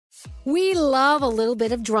We love a little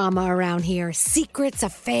bit of drama around here. Secrets,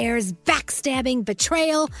 affairs, backstabbing,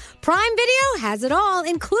 betrayal. Prime Video has it all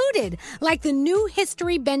included, like the new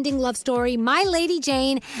history-bending love story, My Lady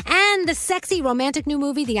Jane, and the sexy romantic new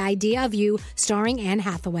movie, The Idea of You, starring Anne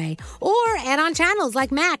Hathaway. Or add-on channels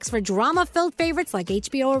like Max for drama-filled favorites like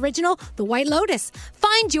HBO original, The White Lotus.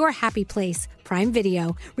 Find your happy place. Prime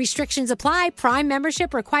Video. Restrictions apply. Prime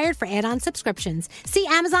membership required for add-on subscriptions. See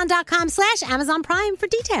Amazon.com/Amazon Prime for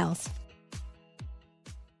details.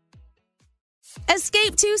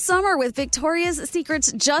 Escape to summer with Victoria's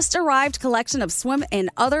Secret's just arrived collection of swim and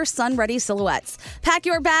other sun-ready silhouettes. Pack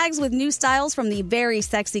your bags with new styles from the Very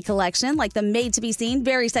Sexy collection, like the made-to-be-seen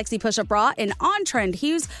Very Sexy push-up bra in on-trend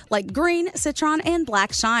hues like green, citron, and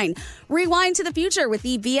black shine. Rewind to the future with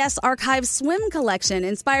the VS Archive swim collection,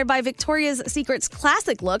 inspired by Victoria's Secret's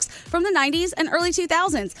classic looks from the 90s and early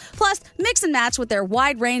 2000s. Plus, mix and match with their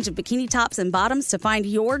wide range of bikini tops and bottoms to find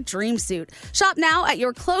your dream suit. Shop now at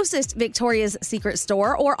your closest Victoria's Secret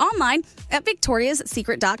store or online at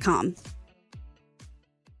victoriassecret.com.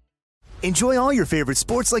 Enjoy all your favorite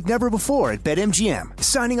sports like never before at BetMGM.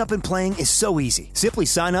 Signing up and playing is so easy. Simply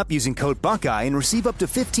sign up using code Buckeye and receive up to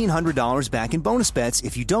 $1,500 back in bonus bets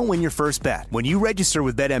if you don't win your first bet. When you register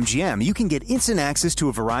with BetMGM, you can get instant access to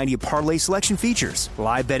a variety of parlay selection features,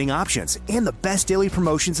 live betting options, and the best daily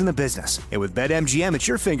promotions in the business. And with BetMGM at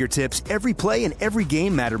your fingertips, every play and every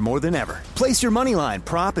game matter more than ever. Place your moneyline,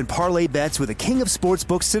 prop, and parlay bets with the king of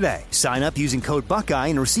sportsbooks today. Sign up using code Buckeye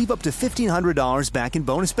and receive up to $1,500 back in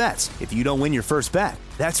bonus bets if you don't win your first bet.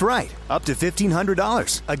 That's right, up to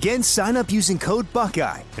 $1,500. Again, sign up using code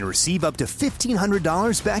Buckeye and receive up to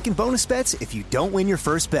 $1,500 back in bonus bets if you don't win your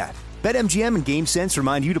first bet. BetMGM and GameSense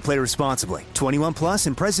remind you to play responsibly. 21 plus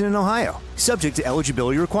and present in Ohio. Subject to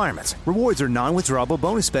eligibility requirements. Rewards are non-withdrawable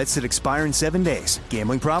bonus bets that expire in 7 days.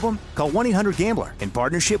 Gambling problem? Call 1-800-GAMBLER in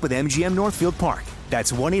partnership with MGM Northfield Park.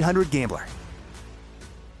 That's 1-800-GAMBLER.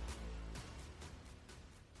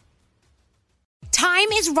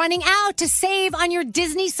 Time is running out to save on your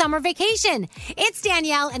Disney summer vacation. It's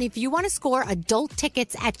Danielle, and if you want to score adult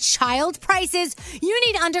tickets at child prices, you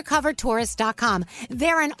need UndercoverTourist.com.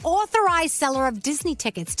 They're an authorized seller of Disney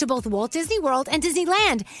tickets to both Walt Disney World and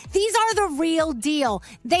Disneyland. These are the real deal.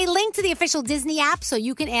 They link to the official Disney app so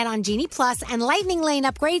you can add on Genie Plus and Lightning Lane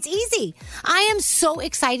upgrades easy. I am so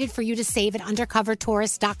excited for you to save at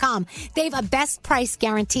UndercoverTourist.com. They have a best price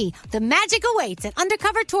guarantee. The magic awaits at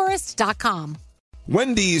UndercoverTourist.com.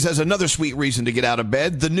 Wendy's has another sweet reason to get out of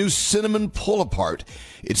bed, the new Cinnamon Pull-Apart.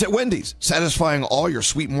 It's at Wendy's, satisfying all your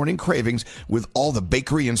sweet morning cravings with all the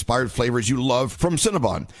bakery-inspired flavors you love from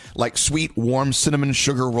Cinnabon, like sweet, warm cinnamon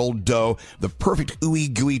sugar rolled dough, the perfect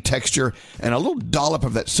ooey gooey texture, and a little dollop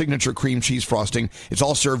of that signature cream cheese frosting. It's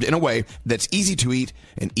all served in a way that's easy to eat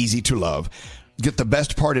and easy to love. Get the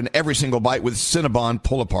best part in every single bite with Cinnabon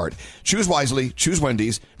Pull-Apart. Choose wisely, choose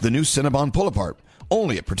Wendy's, the new Cinnabon Pull-Apart.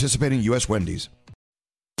 Only at participating U.S. Wendy's.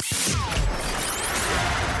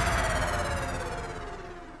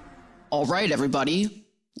 All right, everybody,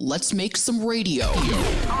 let's make some radio.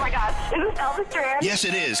 Oh my gosh, is this Elvis Duran? Yes,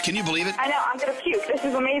 it is. Can you believe it? I know, I'm gonna puke. This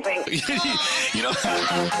is amazing. You know,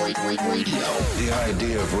 Radio. The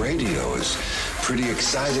idea of radio is pretty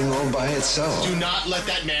exciting all by itself. do not let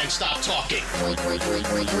that man stop talking. Radio. 3,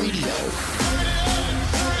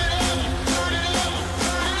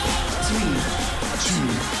 2,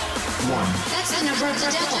 1. That's the number of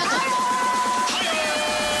the devil.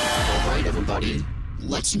 All right, everybody,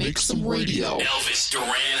 let's make some radio. Elvis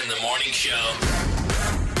Duran in the morning show.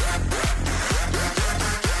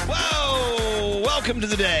 Whoa! Welcome to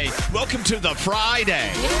the day. Welcome to the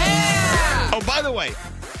Friday. Yeah! Oh, by the way,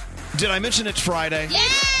 did I mention it's Friday?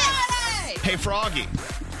 Yes! Hey, Froggy.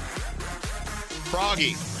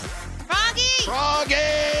 Froggy. Froggy! Froggy!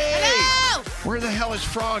 Hello! Where the hell is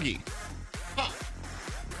Froggy?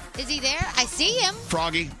 Is he there? I see him.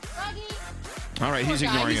 Froggy. Froggy. All right, he's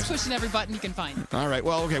ignoring He's us. pushing every button he can find. All right,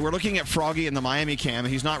 well, okay, we're looking at Froggy in the Miami cam,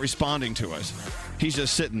 and he's not responding to us. He's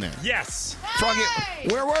just sitting there. Yes. Froggy,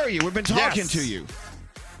 where were you? We've been talking Yes. to you.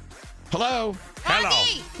 Hello?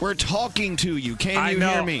 Froggy! We're talking to you. Can you know.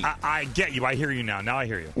 hear me? I get you. I hear you now. Now I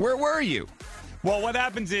hear you. Where were you? Well, what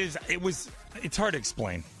happens is it's hard to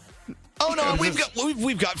explain. Oh, no,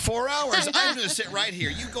 we've got 4 hours. I'm going to sit right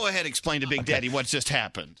here. You go ahead and explain to Big Daddy what's just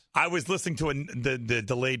happened. I was listening to the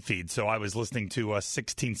delayed feed, so I was listening to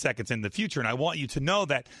 16 seconds in the future, and I want you to know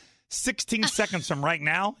that 16 seconds from right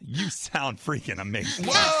now, you sound freaking amazing.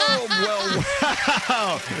 Whoa, well,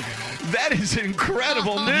 wow. That is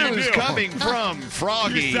incredible news coming from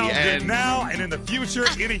Froggy. You sound and good now and in the future,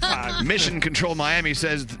 anytime. Mission Control Miami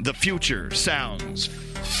says the future sounds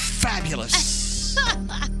fabulous.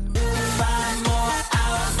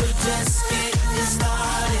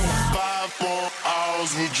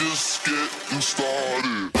 we're just getting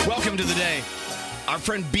started. Welcome to the day. Our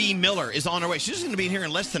friend B. Miller is on her way. She's going to be here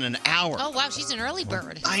in less than an hour. Oh, wow. She's an early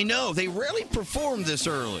bird. I know. They rarely perform this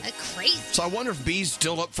early. Crazy. So I wonder if B's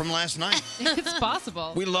still up from last night. It's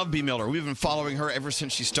possible. We love B. Miller. We've been following her ever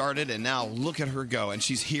since she started, and now look at her go. And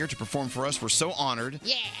she's here to perform for us. We're so honored.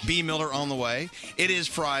 Yeah. B. Miller on the way. It is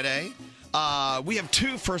Friday. We have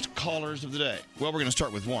two first callers of the day. Well, we're going to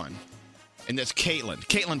start with one, and that's Caitlin.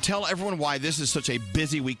 Caitlin, tell everyone why this is such a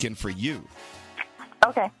busy weekend for you.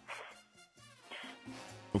 Okay.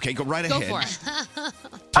 Okay, go right Go ahead. for it.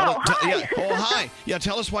 Hi. Yeah,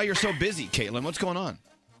 tell us why you're so busy, Caitlin. What's going on?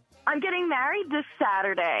 I'm getting married this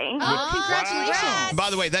Saturday. Oh, congratulations. By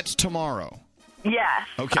the way, that's tomorrow. Yes.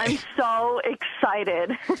 Okay. I'm so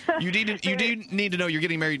excited. You need to know you're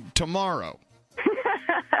getting married tomorrow.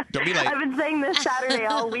 Don't be late. I've been saying this Saturday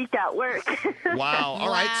all week at work. Wow. All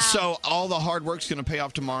right. So all the hard work's going to pay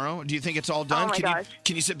off tomorrow. Do you think it's all done? Oh, my gosh.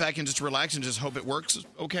 Can you sit back and just relax and just hope it works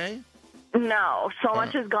okay? No, so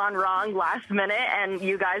much has gone wrong last minute, and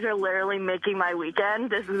you guys are literally making my weekend.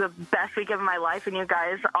 This is the best weekend of my life, and you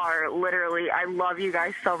guys are literally, I love you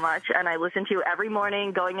guys so much, and I listen to you every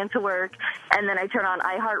morning going into work, and then I turn on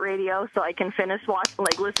iHeartRadio so I can finish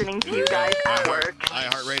listening to you guys at work.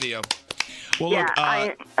 iHeartRadio. Well, Yeah,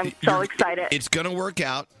 look, I'm so excited. It's going to work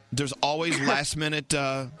out. There's always last-minute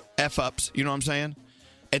F-ups. You know what I'm saying?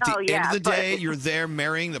 At the end of the day, you're there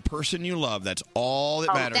marrying the person you love. That's all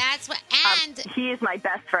that matters. That's what. And he is my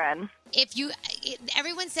best friend.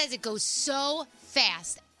 Everyone says it goes so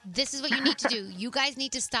fast. This is what you need to do. You guys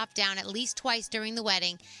need to stop down at least twice during the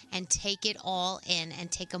wedding and take it all in and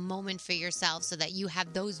take a moment for yourself so that you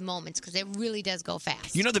have those moments because it really does go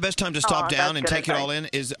fast. You know the best time to stop down and take it all in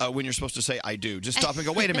is when you're supposed to say, I do. Just stop and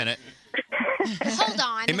go, wait a minute. Hold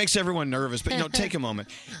on. It makes everyone nervous, but take a moment.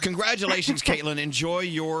 Congratulations, Caitlin. Enjoy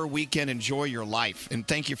your weekend. Enjoy your life. And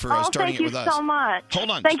thank you for starting it with us. Thank you so much.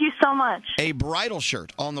 Hold on. Thank you so much. A bridal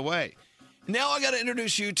shirt on the way. Now I got to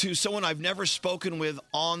introduce you to someone I've never spoken with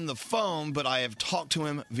on the phone, but I have talked to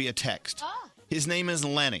him via text. Oh. His name is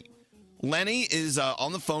Lenny. Lenny is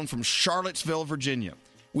on the phone from Charlottesville, Virginia.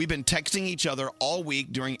 We've been texting each other all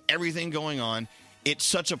week during everything going on. It's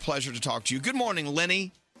such a pleasure to talk to you. Good morning,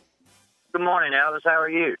 Lenny. Good morning, Elvis. How are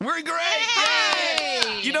you? We're great.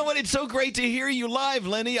 Yay! You know what? It's so great to hear you live,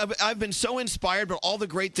 Lenny. I've been so inspired by all the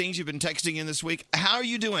great things you've been texting in this week. How are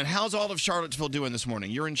you doing? How's all of Charlottesville doing this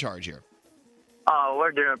morning? You're in charge here. Oh,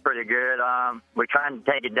 we're doing pretty good. We're trying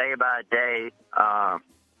to take it day by day.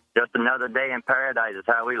 Just another day in paradise is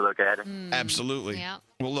how we look at it. Absolutely. Yeah.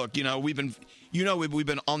 Well, look, we've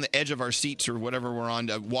been on the edge of our seats or whatever we're on,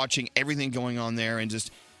 watching everything going on there, and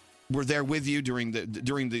just we're there with you during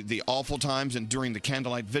the awful times and during the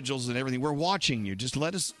candlelight vigils and everything. We're watching you. Just we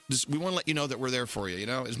want to let you know that we're there for you.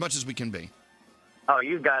 As much as we can be. Oh,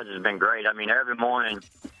 you guys have been great. I mean, every morning,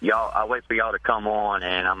 I wait for y'all to come on,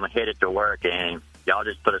 and I'm headed to work, and y'all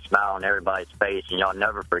just put a smile on everybody's face, and y'all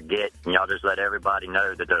never forget, and y'all just let everybody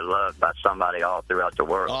know that they're loved by somebody all throughout the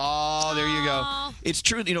world. Oh, there you go. It's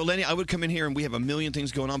true. Lenny, I would come in here, and we have a million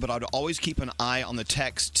things going on, but I'd always keep an eye on the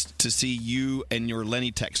text to see you and your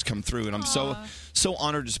Lenny text come through, and I'm so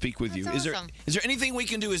honored to speak with you. That's Is awesome. there anything we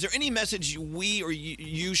can do? Is there any message we or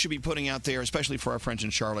you should be putting out there, especially for our friends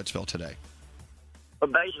in Charlottesville today?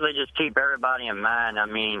 But basically, just keep everybody in mind. I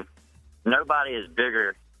mean, nobody is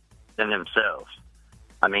bigger than themselves.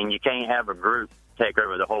 I mean, you can't have a group take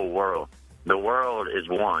over the whole world. The world is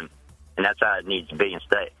one, and that's how it needs to be and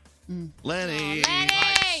stay. Lenny.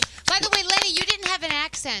 Lenny! By the way, Lenny, you didn't have an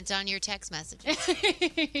accent on your text messages.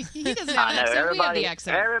 He doesn't have I an know, accent. everybody, We have the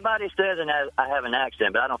accent. everybody says I have an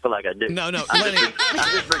accent, but I don't feel like I do. No, I'm Lenny.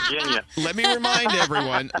 just Virginia. Let me remind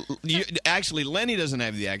everyone. Actually, Lenny doesn't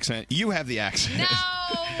have the accent. You have the accent.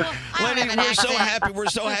 No, Lenny, we're so happy. We're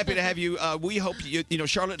so happy to have you. We hope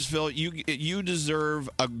Charlottesville. You deserve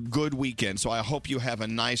a good weekend. So I hope you have a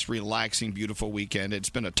nice, relaxing, beautiful weekend. It's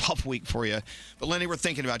been a tough week for you, but Lenny, we're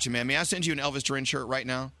thinking about you, man. May I send you an Elvis Duran shirt right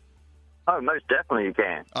now? Oh, most definitely you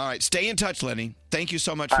can. All right, stay in touch, Lenny. Thank you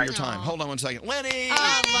so much for your time. Hold on one second, Lenny.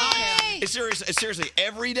 It's seriously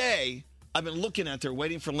every day. I've been looking at there,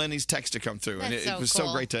 waiting for Lenny's text to come through, and it was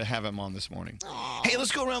so great to have him on this morning. Aww. Hey,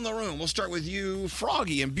 let's go around the room. We'll start with you,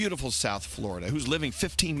 Froggy, in beautiful South Florida, who's living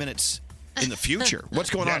 15 minutes in the future.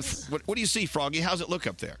 What's going on? What do you see, Froggy? How's it look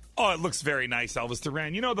up there? Oh, it looks very nice, Elvis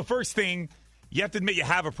Duran. The first thing, you have to admit you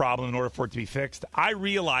have a problem in order for it to be fixed. I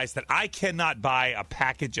realized that I cannot buy a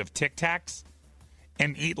package of Tic Tacs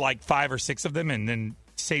and eat like 5 or 6 of them and then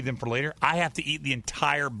save them for later. I have to eat the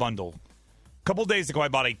entire bundle. A couple days ago, I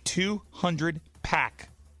bought a 200-pack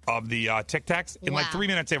of the Tic Tacs. In like 3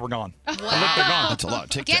 minutes, they were gone. Wow. They're gone. That's a lot of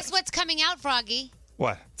Tic Tacs. Guess what's coming out, Froggy?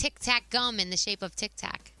 What? Tic Tac gum in the shape of Tic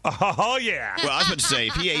Tac. Oh, yeah. Well, I was about to say,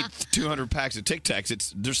 if he ate 200 packs of Tic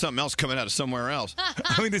Tacs, there's something else coming out of somewhere else.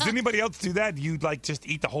 I mean, does anybody else do that? Do you just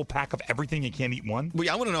eat the whole pack of everything? You can't eat one? Well,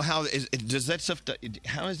 I want to know does that stuff?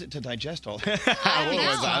 How is it to digest all that? I don't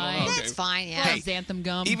know. Okay. That's fine. Yeah. Hey, xanthan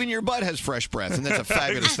gum. Even your butt has fresh breath, and that's a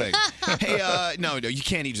fabulous thing. Hey, no, you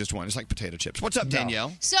can't eat just one. It's like potato chips. What's up,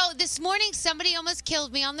 Danielle? So this morning, somebody almost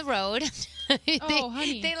killed me on the road.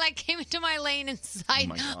 Honey. They came into my lane and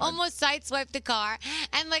my God. almost sideswiped the car.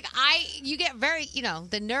 And you get very,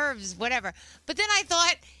 the nerves, whatever. But then I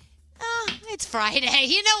thought, it's Friday.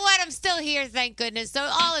 You know what? I'm still here, thank goodness. So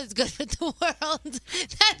all is good with the world.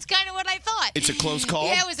 That's kind of what I thought. It's a close call?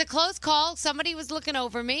 Yeah, it was a close call. Somebody was looking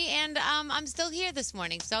over me, and I'm still here this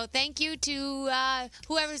morning. So thank you to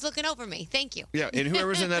whoever's looking over me. Thank you. Yeah, and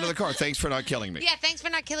whoever's in that other car, thanks for not killing me. Yeah, thanks for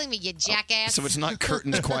not killing me, you jackass. So it's not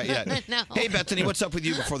curtains quite yet. No. Hey, Bethany, what's up with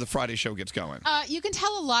you before the Friday show gets going? You can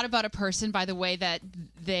tell a lot about a person by the way that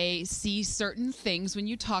they see certain things when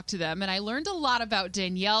you talk to them. And I learned a lot about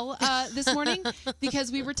Danielle this morning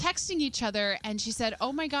because we were texting each other and she said,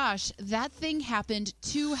 oh my gosh, that thing happened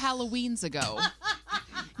 2 Halloweens ago.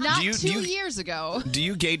 Not 2 years ago. Do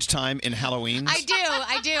you gauge time in Halloween? I do.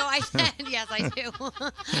 I said, yes, I do.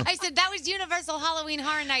 I said, that was Universal Halloween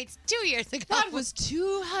Horror Nights 2 years ago. That was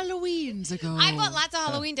 2 Halloweens ago. I bought lots of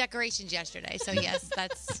Halloween decorations yesterday. So, yes,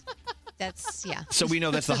 that's yeah. So we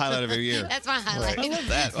know that's the highlight of your year. That's my highlight. I love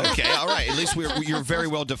that. Okay, all right. At least you're very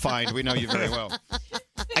well defined. We know you very well.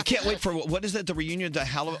 I can't wait for, what is that, the reunion, the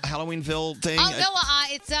Halloweenville thing? Oh, no,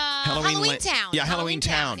 it's Halloween Town. Yeah, Halloween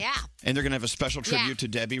Town. Yeah. And they're going to have a special tribute to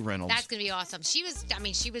Debbie Reynolds. That's going to be awesome. She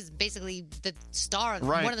was basically the star,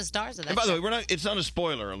 right. one of the stars of that And by the show. way, it's not a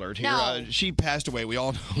spoiler alert here. No. She passed away. We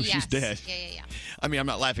all know she's dead. Yeah. I mean, I'm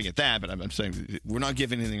not laughing at that, but I'm saying we're not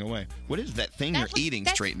giving anything away. What is that thing you're eating,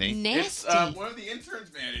 Straight Nate? Nasty. It's one of the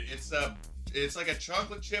interns made it. It's like a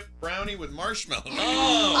chocolate chip brownie with marshmallows.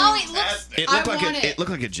 It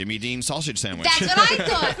looked like a Jimmy Dean sausage sandwich. That's what I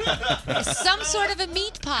thought. Some sort of a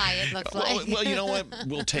meat pie, it looked like. Well, you know what?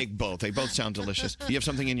 We'll take both. They both sound delicious. Do you have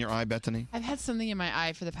something in your eye, Bethany? I've had something in my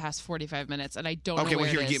eye for the past 45 minutes, and I don't know Okay, where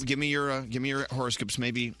well, here, it is. give me your horoscopes.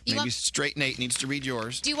 Maybe Straight Nate needs to read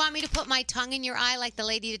yours. Do you want me to put my tongue in your eye like the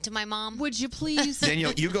lady did to my mom? Would you please?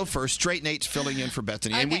 Danielle, you go first. Straight Nate's filling in for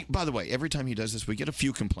Bethany. Okay. And by the way, every time he does this, we get a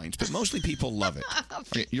few complaints, but mostly people love it.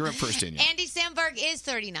 Okay, you're up first, Danielle. Andy Samberg is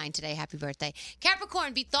 39 today. Happy birthday.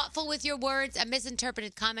 Capricorn, be thoughtful with your words. A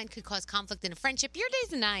misinterpreted comment could cause conflict in a friendship. Your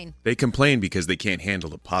day's a 9. They complain because they can't handle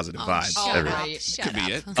the positive vibes. Shut up.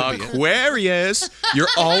 It. Aquarius, you're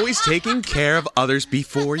always taking care of others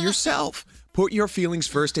before yourself. Put your feelings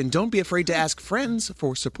first and don't be afraid to ask friends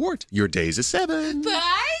for support. Your day's a 7.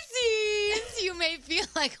 Pisces, you may feel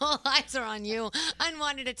like all eyes are on you.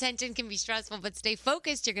 Unwanted attention can be stressful, but stay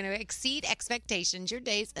focused. You're going to exceed expectations. Your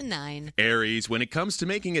day's a 9. Aries, when it comes to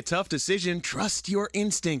making a tough decision, trust your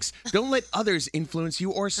instincts. Don't let others influence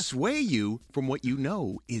you or sway you from what you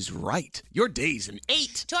know is right. Your day's an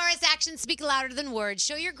 8. Taurus, actions speak louder than words.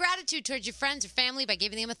 Show your gratitude towards your friends or family by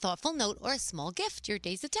giving them a thoughtful note or a small gift. Your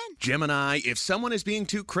day's a 10. Gemini, if someone is being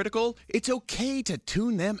too critical, it's okay to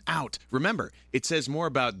tune them out. Remember, it says more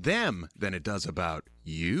about them than it does about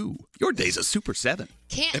you. Your day's a super 7.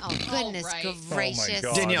 Goodness gracious.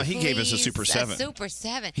 Danielle, he gave us a super 7. A super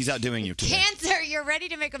 7. He's outdoing you today. Cancer, you're ready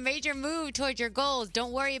to make a major move toward your goals.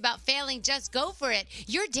 Don't worry about failing. Just go for it.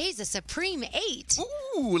 Your day's a supreme 8.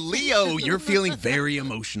 Ooh, Leo, you're feeling very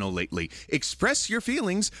emotional lately. Express your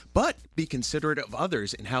feelings, but be considerate of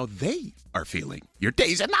others and how they are feeling. Your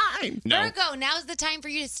day's a 9. Virgo, now's the time for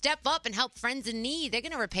you to step up and help friends in need. They're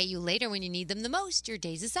going to repay you later when you need them the most. Your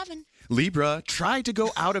day's a 7. Libra, try to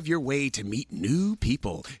go out of your way to meet new people.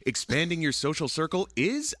 Expanding your social circle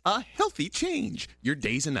is a healthy change. Your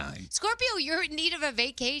day's a 9. Scorpio, you're in need of a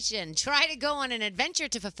vacation. Try to go on an adventure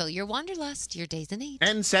to fulfill your wanderlust. Your day's an 8.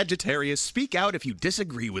 And Sagittarius, speak out if you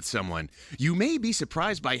disagree with someone. You may be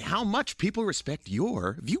surprised by how much people respect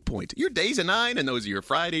your viewpoint. Your day's a 9, and those are your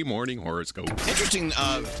Friday morning horoscopes. Interesting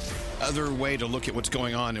other way to look at what's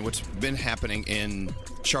going on and what's been happening in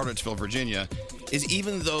Charlottesville, Virginia, is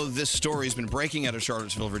even though this story has been breaking out of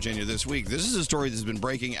Charlottesville, Virginia this week, this is a story that's been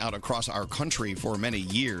breaking out across our country for many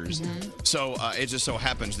years. So it just so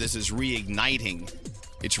happens this is reigniting.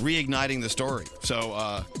 It's reigniting the story.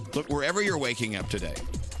 So look, wherever you're waking up today,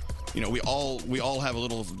 you know, we all have a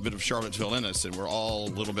little bit of Charlottesville in us, and we're all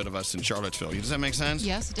a little bit of us in Charlottesville. Does that make sense?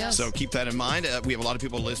 Yes, it does. So keep that in mind. We have a lot of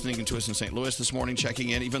people listening to us in St. Louis this morning,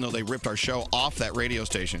 checking in, even though they ripped our show off that radio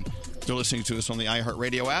station. They're listening to us on the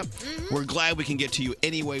iHeartRadio app. We're glad we can get to you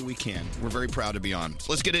any way we can. We're very proud to be on.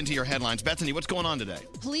 So let's get into your headlines. Bethany, what's going on today?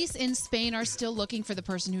 Police in Spain are still looking for the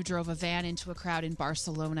person who drove a van into a crowd in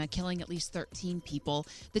Barcelona, killing at least 13 people.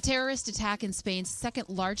 The terrorist attack in Spain's second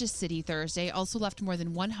largest city Thursday also left more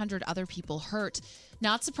than 100 other people hurt.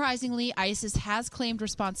 Not surprisingly, ISIS has claimed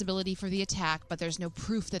responsibility for the attack, but there's no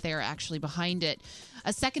proof that they are actually behind it.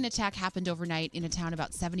 A second attack happened overnight in a town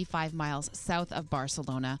about 75 miles south of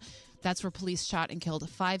Barcelona. That's where police shot and killed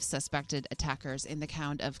 5 suspected attackers in the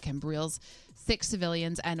town of Cambrils. 6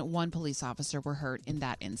 civilians and 1 police officer were hurt in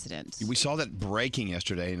that incident. We saw that breaking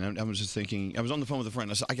yesterday, and I was just thinking, I was on the phone with a friend.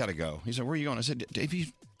 I said, I got to go. He said, where are you going? I said, have you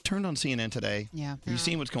turned on CNN today? Yeah. Have you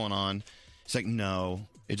seen what's going on? He's like, no,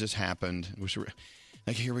 it just happened.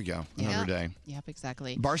 Like, here we go, another day. Yep,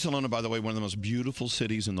 exactly. Barcelona, by the way, one of the most beautiful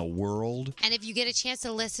cities in the world. And if you get a chance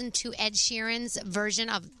to listen to Ed Sheeran's version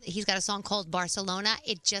of, he's got a song called Barcelona,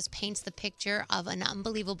 it just paints the picture of an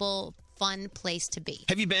unbelievable, fun place to be.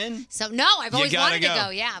 Have you been? So, no, I've always wanted to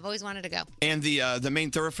go. Yeah, I've always wanted to go. And the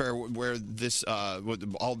main thoroughfare where this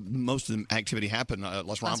most of the activity happened,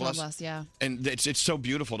 Las Ramblas. Yeah. And it's so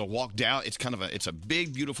beautiful to walk down. It's kind of it's a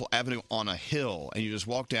big, beautiful avenue on a hill, and you just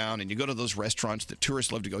walk down and you go to those restaurants that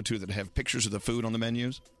tourists love to go to that have pictures of the food on the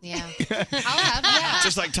menus. Yeah.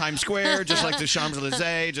 Just like Times Square, just like the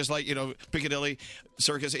Champs-Elysees, just like Piccadilly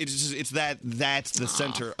Circus. That's the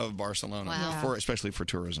center of Barcelona, Wow. especially for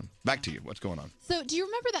tourism. Back to you. What's going on? So, do you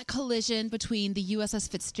remember that collision between the USS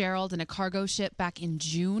Fitzgerald and a cargo ship back in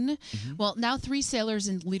June? Well, now 3 sailors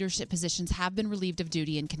in leadership positions have been relieved of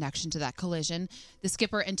duty in connection to that collision. The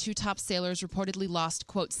skipper and 2 top sailors reportedly lost,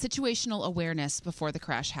 quote, situational awareness before the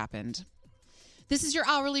crash happened. This is your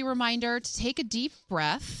hourly reminder to take a deep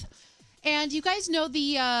breath. And you guys know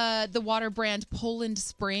the water brand Poland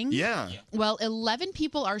Spring? Yeah. Well, 11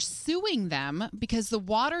 people are suing them because the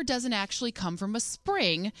water doesn't actually come from a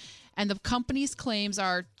spring, and the company's claims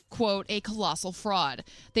are, quote, a colossal fraud.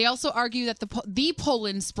 They also argue that the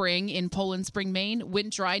Poland Spring in Poland Spring, Maine,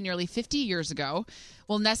 went dry nearly 50 years ago.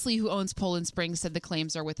 Well, Nestle, who owns Poland Spring, said the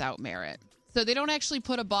claims are without merit. So they don't actually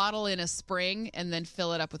put a bottle in a spring and then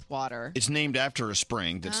fill it up with water. It's named after a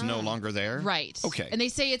spring that's no longer there? Right. Okay. And they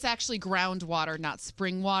say it's actually groundwater, not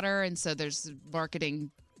spring water, and so there's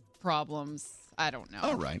marketing problems. I don't know.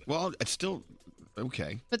 All right. Well, it's still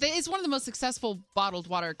okay. But it's one of the most successful bottled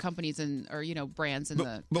water companies brands in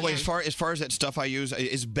the. But wait, as far as that stuff I use,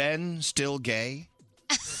 is Ben still gay?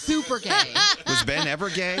 Super gay. Was Ben ever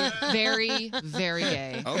gay? Very, very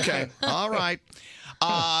gay. Okay. All right.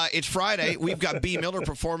 It's Friday. We've got B. Miller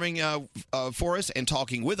performing for us and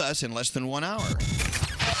talking with us in less than 1 hour.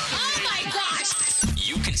 Oh my gosh!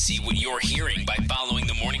 You can see what you're hearing by following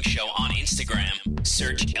the morning show on Instagram.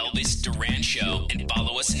 Search Elvis Duran Show and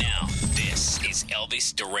follow us now. This is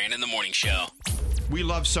Elvis Duran in the Morning Show. We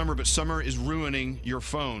love summer, but summer is ruining your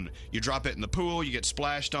phone. You drop it in the pool, you get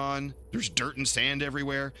splashed on, there's dirt and sand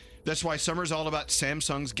everywhere. That's why summer's all about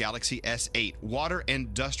Samsung's Galaxy S8. Water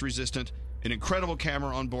and dust resistant, an incredible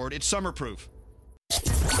camera on board. It's summer-proof.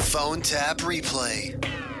 Phone tap replay.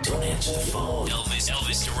 Don't answer the phone.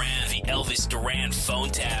 Elvis Duran, the Elvis Duran phone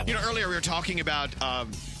tap. Earlier we were talking about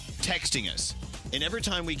texting us. And every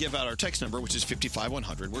time we give out our text number, which is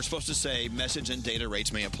 55100, we're supposed to say message and data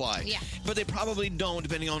rates may apply. Yeah. But they probably don't,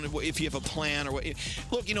 depending on if you have a plan or what.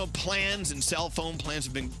 Look, plans and cell phone plans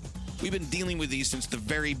we've been dealing with these since the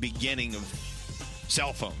very beginning of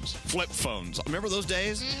cell phones, flip phones. Remember those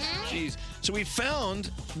days? Jeez. So we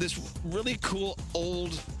found this really cool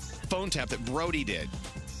old phone tap that Brody did.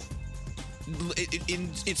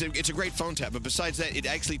 It's a great phone tap, but besides that, it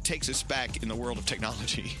actually takes us back in the world of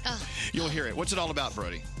technology. You'll hear it. What's it all about,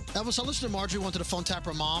 Brody? That was our listener Marjorie wanted to phone tap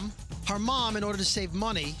her mom. Her mom, in order to save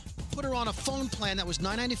money, put her on a phone plan that was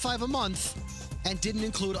 $9.95 a month and didn't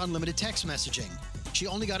include unlimited text messaging. She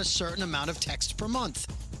only got a certain amount of text per month.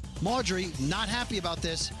 Marjorie, not happy about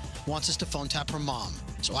this, wants us to phone tap her mom.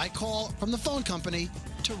 So I call from the phone company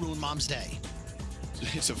to ruin Mom's day.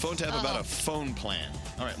 It's a phone tap about a phone plan.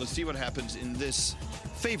 All right, let's see what happens in this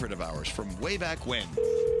favorite of ours from way back when.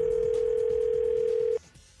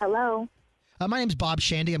 Hello. My name's Bob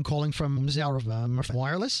Shandy. I'm calling from Murphy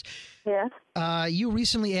Wireless. Yes. You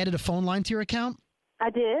recently added a phone line to your account?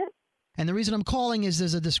 I did. And the reason I'm calling is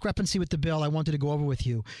there's a discrepancy with the bill I wanted to go over with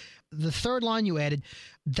you. The third line you added,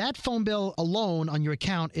 that phone bill alone on your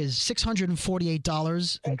account is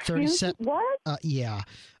 $648.30. What? Yeah.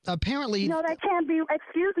 Apparently... No, that can't be...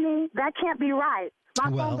 Excuse me. That can't be right. My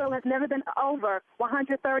Well- phone bill has never been over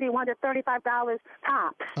 $130, $135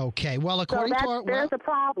 tops. Okay. Well, So according to our there's a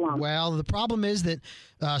problem. Well, the problem is that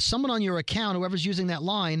someone on your account, whoever's using that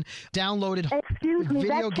line, downloaded Excuse me,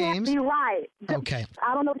 video that games. can't be right. Okay.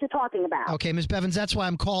 I don't know what you're talking about. Okay, Ms. Bevins, that's why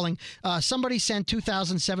I'm calling. Somebody sent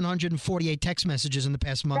 2,748 text messages in the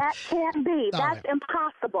past month. That can't be. All That's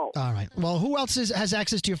impossible. All right. Well, who else has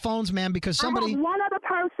access to your phones, ma'am? Because somebody. I have one other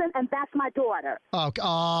person, and that's my daughter.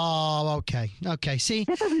 Oh, okay. Okay. See?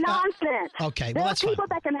 This is nonsense. Okay, There well, are that's fine. people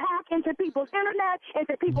that can hack into people's internet,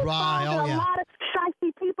 into people's Right, phones. oh, There are yeah. a lot of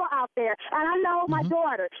shifty people out there. And I know Mm-hmm. my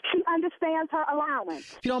daughter. She understands her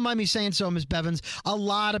allowance. If you don't mind me saying so, Ms. Bevins, a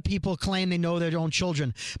lot of people claim they know their own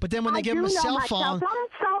children. But then when they give them a do know cell myself. phone.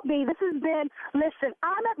 Don't insult me. This has been, listen,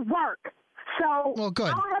 I'm at work. So Well, good.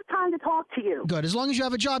 I don't have time to talk to you. Good. As long as you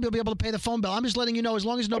have a job, you'll be able to pay the phone bill. I'm just letting you know, as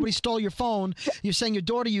long as nobody stole your phone, you're saying your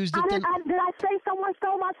daughter used it. Then... Did I say someone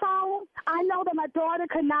stole my phone? I know that my daughter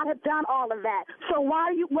could not have done all of that. So why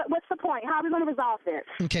are you? What's the point? How are we going to resolve this?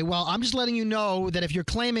 Okay, well, I'm just letting you know that if you're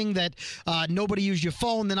claiming that nobody used your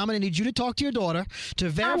phone, then I'm going to need you to talk to your daughter to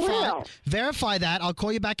verify that. I'll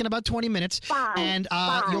call you back in about 20 minutes, and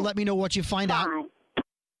you'll let me know what you find out.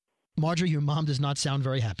 Marjorie, your mom does not sound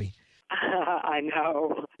very happy. I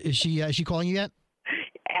know. Is she calling you yet?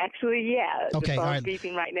 Actually, yeah. Okay, the all phone's right.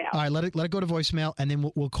 beeping right now. All right, let it go to voicemail, and then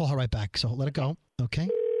we'll call her right back. So let it go. Okay.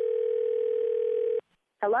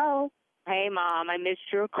 Hello. Hey, Mom, I missed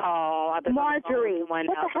your call. I've been Marjorie, what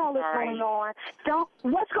the hell is Sorry. going on?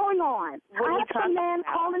 What's going on? What are I you have some talking man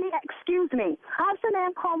about? calling me. Excuse me. I have some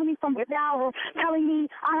man calling me from Dallas, telling me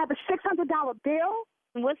I have a $600 bill.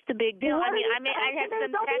 What's the big deal? What I mean, are you I had saying?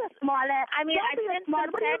 some Don't be a text. smartass. I mean, I Don't be a sent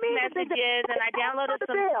smart- some What do you text mean the big- messages and I downloaded the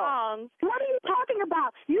some bill? songs. What are you talking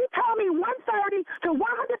about? You told me $130 to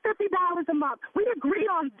 $150 a month. We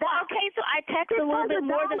agreed on that. Okay, so I texted a little bit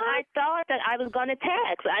more than I thought that I was going to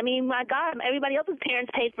text. I mean, my God, everybody else's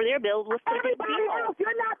parents paid for their bills. What's the big Everybody deal? else,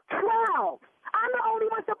 you're not 12. I'm the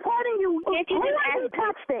only one supporting you. Can't you Who just are you ask-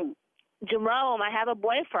 texting? Jerome, I have a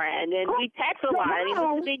boyfriend, and we text a lot. I mean,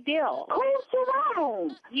 what's the big deal? Who's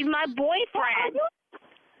Jerome? He's my boyfriend.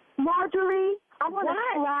 Marjorie, I'm going to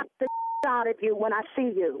slap the out of you when I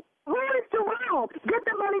see you. Where is Jerome? Get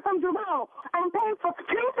the money from Jerome. I'm paying for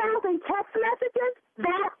 2,000 text messages?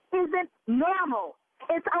 That isn't normal.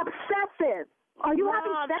 It's obsessive. Are you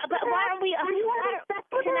having Mom, sex but with why her? are we? Are you having sex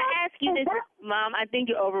with Can her? I ask you Is this, that- Mom? I think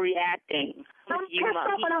you're overreacting. I'm You, pissed Mom.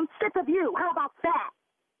 off and I'm sick of you. How about that?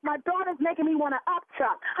 My daughter's making me want to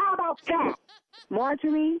upchuck. How about that?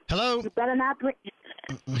 Marjorie? Hello? You better not bring...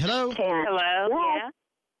 Hello? Hello? Yes. Yeah?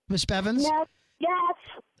 Miss Bevins? Yes.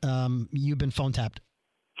 Yes. You've been phone tapped.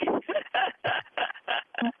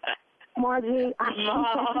 Margie,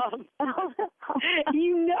 Mom.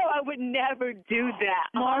 You know I would never do that,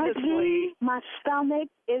 honestly. Margie, my stomach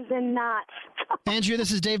is in knots. Andrea,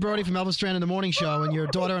 this is Dave Brody from Elvis Duran in the Morning Show, and your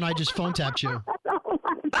daughter and I just phone tapped you.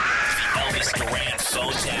 Elvis Duran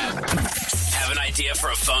phone tap. Have an idea for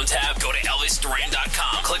a phone tap? Go to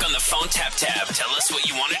ElvisDuran.com. Click on the phone tap tab. Tell us what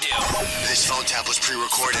you want to do. This phone tap was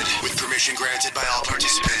pre-recorded with permission granted by all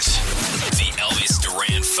participants. The Elvis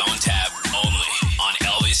Duran phone tap only on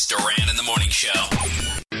Elvis Duran in the Morning Show.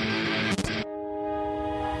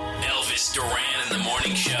 Elvis Duran in the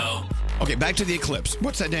Morning Show. Okay, back to the eclipse.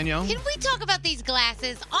 What's that, Danielle? Can we talk about these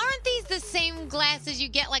glasses? Aren't these the same glasses you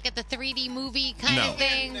get like at the 3D movie kind No. of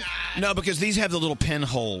thing? No, because these have the little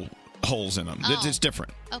pinhole holes in them. Oh. It's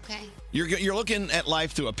different. Okay. You're looking at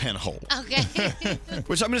life through a pinhole. Okay.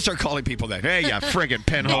 Which I'm going to start calling people that. Hey, you friggin'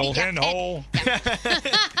 pinhole. Pinhole.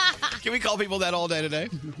 Can we call people that all day today?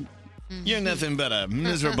 You're nothing but a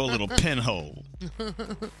miserable little pinhole.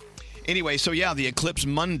 Anyway, so yeah, the eclipse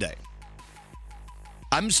Monday.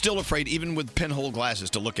 I'm still afraid, even with pinhole glasses,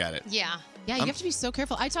 to look at it. Yeah. Yeah, you have to be so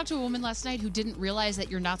careful. I talked to a woman last night who didn't realize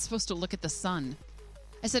that you're not supposed to look at the sun.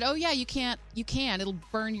 I said, "Oh yeah, you can't. You can. It'll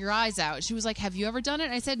burn your eyes out." She was like, "Have you ever done it?"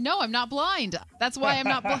 And I said, "No, I'm not blind. That's why I'm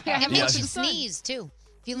not blind. I It haven't looked makes at you the sun." sneeze too.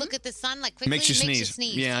 If you look at the sun like quickly, Makes you it makes sneeze. you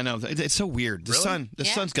sneeze. Yeah, I know. It's so weird. The Really? the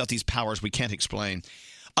Yeah. sun's got these powers we can't explain.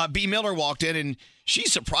 B. Miller walked in, and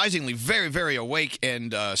she's surprisingly very, very awake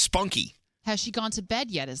and spunky. Has she gone to bed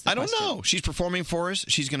yet? Is the I don't question. know. She's performing for us.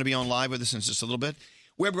 She's going to be on live with us in just a little bit.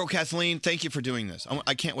 Web Girl Kathleen, thank you for doing this.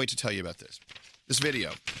 I can't wait to tell you about this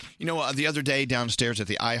video. You know, the other day downstairs at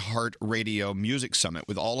the iHeartRadio Music Summit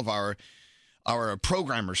with all of our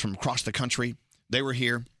programmers from across the country, they were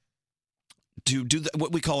here to do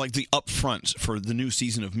what we call like the upfronts for the new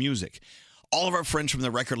season of music. All of our friends from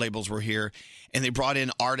the record labels were here, and they brought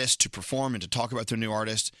in artists to perform and to talk about their new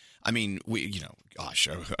artists. I mean, where do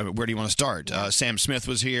you want to start? Sam Smith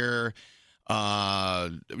was here.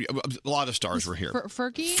 A lot of stars were here.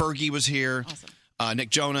 Fergie? Fergie was here. Awesome. Nick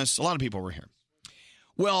Jonas. A lot of people were here.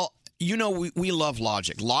 Well, you know, we love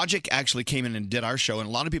Logic. Logic actually came in and did our show, and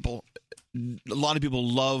a lot of people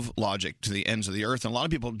love Logic to the ends of the earth, and a lot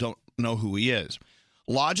of people don't know who he is.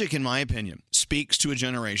 Logic, in my opinion, speaks to a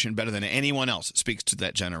generation better than anyone else speaks to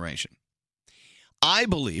that generation. I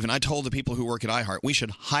believe, and I told the people who work at iHeart, we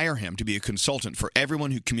should hire him to be a consultant for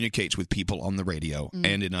everyone who communicates with people on the radio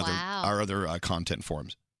and in our other content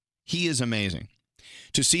forms. He is amazing.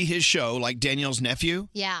 To see his show, like Danielle's nephew,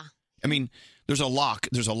 Yeah. I mean, there's a lock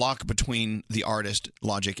between the artist,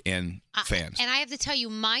 Logic, and fans. And I have to tell you,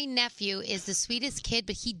 my nephew is the sweetest kid,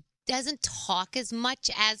 but he doesn't talk as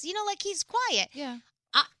much as, like he's quiet. Yeah.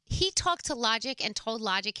 He talked to Logic and told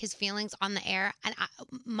Logic his feelings on the air. And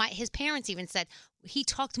his parents even said he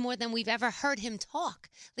talked more than we've ever heard him talk.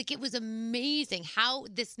 Like, it was amazing how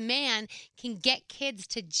this man can get kids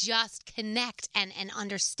to just connect and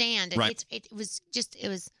understand. And Right. it was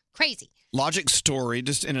crazy. Logic's story,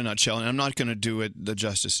 just in a nutshell, and I'm not going to do it the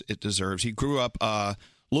justice it deserves. He grew up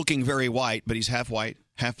looking very white, but he's half white,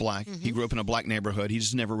 half black. He grew up in a black neighborhood. He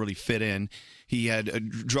just never really fit in. He had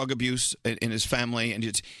drug abuse in his family,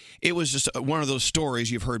 and it was just one of those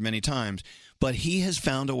stories you've heard many times. But he has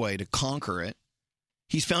found a way to conquer it.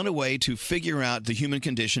 He's found a way to figure out the human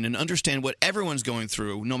condition and understand what everyone's going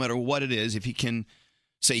through, no matter what it is, if he can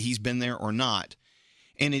say he's been there or not.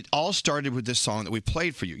 And it all started with this song that we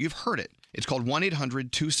played for you. You've heard it. It's called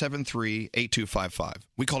 1-800-273-8255.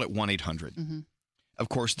 We call it 1-800. Of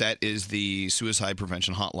course, that is the suicide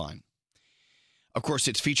prevention hotline. Of course,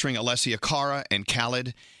 it's featuring Alessia Cara and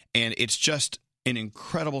Khaled, and it's just an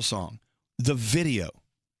incredible song. The video,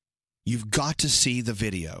 you've got to see the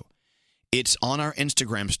video. It's on our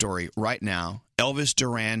Instagram story right now, Elvis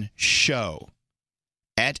Duran Show.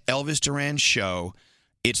 At Elvis Duran Show,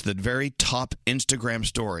 it's the very top Instagram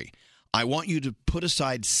story. I want you to put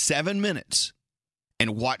aside 7 minutes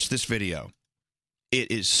and watch this video.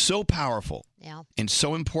 It is so powerful and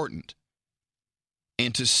so important.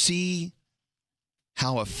 And to see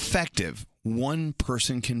how effective one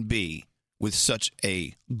person can be with such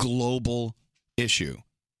a global issue.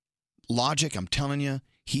 Logic, I'm telling you,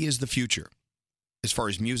 he is the future as far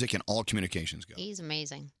as music and all communications go. He's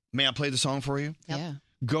amazing. May I play the song for you? Yep. Yeah.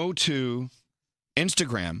 Go to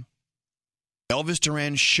Instagram, Elvis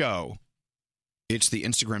Duran Show. It's the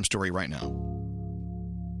Instagram story right now.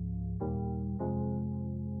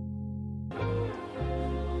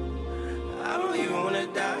 I don't even want to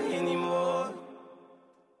die anymore.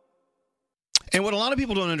 And what a lot of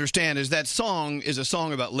people don't understand is that song is a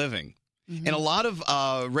song about living. And a lot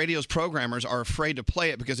of radio's programmers are afraid to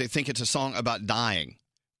play it because they think it's a song about dying,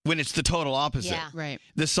 when it's the total opposite. Yeah. Right.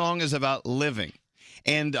 The song is about living.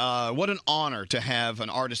 And what an honor to have an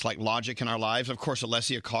artist like Logic in our lives. Of course,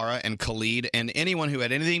 Alessia Cara and Khalid and anyone who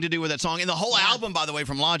had anything to do with that song. And the whole album, by the way,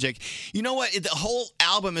 from Logic. You know what? The whole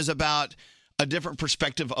album is about a different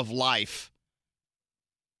perspective of life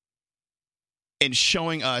and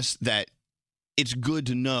showing us that it's good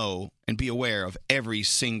to know and be aware of every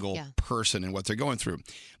single person and what they're going through.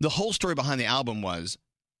 The whole story behind the album was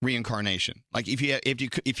reincarnation. Like if you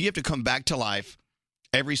have to come back to life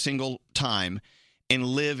every single time and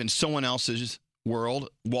live in someone else's world,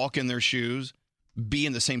 walk in their shoes, be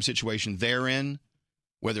in the same situation they're in,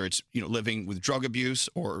 whether it's living with drug abuse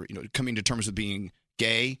or coming to terms with being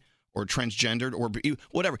gay or transgendered or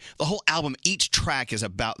whatever. The whole album, each track is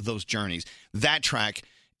about those journeys. That track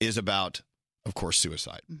is about, of course,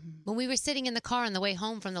 suicide. When we were sitting in the car on the way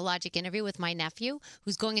home from the Logic interview with my nephew,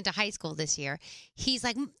 who's going into high school this year, he's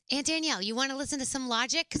like, Aunt Danielle, you want to listen to some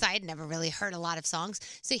Logic? Because I had never really heard a lot of songs.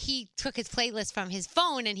 So he took his playlist from his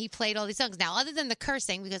phone and he played all these songs. Now, other than the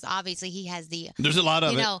cursing, because obviously he has the... There's a lot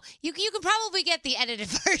of it. You can probably get the edited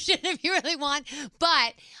version if you really want.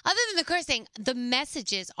 But other than the cursing, the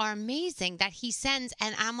messages are amazing that he sends.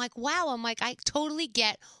 And I'm like, wow. I totally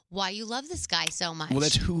get why you love this guy so much. Well,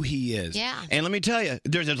 that's who he is. Yeah. And let me tell you,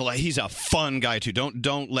 he's a fun guy, too.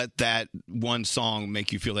 Don't let that one song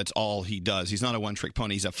make you feel that's all he does. He's not a one-trick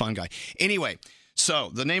pony. He's a fun guy. Anyway,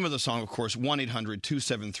 so the name of the song, of course,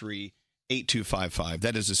 1-800-273-8255.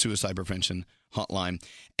 That is the suicide prevention hotline.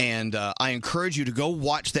 And I encourage you to go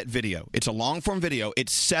watch that video. It's a long-form video.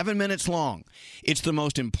 It's 7 minutes long. It's the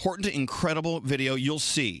most important, incredible video you'll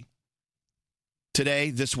see today,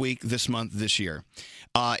 this week, this month, this year.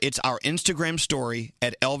 It's our Instagram story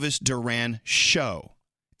at Elvis Duran Show.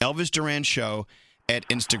 Elvis Duran Show at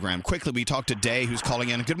Instagram. Quickly, we talk to Day, who's calling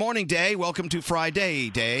in. Good morning, Day. Welcome to Friday,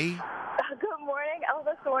 Day. Good morning,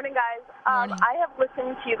 Elvis. Good morning, guys. I have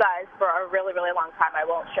listened to you guys for a really, really long time. I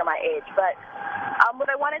won't share my age, but what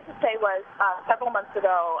I wanted to say was several months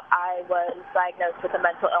ago, I was diagnosed with a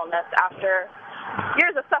mental illness after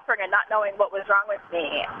years of suffering and not knowing what was wrong with me.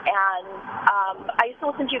 And I used to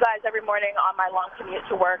listen to you guys every morning on my long commute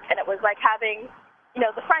to work, and it was like having,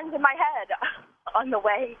 the friends in my head on the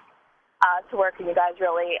way to work, and you guys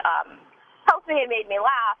really helped me and made me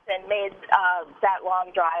laugh and made that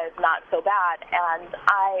long drive not so bad. And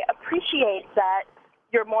I appreciate that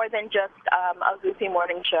you're more than just a goofy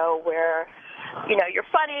morning show where, you're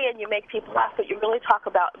funny and you make people laugh, but you really talk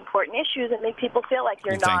about important issues and make people feel like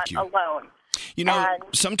you're not alone.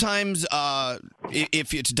 Sometimes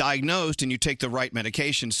if it's diagnosed and you take the right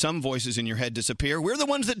medication, some voices in your head disappear. We're the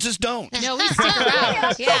ones that just don't. No, we stick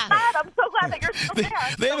around. Yeah. I'm so glad that you're still there.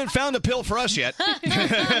 They haven't found a pill for us yet. You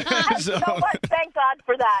know what? Thank God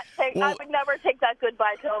for that. I would never take that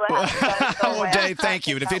goodbye pill. Well, Dave, thank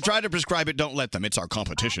you. And if they try to prescribe it, don't let them. It's our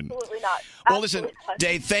competition. Absolutely not. Well, listen,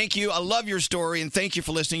 Dave, thank you. I love your story, and thank you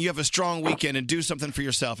for listening. You have a strong weekend, and do something for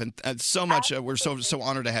yourself. And so much, we're so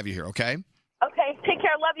honored to have you here, okay? Okay, take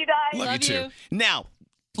care. Love you guys. Love you too. Now,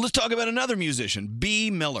 let's talk about another musician,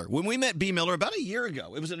 B. Miller. When we met B. Miller about a year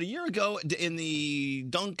ago, it was a year ago in the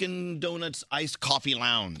Dunkin' Donuts Iced Coffee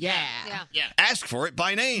Lounge. Yeah. Ask for it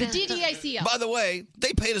by name. The DDICL. By the way,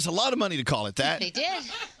 they paid us a lot of money to call it that. They did.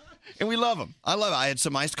 And we love them. I love it. I had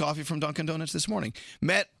some iced coffee from Dunkin' Donuts this morning.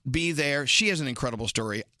 Met B there. She has an incredible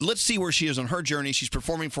story. Let's see where she is on her journey. She's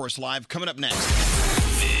performing for us live. Coming up next.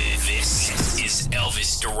 This is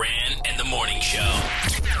Elvis Duran and the Morning Show.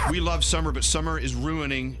 We love summer, but summer is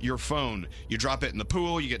ruining your phone. You drop it in the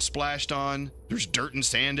pool, you get splashed on. There's dirt and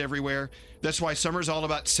sand everywhere. That's why summer's all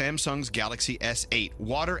about Samsung's Galaxy S8.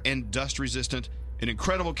 Water and dust resistant, an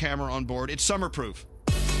incredible camera on board. It's summer proof.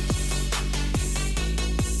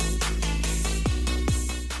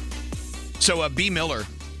 So B. Miller,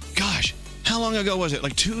 gosh, how long ago was it?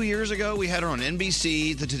 Like 2 years ago, we had her on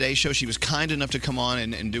NBC, the Today Show. She was kind enough to come on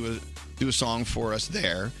and do a song for us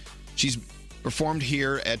there. She's performed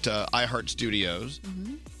here at iHeart Studios.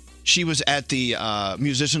 Mm-hmm. She was at the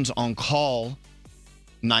Musicians on Call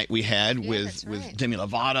night we had with Demi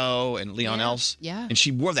Lovato and Leon Else. Yeah. And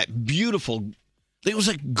she wore that beautiful, it was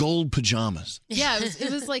like gold pajamas. Yeah,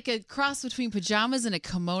 it was like a cross between pajamas and a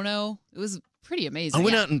kimono. It was pretty amazing. I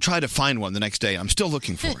went out and tried to find one the next day. I'm still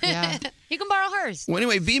looking for it. Yeah. You can borrow hers. Well,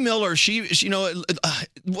 anyway, B. Miller, she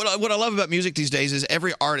what I love about music these days is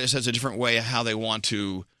every artist has a different way of how they want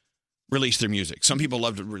to release their music. Some people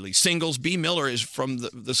love to release singles. B. Miller is from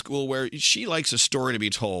the school where she likes a story to be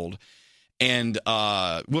told. And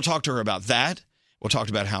we'll talk to her about that. We'll talk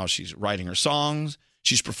about how she's writing her songs.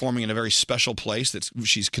 She's performing in a very special place that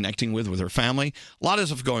she's connecting with her family. A lot of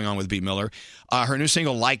stuff going on with B. Miller. Her new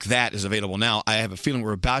single, Like That, is available now. I have a feeling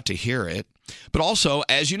we're about to hear it. But also,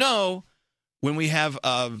 as you know, when we have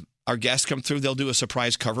our guests come through, they'll do a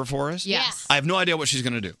surprise cover for us. Yes. I have no idea what she's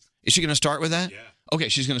going to do. Is she going to start with that? Yeah. Okay,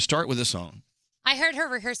 she's going to start with a song. I heard her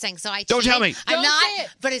rehearsing, so I Don't tell me. I'm Don't not, say it.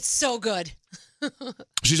 but it's so good.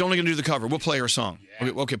 She's only going to do the cover. We'll play her song. Yeah.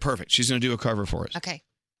 Okay, perfect. She's going to do a cover for us. Okay.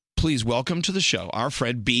 Please welcome to the show our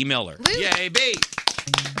friend B. Miller. Woo. Yay, B.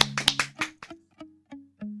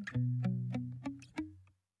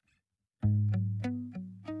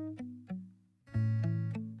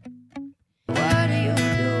 What are you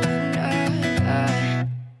doing?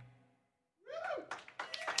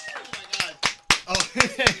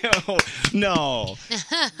 Oh, no.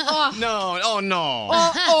 No. Oh, no.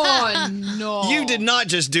 Oh, no. You did not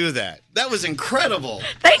just do that. That was incredible.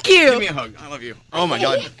 Thank you. Give me a hug. I love you. Oh, my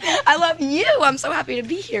God. I love you. I'm so happy to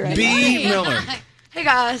be here. Right B. now. Miller. Hey,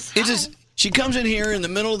 guys. It just, she comes in here in the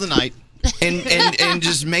middle of the night and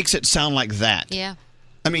just makes it sound like that. Yeah.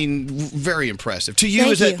 I mean, very impressive. To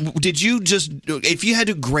you, Thank you. Did you just, if you had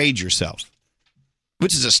to grade yourself,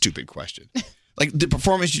 which is a stupid question, like the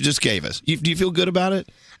performance you just gave us, do you feel good about it?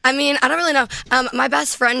 I mean, I don't really know. My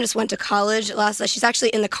best friend just went to college last night. She's actually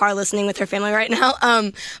in the car listening with her family right now.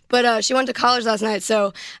 But she went to college last night,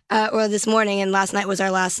 or this morning, and last night was our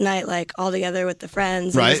last night, like, all together with the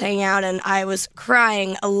friends and just hanging out, and I was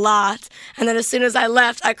crying a lot. And then as soon as I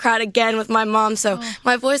left, I cried again with my mom, so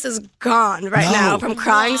my voice is gone right now from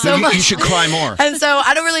crying so much. You should cry more. And so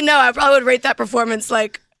I don't really know. I probably would rate that performance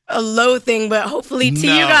like a low thing, but hopefully to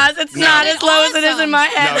you guys, it's not as low as it is in my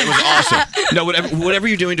head. No, it was awesome. No, whatever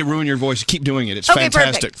you're doing to ruin your voice, keep doing it. It's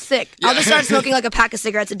fantastic. Perfect. Sick. I'll just start smoking like a pack of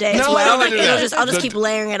cigarettes a day as well. I'll just keep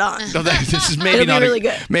layering it on. No, this is maybe It'll be really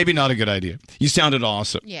good. Maybe not a good idea. You sounded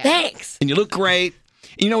awesome. Yeah. Thanks. And you look great.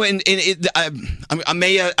 You know, I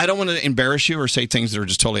don't want to embarrass you or say things that are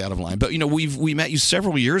just totally out of line, but you know, we met you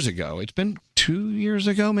several years ago. It's been 2 years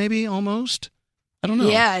ago, maybe almost. I don't know.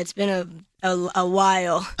 Yeah, it's been a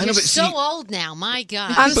while. I know, You're but so see- old now. My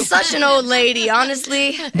God. I'm such an old lady, honestly.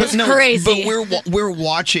 It's no, crazy. But we're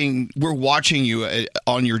watching you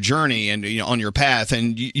on your journey and on your path,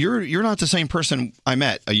 and you're not the same person I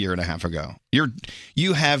met a year and a half ago.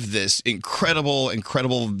 You have this incredible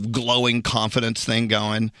glowing confidence thing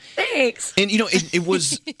going. Thanks. And it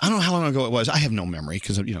was I don't know how long ago it was. I have no memory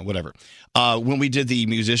because whatever. When we did the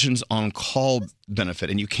Musicians on Call benefit,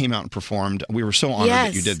 and you came out and performed, we were so honored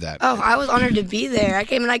that you did that. Oh, I was honored to be there. I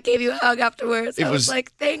came and I gave you a hug afterwards. I was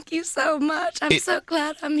like, thank you so much. I'm so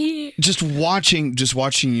glad I'm here. Just watching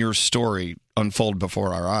your story unfold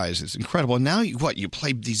before our eyes is incredible. And now you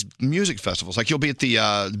play these music festivals. Like you'll be at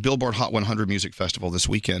the Billboard Hot 100 Music Festival this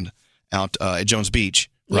weekend out at Jones Beach,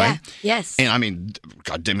 right? Yeah. Yes. And I mean,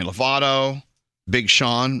 got Demi Lovato, Big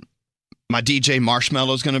Sean, my DJ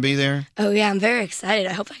Marshmello's going to be there. Oh yeah, I'm very excited.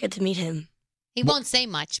 I hope I get to meet him. He won't say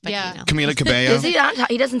much, but Camila Cabello. Is he not?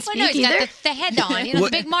 He doesn't speak Well, no, he's either. got the head on. The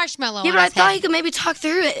big marshmallow. Yeah, on but I his thought head. he could maybe talk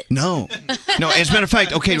through it. No. As a matter of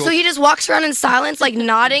fact, okay. So he just walks around in silence, like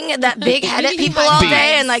nodding that big head at people all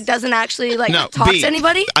day, and like doesn't actually talk B, to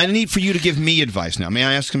anybody. I need for you to give me advice now. May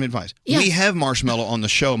I ask some advice? Yeah. We have Marshmello on the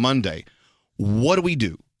show Monday. What do we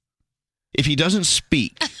do if he doesn't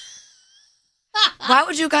speak? Why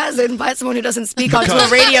would you guys invite someone who doesn't speak onto a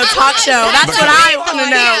radio talk show? That's what I want to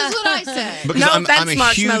know. That's what I said. Because No I'm offense, a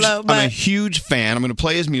Marshmello, huge, but I'm a huge fan. I'm going to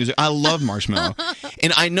play his music. I love Marshmello.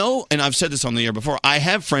 And I know, and I've said this on the air before, I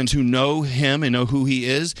have friends who know him and know who he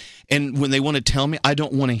is. And when they want to tell me, I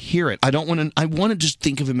don't want to hear it. I want to just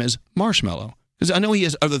think of him as Marshmello. Because I know he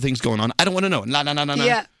has other things going on. I don't want to know. No.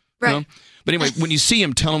 Yeah, right. You know? But anyway, when you see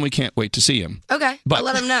him, tell him we can't wait to see him. Okay, But- I'll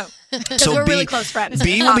let him know. Because So we're really B- close friends,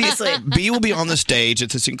 B will, obviously. B will be on the stage at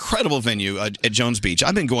this incredible venue at Jones Beach.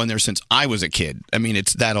 I've been going there since I was a kid. I mean,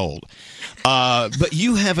 it's that old. But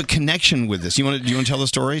you have a connection with this. Do you want to tell the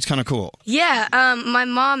story? It's kind of cool. Yeah, my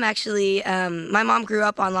mom actually, my mom grew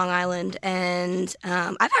up on Long Island, and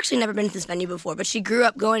I've actually never been to this venue before, but she grew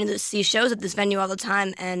up going to see shows at this venue all the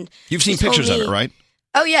time, and You've she seen told pictures of me- it, right?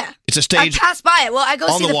 Oh, yeah. It's a stage I passed by it. Well, I go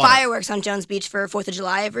on see the the water. fireworks on Jones Beach for 4th of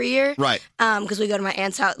July every year. Right. Because we go to my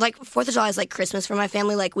aunt's house. Like, 4th of July is like Christmas for my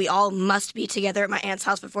family. Like, we all must be together at my aunt's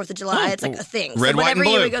house for 4th of July. It's like a thing. Red, so, white, but and every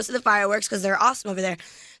year blue. we go see the fireworks because they're awesome over there.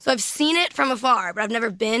 So I've seen it from afar, but I've never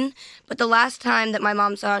been. But the last time that my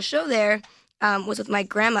mom saw a show there was with my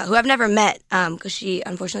grandma, who I've never met because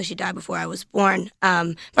unfortunately she died before I was born.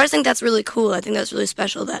 But I just think that's really cool. I think that's really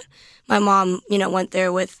special that my mom, went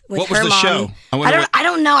there with What her was the mom. show? I I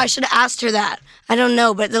don't know. I should have asked her that. I don't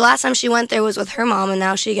know. But the last time she went there was with her mom, and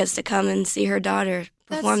now she gets to come and see her daughter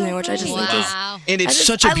perform there, which I just think is. And it's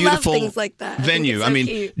such I a beautiful love things like that. venue. I think it's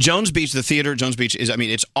so cute. Jones Beach, the theater, Jones Beach is.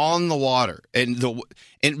 It's on the water, and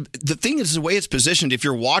the thing is the way it's positioned. If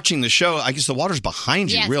you're watching the show, I guess the water's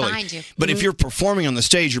behind you, Yeah, it's really. behind you. But if you're performing on the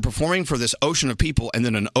stage, you're performing for this ocean of people, and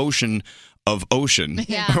then an ocean of ocean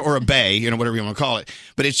Yeah. or a bay, whatever you want to call it.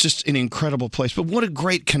 But it's just an incredible place. But what a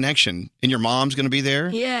great connection! And your mom's going to be there,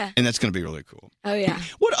 Yeah. and that's going to be really cool. Oh yeah.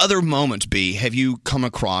 What other moments, B, have you come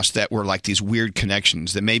across that were like these weird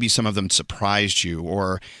connections that maybe some of them surprised you,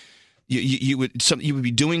 or you would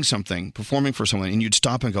be doing something, performing for someone, and you'd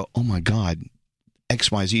stop and go, "Oh my God,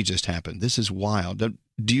 XYZ just happened. This is wild."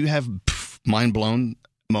 Do you have mind blown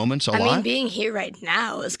moments a I lot? mean, being here right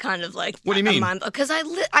now is kind of like What do you mean? Because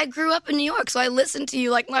I grew up in New York, so I listened to you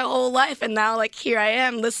like my whole life, and now like here I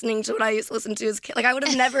am listening to what I used to listen to as a kid. Like I would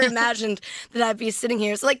have never imagined that I'd be sitting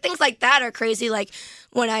here. So like things like that are crazy. Like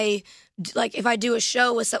when if I do a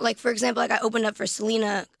show with like for example, like I opened up for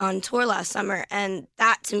Selena on tour last summer, and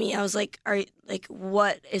that to me, I was like,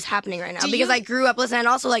 what is happening right now? Because I grew up listening, and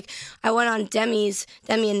also like I went on Demi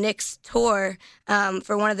and Nick's tour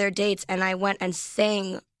for one of their dates, and I went and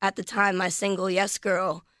sang at the time my single Yes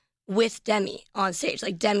Girl with Demi on stage.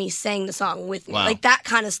 Like Demi sang the song with me. Wow. Like that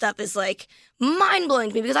kind of stuff is like mind-blowing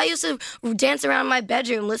to me because I used to dance around my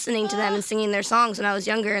bedroom listening to them and singing their songs when I was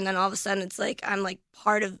younger, and then all of a sudden it's like I'm like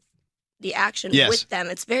part of the action Yes. with them.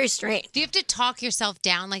 It's very strange. Do you have to talk yourself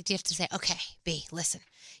down? Like, do you have to say, okay, B, listen,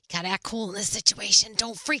 you got to act cool in this situation.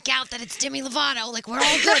 Don't freak out that it's Demi Lovato. Like, we're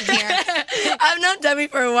all good here. I've known Demi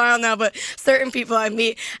for a while now, but certain people I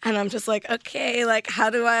meet, and I'm just like, okay, like,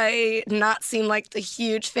 how do I not seem like the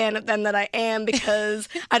huge fan of them that I am because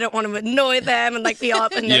I don't want to annoy them and, like, be all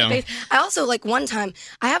up in their Yeah. face. I also, like, one time,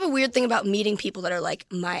 I have a weird thing about meeting people that are, like,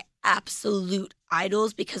 my absolute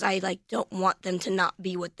idols because I like don't want them to not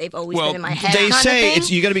be what they've always been in my head. They kind of say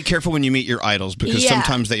thing. you got to be careful when you meet your idols because Yeah.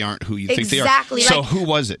 sometimes they aren't who you think they are. Exactly, So like- who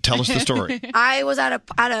was it? Tell us the story. I was at a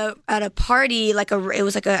party, I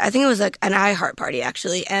think it was like an iHeart party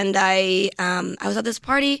actually, and I was at this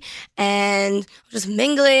party and just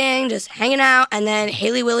mingling, just hanging out, and then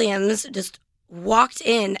Hayley Williams just walked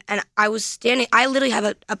in, and I was standing. I literally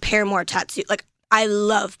have a Paramore tattoo. Like I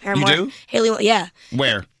love Paramore. You do? Hayley, yeah.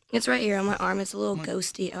 Where? It's right here on my arm. It's a little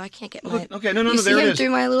ghosty. Oh, I can't get my. Okay, no, You see there it him is. through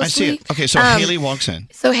my little I see sleeve? it. Okay, so Haley walks in.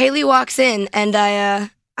 So Haley walks in, and I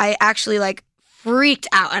actually like freaked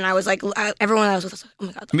out, and I was like, everyone I was with was like, oh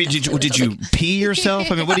my god. I mean, did you pee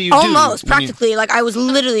yourself? I mean, what do you Almost, do? when you- practically. Like I was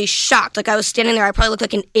literally shocked. Like I was standing there. I probably looked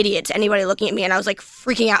like an idiot to anybody looking at me, and I was like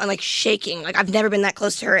freaking out and like shaking. Like I've never been that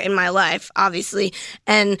close to her in my life, obviously.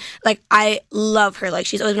 And like I love her. Like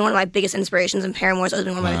she's always been one of my biggest inspirations, and Paramore's always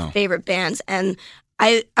been one of my favorite bands. And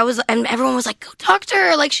I was, and everyone was like, go talk to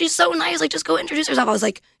her. Like, she's so nice. Like, just go introduce herself. I was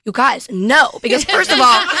like, you guys, no. Because first of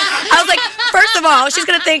all, she's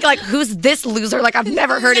going to think, like, who's this loser? Like, I've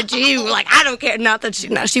never heard of you. Like, I don't care. Not that she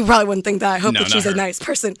probably wouldn't think that. I hope No, that she's not a her. nice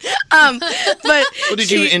person. But Well, did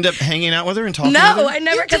you end up hanging out with her and talking with her? no, I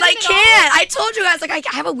never, because I can't. I told you guys, like,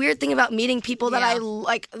 I have a weird thing about meeting people that I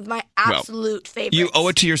like, my absolute favorite. You owe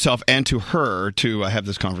it to yourself and to her to have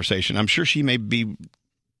this conversation. I'm sure she may be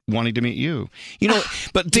wanting to meet you. You know,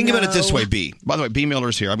 but think about it this way, B. By the way, B.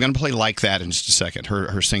 Miller's here. I'm going to play Like That in just a second,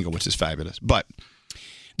 her single, which is fabulous. But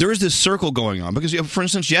there is this circle going on because, for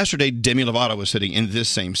instance, yesterday, Demi Lovato was sitting in this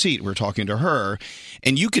same seat. We were talking to her,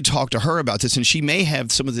 and you could talk to her about this, and she may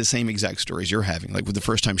have some of the same exact stories you're having, like with the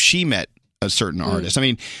first time she met a certain artist. I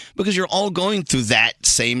mean, because you're all going through that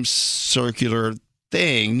same circular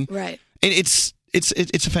thing. Right. And it's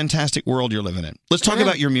a fantastic world you're living in. Let's talk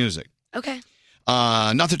about your music. Okay.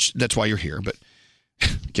 Not that that's why you're here, but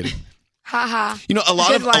kidding. Haha. You know, a lot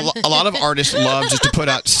Good of one. a lot of artists love just to put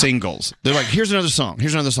out singles. They're like, here's another song,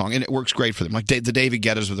 and it works great for them. Like the David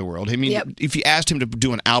Guettas of the world. I mean, Yep. if you asked him to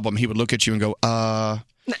do an album, he would look at you and go,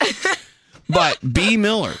 But B.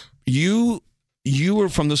 Miller, you were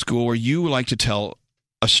from the school where you like to tell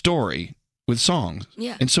a story with songs.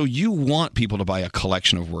 Yeah. And so you want people to buy a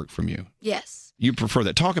collection of work from you. Yes. You prefer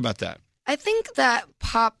that. Talk about that. I think that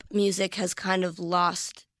pop music has kind of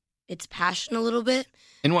lost its passion a little bit.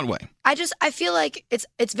 In what way? I feel like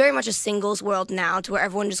it's very much a singles world now, to where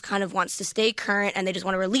everyone just kind of wants to stay current and they just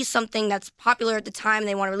want to release something that's popular at the time.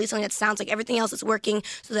 They want to release something that sounds like everything else is working,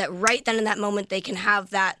 so that right then in that moment they can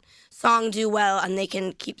have that song do well and they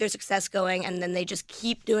can keep their success going, and then they just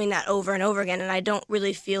keep doing that over and over again. And I don't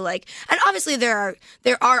really feel like, and obviously there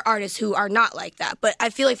are artists who are not like that, but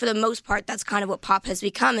I feel like for the most part that's kind of what pop has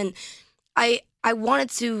become. And I wanted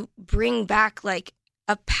to bring back like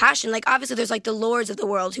a passion. Like obviously there's like the lords of the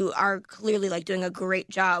world who are clearly like doing a great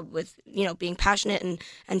job with, you know, being passionate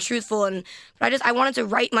and truthful, but I wanted to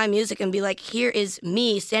write my music and be like, here is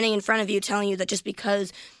me standing in front of you telling you that just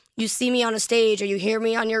because you see me on a stage or you hear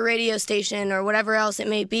me on your radio station or whatever else it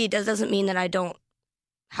may be, that doesn't mean that I don't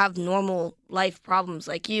have normal life problems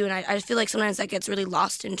like you. And I feel like sometimes that gets really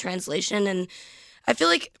lost in translation. And I feel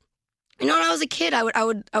like, you know, when I was a kid, I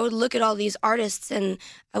would look at all these artists and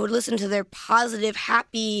I would listen to their positive,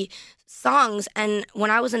 happy songs. And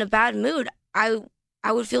when I was in a bad mood, I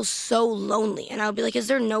would feel so lonely. And I would be like, is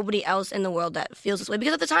there nobody else in the world that feels this way?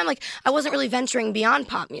 Because at the time, like, I wasn't really venturing beyond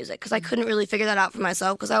pop music because I couldn't really figure that out for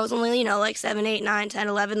myself because I was only, you know, like 7, 8, 9, 10,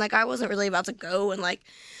 11. Like, I wasn't really about to go and, like,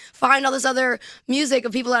 find all this other music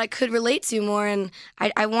of people that I could relate to more. And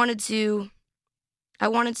I wanted to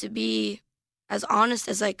be as honest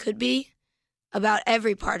as I could be about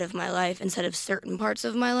every part of my life instead of certain parts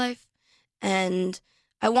of my life. And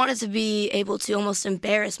I wanted to be able to almost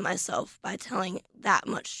embarrass myself by telling that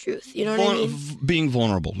much truth. You know what I mean? Being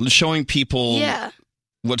vulnerable, showing people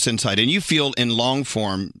what's inside. And you feel in long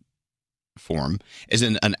form, as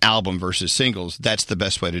in an album versus singles, that's the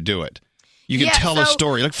best way to do it. You can tell a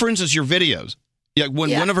story. Like, for instance, your videos. Yeah,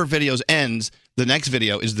 when one of her videos ends, the next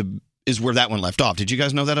video is where that one left off. Did you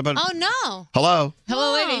guys know that about? Oh, no. Hello?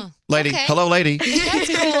 Hello, lady. Lady. Okay. Hello, lady.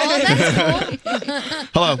 That's cool.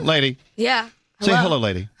 Hello, lady. Yeah. Say hello,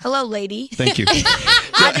 lady. Hello, lady. Thank you. I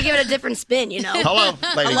had to give it a different spin, you know. Hello,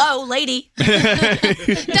 lady. Hello, lady.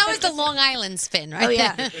 That was the Long Island spin, right? Oh,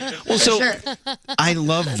 yeah. there. Well, so I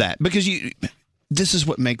love that because this is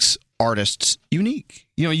what makes artists unique.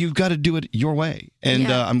 You know, you've got to do it your way.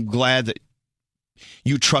 And I'm glad that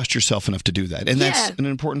you trust yourself enough to do that. And that's an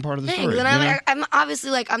important part of the story. And I'm obviously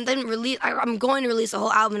like, I'm going to release a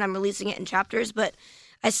whole album and I'm releasing it in chapters, but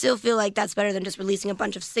I still feel like that's better than just releasing a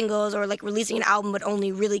bunch of singles or like releasing an album but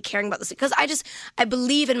only really caring about the because I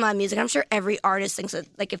believe in my music. I'm sure every artist thinks that,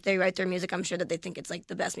 like, if they write their music, I'm sure that they think it's like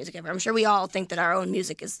the best music ever. I'm sure we all think that our own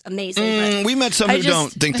music is amazing. But We met some who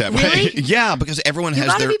don't think that Really? way. Yeah, because everyone You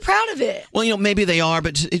has gotta their. be proud of it. Well, maybe they are,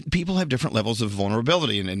 but people have different levels of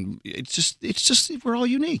vulnerability, and it's just we're all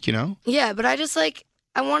unique, Yeah, but I just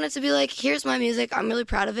I want it to be like, here's my music. I'm really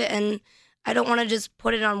proud of it, and I don't want to just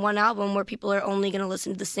put it on one album where people are only going to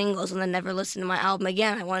listen to the singles and then never listen to my album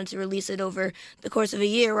again. I wanted to release it over the course of a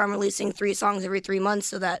year where I'm releasing 3 songs every 3 months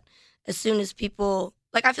so that as soon as people...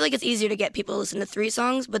 I feel like it's easier to get people to listen to 3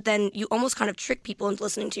 songs, but then you almost kind of trick people into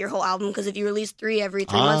listening to your whole album because if you release 3 every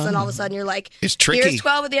 3 months, then all of a sudden you're like, It's tricky. here's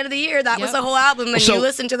 12 at the end of the year. That was the whole album, and So- you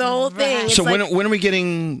listen to the whole thing. It's So like, when are we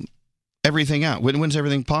getting everything out? When's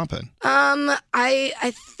everything popping?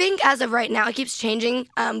 I think as of right now, it keeps changing.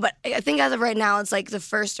 But I think as of right now, it's like the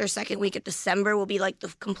first or second week of December will be like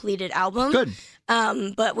the completed album. Good.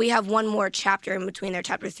 But we have one more chapter in between there.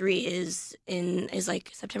 Chapter 3 is like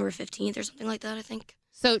September 15th or something like that, I think.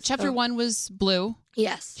 So chapter 1 was blue.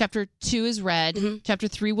 Yes. Chapter 2 is red. Chapter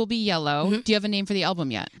 3 will be yellow. Do you have a name for the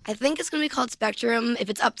album yet? I think it's going to be called Spectrum. If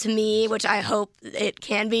it's up to me, which I hope it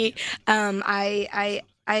can be.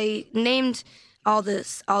 I named all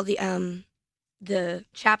the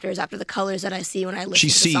chapters after the colors that I see when I listen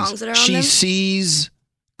to the songs that are on She them. sees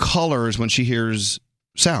colors when she hears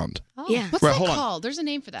sound. Oh, Yeah. What's Right, that hold on. called? There's a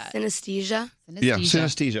name for that. Synesthesia. Yeah,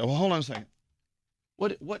 synesthesia. Well, hold on a second.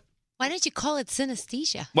 What? Why don't you call it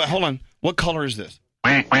synesthesia? Wait, hold on. What color is this?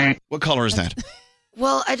 What color is that?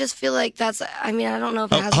 Well, I just feel like that's. I mean, I don't know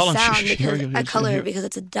if it has hold a on. sound Shh, shh, here because we go. a color Here. because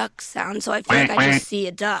it's a duck sound. So I feel like I just see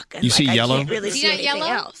a duck. And You see I yellow? can't really see anything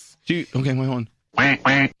else. Okay, wait, hold on.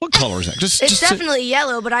 What color is that? It's definitely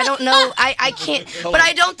yellow, but I don't know. I can't. But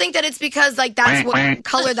I don't think that it's because like that's what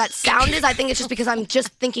color that sound is. I think it's just because I'm just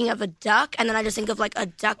thinking of a duck, and then I just think of like a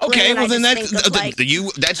duckling. Okay, and well I then just think of, like,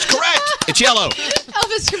 that's correct. It's yellow.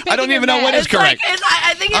 Elvis, you're I don't making even her know what mad. is correct.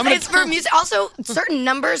 I think I'm gonna- it's for music. Also, certain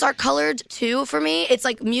numbers are colored too for me. It's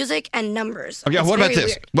like music and numbers. Okay, It's what about very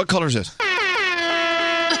this? weird. What color is this?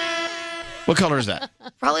 What color is that?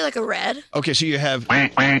 Probably like a red. Okay, so you have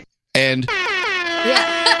and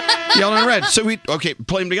Yeah. yellow and red. So play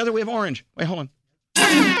them together. We have orange. Wait, hold on.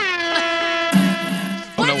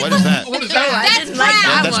 Oh no, what is that? Oh, I didn't like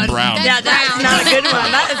that That's one. brown. Yeah, that's not a good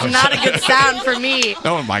one. That is not a good sound for me.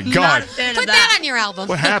 Oh my Not God! a fan Put of that on your album.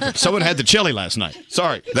 What happened? Someone had the chili last night.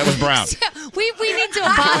 Sorry, that was brown. We need to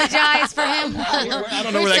apologize for him. I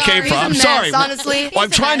don't know where that came from. I'm He's a sorry. mess, honestly. Well,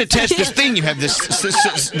 I'm trying to test this thing. You have this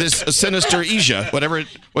sinister Asia, whatever.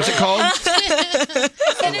 What's it called?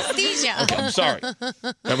 Synesthesia. Okay, I'm sorry.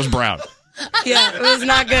 That was brown. Yeah, it was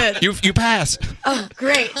not good. You pass. Oh,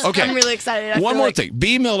 great. Okay. I'm really excited. I One feel more like- thing,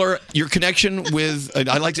 B. Miller, your connection with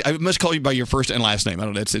I must call you by your first and last name. I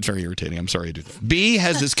don't know. It's very irritating. I'm sorry to do that. B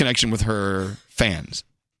has this connection with her fans.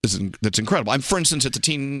 That's incredible. For instance, at the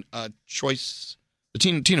Teen Choice, the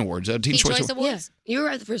Teen Awards, Teen Choice Awards. Yeah, you were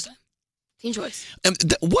right the first time. Teen Choice.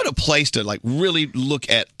 What a place to really look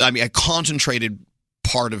at. I mean, a concentrated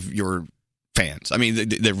part of your fans. I mean,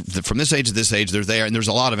 they're from this age to this age. They're there, and there's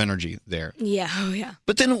a lot of energy there. Yeah, oh yeah.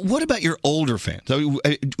 But then, what about your older fans?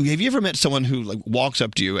 Have you ever met someone who walks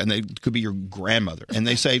up to you, and they could be your grandmother, and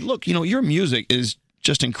they say, "Look, your music is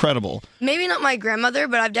just incredible." Maybe not my grandmother,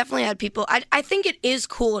 but I've definitely had people. I think it is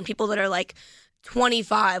cool when people that are like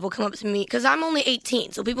 25 will come up to me because I'm only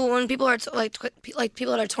 18. So when people are like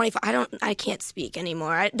people that are 25, I can't speak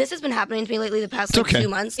anymore. This has been happening to me lately the past It's okay. 2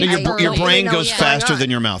 months. Your I don't your really brain know goes what's going faster on. than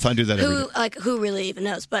your mouth. I do that every day. Who really even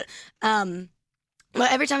knows? But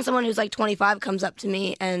every time someone who's like 25 comes up to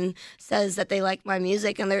me and says that they like my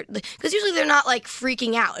music, and because usually they're not like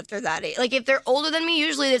freaking out if they're that age. Like if they're older than me,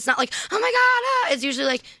 usually it's not like, oh my God, it's usually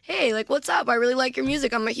like, hey, like what's up? I really like your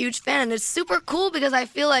music. I'm a huge fan. And it's super cool because I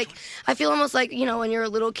feel almost like, when you're a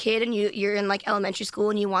little kid and you're in like elementary school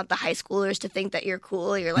and you want the high schoolers to think that you're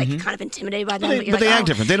cool. You're like kind of intimidated by them. But you're they like, act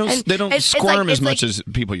different. They don't it's squirm like- as much as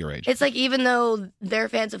people your age. It's like even though they're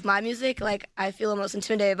fans of my music, like I feel almost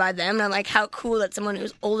intimidated by them. And I'm like, how cool that someone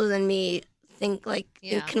who's older than me think like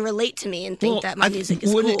it can relate to me and think that my music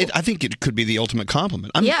is cool. I think it could be the ultimate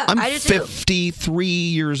compliment. I'm I do too. 53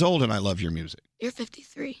 years old and I love your music. You're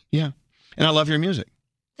 53. Yeah, and I love your music.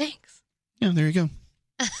 Thanks. Yeah, there you go.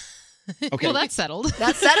 Okay. Well, that's settled.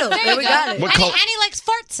 That's settled. There There you we go. got it. What And color- he likes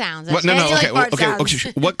fart sounds. What? No, no. Andy Okay, like fart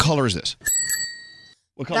okay. What color is this?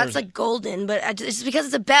 What color That's is like golden, but it's just because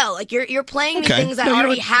it's a bell. Like you're playing me Okay. things that No, you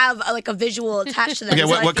already don't- have like a visual attached to them. Okay,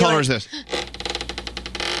 so I what feel color like- is this?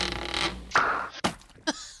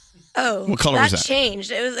 Oh, What color was that? changed.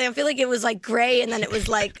 It was. I feel like it was like gray, and then it was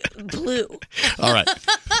like blue. All right.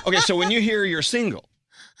 Okay, so when you hear your single,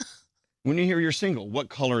 what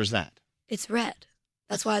color is that? It's red.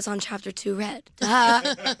 That's why it's on chapter 2 red.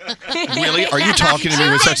 Duh. Really? Are you talking to me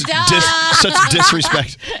with such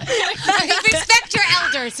disrespect? Respect your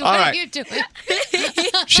elders. What All are right. you doing?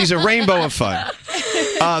 She's a rainbow of fun.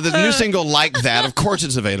 The new single, Like That, of course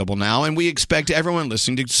it's available now, and we expect everyone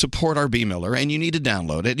listening to support our B. Miller, and you need to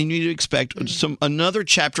download it, and you need to expect another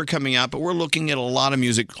chapter coming out, but we're looking at a lot of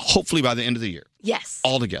music, hopefully by the end of the year. Yes.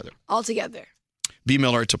 All together. All together. B.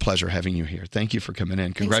 Miller, it's a pleasure having you here. Thank you for coming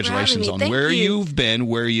in. for having Congratulations me. on Thank where you. you've been,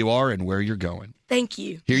 where you are, and where you're going. Thank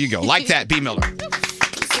you. Here you go. Like That, B. Miller.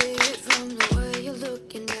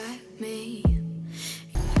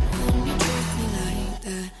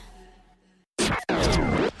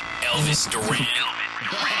 Elvis Duran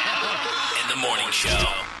in the morning show.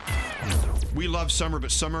 We love summer,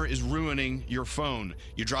 but summer is ruining your phone.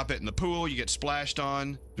 You drop it in the pool, you get splashed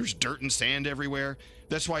on, there's dirt and sand everywhere.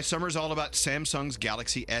 That's why summer is all about Samsung's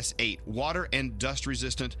Galaxy S8. Water and dust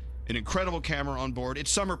resistant, an incredible camera on board.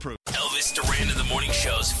 It's summer proof. Elvis Duran in the morning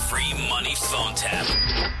show's free money phone tap.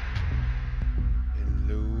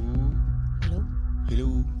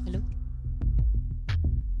 Hello.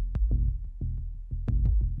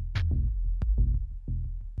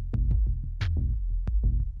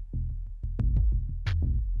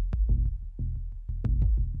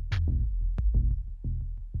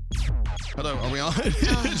 Hello, are we on?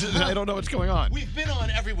 I don't know what's going on. We've been on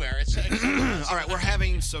everywhere. It's All right, we're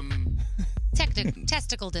having some...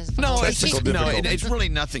 Testicle difficulties. It's really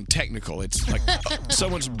nothing technical. It's like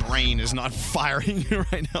someone's brain is not firing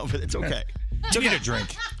right now, but it's okay. It's You okay. need a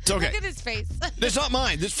drink. It's okay. Look at his face. It's not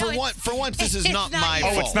mine. For once, this is not my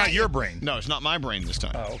fault. Oh, it's not your brain. No, it's not my brain this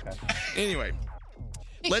time. Oh, okay. Anyway,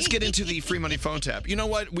 let's get into the free money phone tap. You know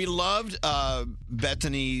what? We loved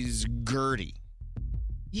Bethany's Gertie.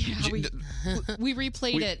 Yeah, we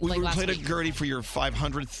replayed it We last replayed week. a Gertie for your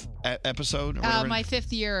 500th episode. Or whatever. My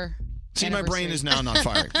 5th year. See, my brain is now not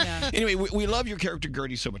firing. Yeah. Anyway, we love your character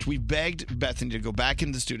Gertie so much. We've begged Bethany to go back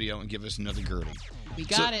into the studio and give us another Gertie. We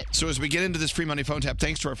got it. So as we get into this free money phone tap,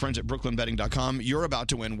 thanks to our friends at BrooklynBetting.com, you're about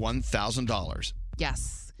to win $1,000.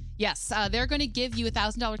 Yes. They're going to give you a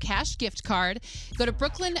 $1,000 cash gift card. Go to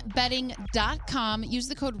brooklynbetting.com. Use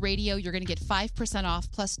the code radio. You're going to get 5%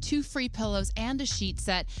 off plus 2 free pillows and a sheet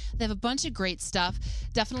set. They have a bunch of great stuff.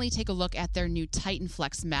 Definitely take a look at their new Titan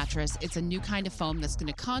Flex mattress. It's a new kind of foam that's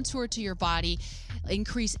going to contour to your body,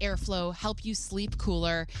 increase airflow, help you sleep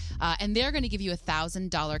cooler. And they're going to give you a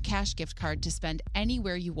 $1,000 cash gift card to spend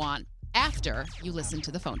anywhere you want after you listen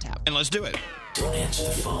to the phone tap. And let's do it. Don't answer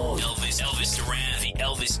the phone. Elvis Duran, the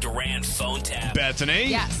Elvis Duran phone tap. Bethany?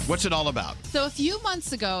 Yes. What's it all about? So a few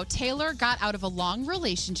months ago, Taylor got out of a long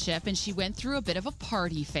relationship and she went through a bit of a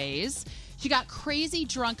party phase. She got crazy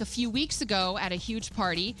drunk a few weeks ago at a huge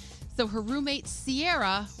party. So her roommate,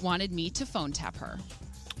 Sierra, wanted me to phone tap her.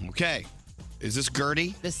 Okay. Is this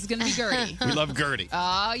Gertie? This is going to be Gertie. We love Gertie.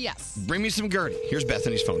 Oh, yes. Bring me some Gertie. Here's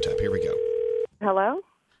Bethany's phone tap. Here we go. Hello?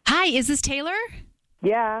 Hi, is this Taylor?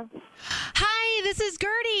 Yeah. Hi, this is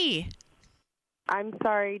Gertie. I'm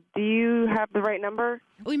sorry. Do you have the right number?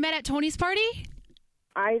 We met at Tony's party?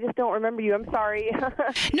 I just don't remember you. I'm sorry.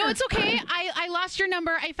 No, it's okay. I lost your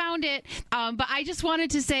number. I found it. But I just wanted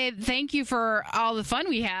to say thank you for all the fun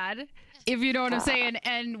we had, if you know what I'm saying.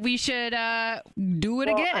 And we should do it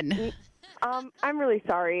again. I'm really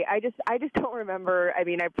sorry. I just don't remember. I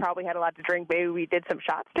mean, I probably had a lot to drink. Maybe we did some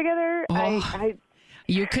shots together.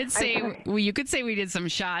 You could say we did some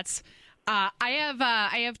shots.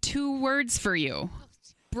 I have 2 words for you.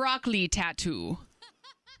 Broccoli tattoo.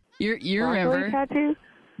 You broccoli remember? Tattoo?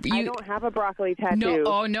 I don't have a broccoli tattoo.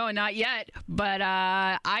 No, no, not yet. But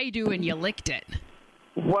I do, and you licked it.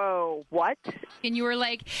 Whoa, what? And you were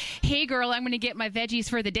like, "Hey, girl, I'm going to get my veggies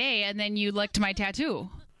for the day," and then you licked my tattoo.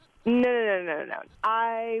 No.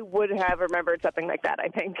 I would have remembered something like that, I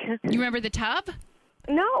think. You remember the tub?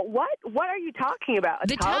 No, what? What are you talking about?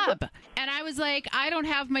 The tub. And I was like, I don't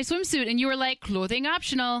have my swimsuit. And you were like, clothing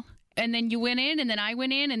optional. And then you went in, and then I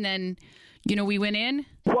went in, and then, we went in.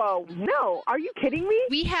 Whoa, no. Are you kidding me?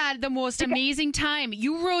 We had the most amazing time.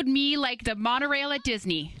 You rode me like the monorail at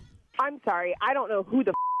Disney. I'm sorry. I don't know who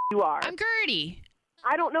the you are. I'm Gertie.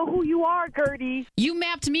 I don't know who you are, Gertie. You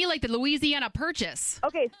mapped me like the Louisiana Purchase.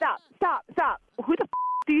 Okay, stop. Who the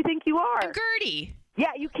do you think you are? I'm Gertie.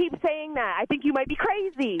 Yeah, you keep saying that. I think you might be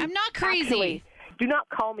crazy. I'm not crazy. Actually, do not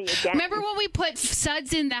call me again. Remember when we put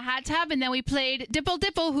suds in the hot tub and then we played Dipple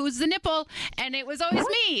Dipple, Who's the Nipple? And it was always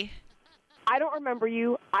me. I don't remember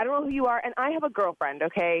you. I don't know who you are. And I have a girlfriend,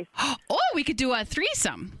 okay? Oh, we could do a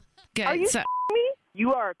threesome. Good. Are you So- me?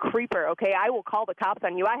 You are a creeper, okay? I will call the cops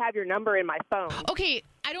on you. I have your number in my phone. Okay,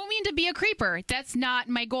 I don't mean to be a creeper. That's not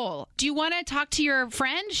my goal. Do you want to talk to your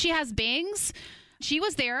friend? She has bangs. She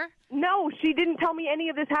was there. No, she didn't tell me any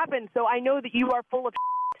of this happened, so I know that you are full of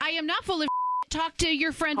I am not full of Talk to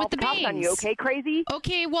your friend Call with the the cops bangs. on you, okay, crazy?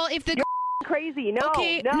 Okay, well, if the... You're crazy. No,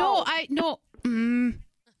 okay, no.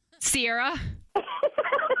 Sierra.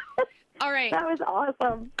 All right. That was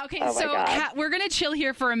awesome. Okay, Oh, my so God. we're going to chill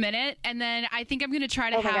here for a minute, and then I think I'm going to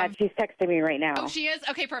try to Oh, my God. She's texting me right now. Oh, she is?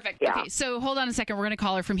 Okay, perfect. Yeah. Okay, so hold on a second. We're going to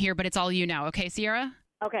call her from here, but it's all you now. Okay, Sierra?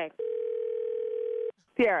 Okay.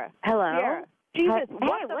 Sierra. Hello? Sierra. Jesus, Hey,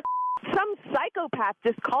 what the some psychopath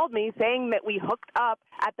just called me saying that we hooked up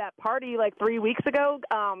at that party like 3 weeks ago.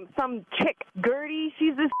 Some chick, Gertie,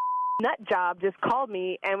 she's this nut job, just called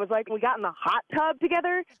me and was like, we got in the hot tub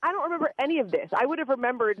together. I don't remember any of this. I would have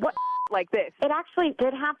remembered what like this. It actually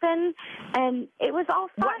did happen, and it was all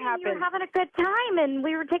fun. What and you were happened? having a good time, and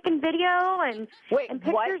we were taking video and pictures.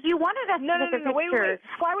 what? You wanted us No, to no, take no, a wait, picture.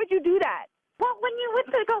 Why would you do that? Well, when you went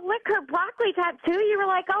to go lick her broccoli tattoo, you were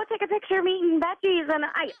like, "Oh, take a picture of me eating veggies," and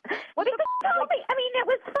What you the told me. I mean, it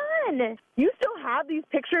was fun. You still have these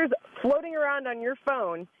pictures floating around on your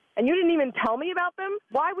phone, and you didn't even tell me about them?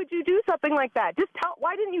 Why would you do something like that?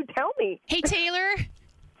 Why didn't you tell me? Hey, Taylor,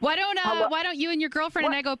 why don't you and your girlfriend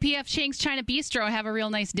and I go P.F. Chang's China Bistro and have a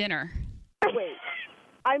real nice dinner? Wait,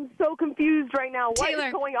 I'm so confused right now. What Taylor,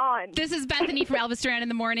 is going on? This is Bethany from Elvis Duran in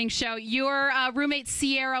the Morning Show. Your roommate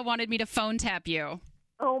Sierra wanted me to phone tap you.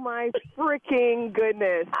 Oh my freaking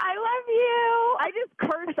goodness. I love you. I just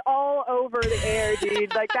cursed all over the air,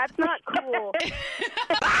 dude. Like, that's not cool.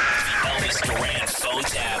 Elvis Duran phone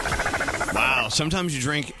tap. Wow. Sometimes you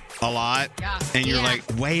drink a lot, and you're like,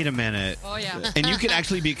 wait a minute. Oh, yeah. And you could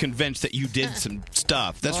actually be convinced that you did some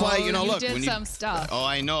stuff. That's why, look. did when some stuff. Oh,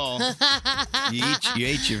 I know. You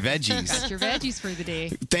ate your veggies. Got your veggies for the day.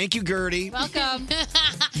 Thank you, Gertie. Welcome.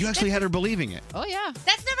 You actually had her believing it. Oh, yeah.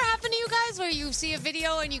 That's never happened to you guys where you see a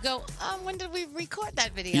video and you go, when did we record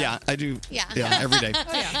that video? Yeah, I do. Yeah. every day. Oh,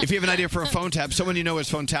 yeah. If you have an idea for a phone tap, someone you know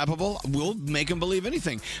is phone tappable, we'll make them believe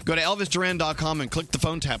anything. Go to ElvisDuran.com and click the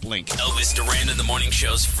phone tap link. Elvis Duran in the Morning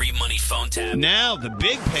Show's free money phone tap. Now, the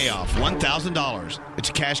big payoff, $1,000. It's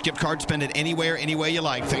a cash gift card. Spend it anywhere, any way you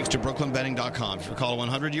like, thanks to BrooklynBetting.com. If you call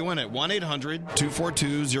 100, you win it.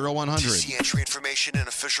 1-800-242-0100. To see entry information and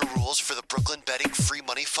official rules for the Brooklyn Betting free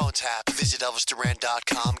money phone tap, visit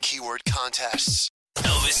ElvisDuran.com, keyword contests.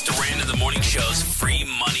 Elvis Duran in the Morning Show's free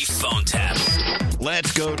money phone tap.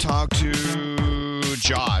 Let's go talk to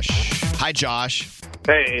Josh. Hi, Josh.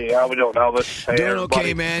 Hey, how we doing, Elvis? Hey, Doing everybody.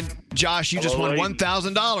 okay, man. Josh, you just Hello, won lady.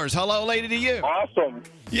 $1,000. Hello, lady, to you. Awesome.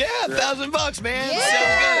 Yeah, $1,000, man.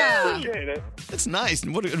 Yeah. Sounds good. Appreciate it. That's nice.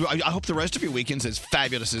 And I hope the rest of your weekend's as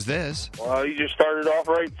fabulous as this. Well, you just started off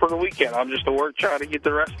right for the weekend. I'm just at work trying to get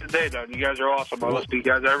the rest of the day done. You guys are awesome. I listen to you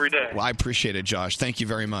guys every day. Well, I appreciate it, Josh. Thank you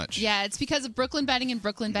very much. Yeah, it's because of Brooklyn Betting and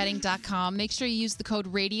BrooklynBetting.com. Make sure you use the code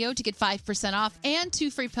RADIO to get 5% off and 2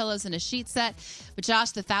 free pillows and a sheet set. But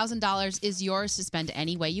Josh, the $1,000 is yours to spend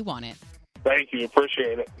any way you want it. Thank you.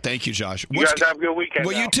 Appreciate it. Thank you, Josh. You guys have a good weekend.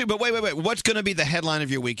 Well, now. you too. But wait. What's going to be the headline of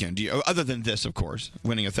your weekend? Other than this, of course,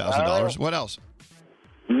 winning $1,000. What else?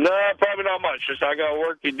 No, probably not much. Just I got to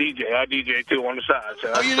work and DJ. I DJ too on the side.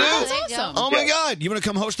 So Oh, you do? that's Awesome. Oh, my God. You want to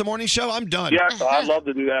come host the morning show? I'm done. Yes, I'd love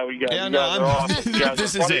to do that with you guys. Yeah, You no, guys are awesome. You guys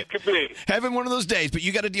this are is funny it. as can be. Having one of those days, but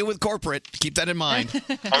you got to deal with corporate. Keep that in mind.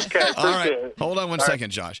 Okay, All right. appreciate it. Hold on one All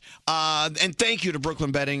second, Josh. And thank you to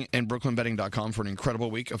Brooklyn Betting and BrooklynBetting.com for an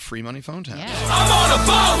incredible week of free money phone taps. I'm on a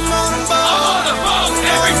boat. I'm on a boat.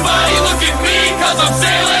 Everybody look at me because I'm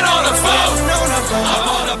sailing on a boat. I'm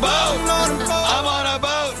on a boat. I'm on a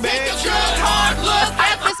boat. Take a good hard look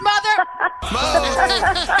at this mother.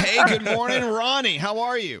 Hey, good morning, Ronnie. How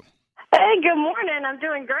are you? Hey, good morning. I'm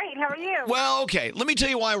doing great. How are you? Well, okay. Let me tell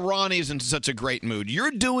you why Ronnie is in such a great mood.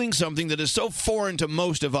 You're doing something that is so foreign to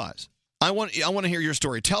most of us. I want to hear your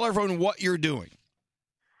story. Tell everyone what you're doing.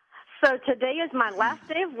 So today is my last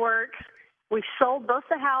day of work. We've sold both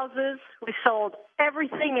the houses. We sold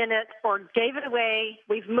everything in it or gave it away.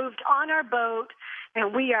 We've moved on our boat,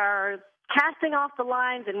 and we are casting off the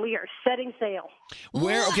lines, and we are setting sail.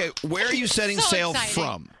 Where are you setting So sail exciting.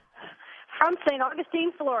 from? From St.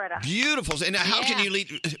 Augustine, Florida. Beautiful. And how can you lead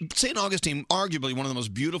St. Augustine, arguably one of the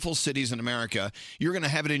most beautiful cities in America? You're going to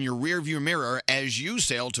have it in your rearview mirror as you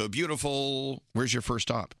sail to a beautiful. Where's your first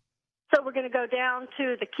stop? So we're going to go down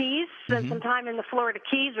to the Keys, spend some time in the Florida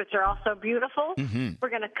Keys, which are also beautiful. Mhm. We're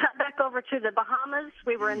going to cut back over to the Bahamas.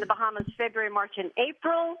 We were in the Bahamas February, March, and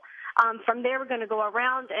April. From there, we're going to go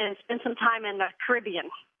around and spend some time in the Caribbean.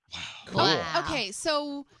 Okay,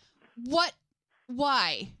 so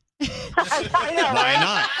why? I know. Why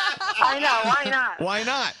not? I know. Why not? Why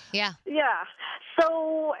not? Yeah. Yeah.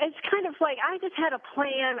 So it's kind of like I just had a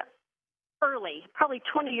plan early, probably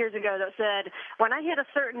 20 years ago, that said when I hit a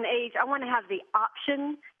certain age, I want to have the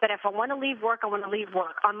option that if I want to leave work, I want to leave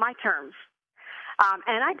work on my terms.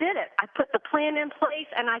 And I did it. I put the plan in place,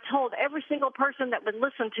 and I told every single person that would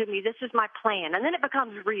listen to me, this is my plan. And then it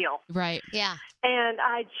becomes real. Right. Yeah. And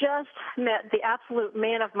I just met the absolute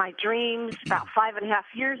man of my dreams about 5.5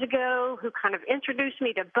 years ago, who kind of introduced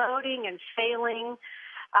me to boating and sailing,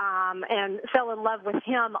 and fell in love with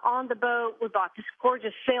him on the boat. We bought this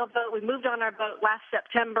gorgeous sailboat. We moved on our boat last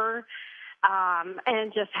September,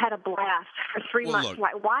 and just had a blast for 3 months. look.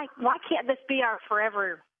 Like, why can't this be our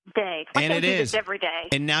forever day? Why And can't it we do is this every day.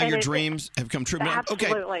 And now your it- dreams have come true. Now, okay.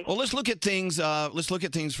 Absolutely. Well, let's look at things. Let's look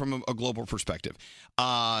at things from a global perspective.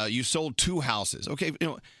 You sold 2 houses. Okay,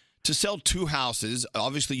 to sell 2 houses,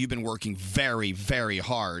 obviously you've been working very, very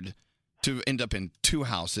hard to end up in 2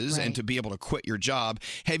 houses and to be able to quit your job.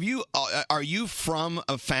 Have you? Are you from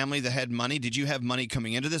a family that had money? Did you have money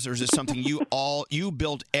coming into this, or is this something you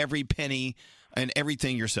built every penny and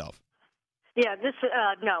everything yourself? Yeah,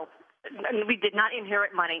 no. We did not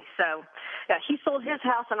inherit money. So he sold his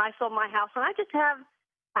house and I sold my house. And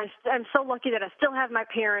I'm so lucky that I still have my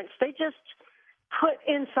parents. They just put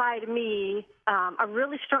inside me a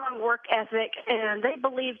really strong work ethic, and they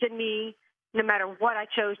believed in me no matter what I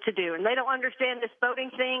chose to do. And they don't understand this boating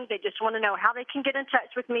thing. They just want to know how they can get in touch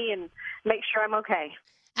with me and make sure I'm okay.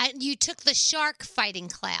 And you took the shark fighting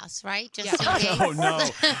class, right? Just in case. Oh no!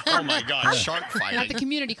 Oh my God! Shark Not fighting. the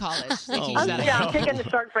community college. They Oh, teach that. Yeah, I'm taking the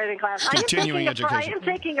shark fighting class. Continuing I education. am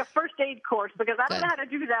taking a first aid course because I don't know how to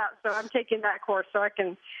do that. So I'm taking that course so I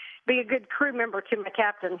can be a good crew member to my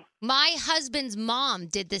captain. My husband's mom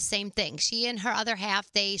did the same thing. She and her other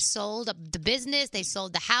half, they sold the business, they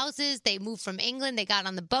sold the houses, they moved from England, they got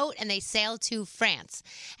on the boat, and they sailed to France.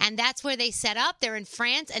 And that's where they set up. They're in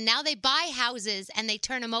France, and now they buy houses, and they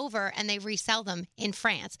turn them over, and they resell them in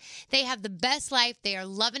France. They have the best life. They are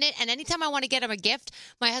loving it. And anytime I want to get them a gift,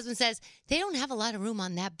 my husband says, they don't have a lot of room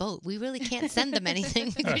on that boat. We really can't send them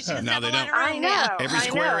anything because she doesn't No, have they a lot don't. of room. I know. Yeah. Every I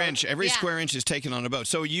square know. inch, square inch is taken on a boat.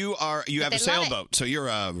 So you have they a love it. sailboat. So you're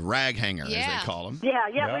a rag hanger, as Yeah. they call them.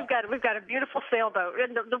 Yeah, we've got a beautiful sailboat,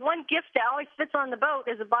 and the one gift that always fits on the boat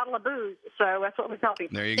is a bottle of booze. So that's what we tell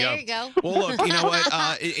people. There you There go. you go. Well, look, you know what?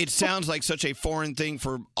 It sounds like such a foreign thing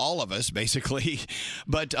for all of us, basically.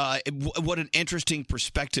 But what an interesting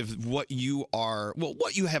perspective. What you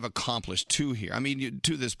have accomplished too here. I mean,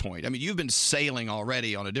 to this point. I mean, you've been sailing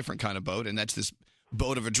already on a different kind of boat, and that's this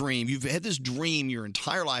boat of a dream. You've had this dream your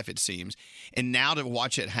entire life, it seems, and now to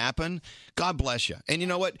watch it happen, God bless you. And you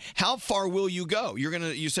know what? How far will you go?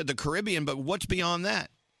 You said the Caribbean, but what's beyond that?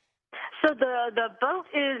 So the boat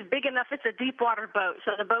is big enough. It's a deep water boat.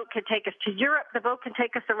 So the boat can take us to Europe. The boat can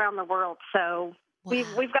take us around the world. So we've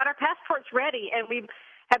got our passports ready, and we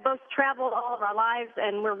have both traveled all of our lives,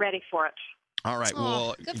 and we're ready for it. All right.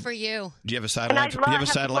 Well, Good for you. do you have a And I satellite? Do you have a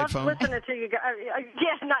satellite love phone? listening to you guys.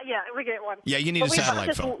 Yeah, not yet. We get one. Yeah, you need But a we love satellite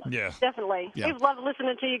just- phone. Yeah. Definitely. Yeah. We love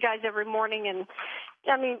listening to you guys every morning, and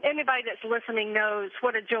I mean, anybody that's listening knows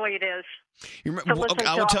what a joy it is. You remember, to listen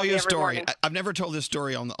I to will tell all you a of you every story. morning. I've never told this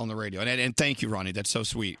story on the radio, and thank you, Ronnie. That's so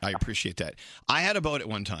sweet. I appreciate that. I had a boat at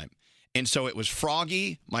one time, and so it was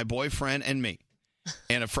Froggy, my boyfriend, and me,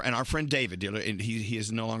 and our friend David. And he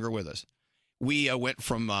is no longer with us. We went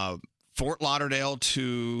from Fort Lauderdale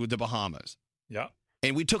to the Bahamas. Yeah.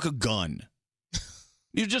 And we took a gun.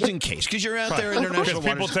 Just in case, because you're out there in Because international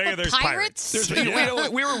people waters. tell you there's pirates.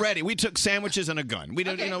 We were ready. We took sandwiches and a gun. We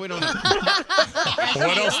don't. We don't.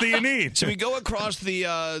 What else do you need? So we go across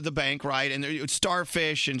the bank, right? And there,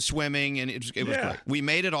 starfish and swimming, and it was great. We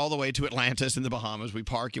made it all the way to Atlantis in the Bahamas. We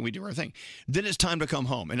park and we do our thing. Then it's time to come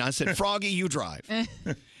home, and I said, "Froggy, you drive."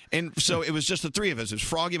 And so it was just the 3 of us. It was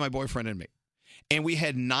Froggy, my boyfriend, and me. And we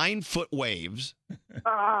had 9-foot waves.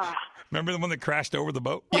 Remember the one that crashed over the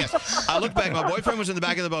boat? Yes. I looked back. My boyfriend was in the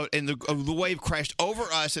back of the boat, and the wave crashed over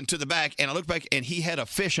us and to the back. And I looked back, and he had a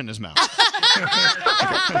fish in his mouth.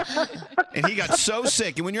 And he got so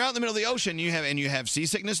sick. And when you're out in the middle of the ocean, you have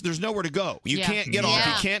seasickness. There's nowhere to go. You can't get off.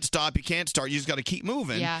 You can't stop. You can't start. You just got to keep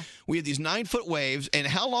moving. Yeah. We had these 9-foot waves. And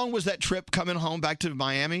how long was that trip coming home back to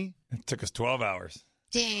Miami? It took us 12 hours.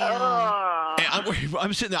 Damn. And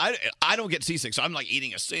I'm sitting there. I don't get seasick, so I'm like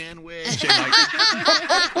eating a sandwich. And like,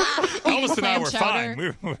 Elvis and I were chowder. fine. We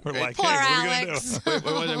were like, Poor hey, what are we Alex. going to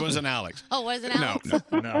do? it wasn't Alex. Oh, was it Alex?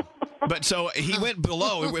 No. But so he went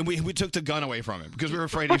below, and we took the gun away from him because we were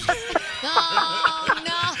afraid he was. Oh,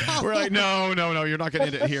 no. We're like, no, you're not going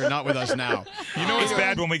to hit it here. Not with us now. You know what's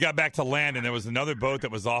bad when we got back to land and there was another boat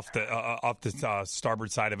that was off the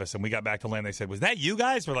starboard side of us, and we got back to land. They said, "Was that you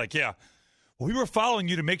guys?" We're like, "Yeah." We were following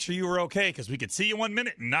you to make sure you were okay because we could see you 1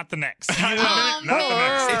 minute and not the next. See you 1 minute, not the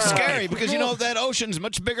next. It's scary because that ocean's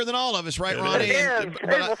much bigger than all of us, right, Ronnie?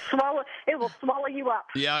 It will swallow you up.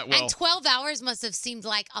 Yeah, well. And 12 hours must have seemed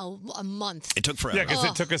like a month. It took forever. Yeah, because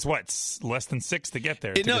it took us, less than 6 to get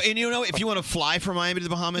there. And if you want to fly from Miami to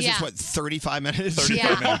the Bahamas, Yeah. it's 35 minutes?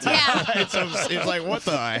 35 minutes. Yeah. It's like, what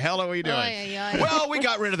the hell are we doing? Oy, oy, oy. Well, we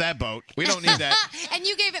got rid of that boat. We don't need that. And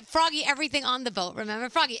you gave it Froggy everything on the boat, remember?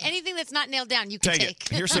 Froggy, anything that's not nailed down, you can Take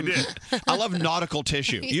take. it. Here's some. I love nautical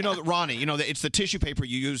tissue. You know, Ronnie. It's the tissue paper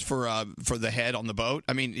you use for the head on the boat.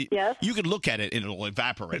 I mean, you could look at it and it'll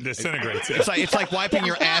evaporate. It disintegrates. It's like wiping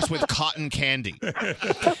your ass with cotton candy.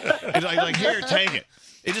 It's like here, take it.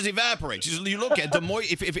 It just evaporates. You look at the more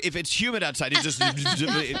if it's humid outside, it just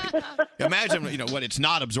imagine what it's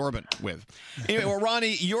not absorbent with. Anyway, well,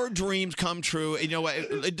 Ronnie, your dreams come true. You know what?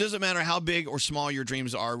 It doesn't matter how big or small your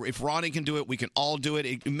dreams are. If Ronnie can do it, we can all do it.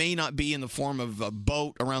 It may not be in the form of a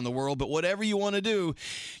boat around the world, but whatever you want to do,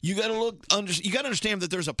 you got to you got to understand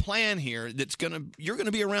that there's a plan here you're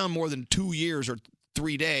gonna be around more than 2 years or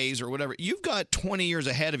 3 days or whatever. You've got 20 years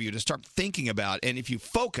ahead of you to start thinking about. And if you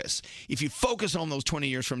focus on those 20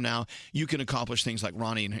 years from now, you can accomplish things like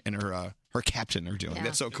Ronnie and her captain are doing. Yeah.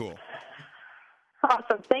 That's so cool.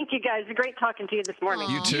 Awesome. Thank you, guys. Great talking to you this morning.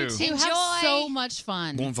 You too. You have so much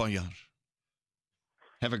fun. Bon voyage.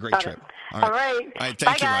 Have a great Got trip. it. All right. All right. Bye,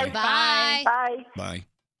 Thank you, guys. Ronnie. Bye. Bye. Bye.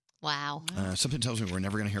 Wow. Something tells me we're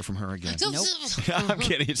never going to hear from her again. Nope. I'm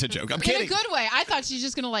kidding. It's a joke. I'm In kidding. a good way. I thought she's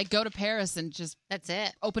just going to go to Paris and just That's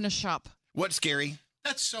it. open a shop. What's scary?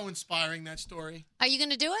 That's so inspiring, that story. Are you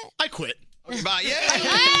going to do it? I quit. Bye. Yay!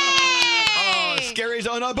 Oh, Scary's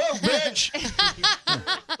on a boat, bitch.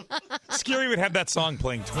 Scary would have that song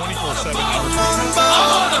playing 24/7. I'm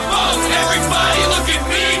on a boat, everybody look at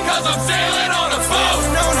me, cause I'm sailing on a boat.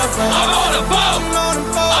 I'm on a boat,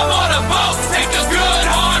 I'm on a boat, take a good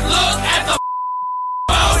hard look at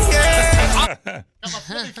the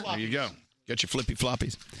boat. There you go. Got your flippy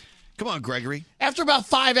floppies. Come on, Gregory. After about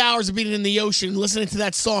 5 hours of being in the ocean, listening to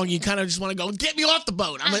that song, you kind of just want to go, get me off the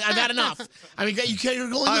boat. I've had enough. I mean, you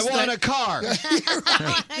can't go. I want a car.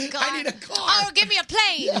 I need a car. Oh, give me a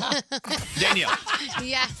plane. Danielle.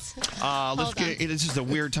 Yes. Let's get. This is a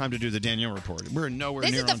weird time to do the Danielle report. We're nowhere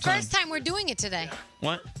This near is the on time. first time we're doing it today.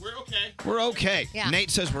 What? We're okay. We're okay. Yeah. Nate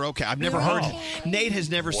says we're okay. I've never heard. Nate has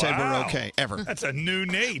never said we're Wow. okay ever. That's a new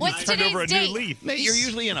Nate. What's He's turned over a today's new date? leaf. Nate, you're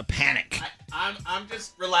usually in a panic. I'm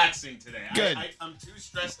just relaxing today. Good. I'm too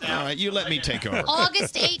stressed out. All right, you let me take over.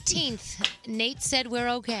 August 18th. Nate said we're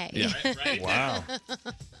okay. Yeah. Right. Wow.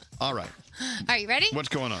 All right. Are you ready? What's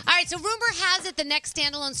going on? All right, so rumor has it the next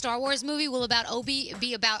standalone Star Wars movie will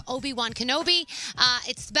be about Obi-Wan Kenobi.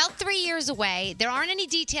 It's about 3 years away. There aren't any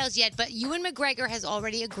details yet, but Ewan McGregor has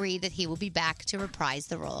already agreed that he will be back to reprise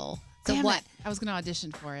the role. So Damn what? it. I was going to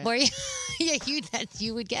audition for it. Were you? Yeah,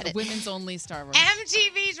 you would get it. Women's only Star Wars.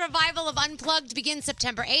 MTV's revival of Unplugged begins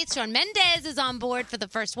September 8th. Shawn Mendes is on board for the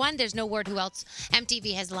first one. There's no word who else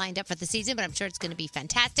MTV has lined up for the season, but I'm sure it's going to be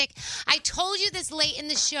fantastic. I told you this late in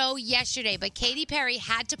the show yesterday, but Katy Perry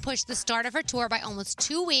had to push the start of her tour by almost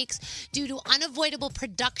 2 weeks due to unavoidable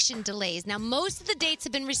production delays. Now, most of the dates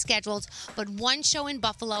have been rescheduled, but one show in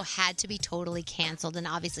Buffalo had to be totally canceled, and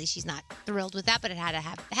obviously she's not thrilled with that, but it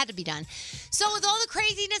had to be done. So with all the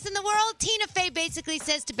craziness in the world, Tina Fey basically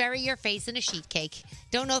says to bury your face in a sheet cake.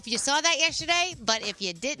 Don't know if you saw that yesterday, but if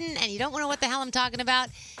you didn't and you don't know what the hell I'm talking about,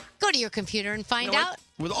 go to your computer and find out.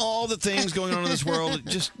 With all the things going on in this world,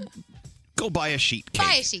 just go buy a sheet cake.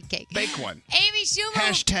 Buy a sheet cake. Bake one. Amy Schumer.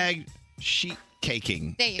 Hashtag sheet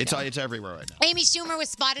caking. There you go. It's everywhere right now. Amy Schumer was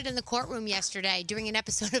spotted in the courtroom yesterday during an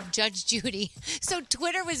episode of Judge Judy. So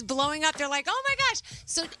Twitter was blowing up. They're like, oh my gosh.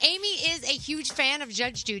 So Amy is a huge fan of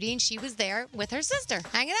Judge Judy, and she was there with her sister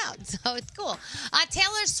hanging out. So it's cool.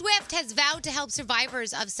 Taylor Swift has vowed to help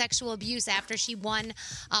survivors of sexual abuse after she won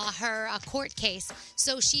her court case.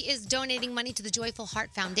 So she is donating money to the Joyful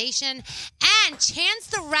Heart Foundation. And Chance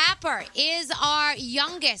the Rapper is our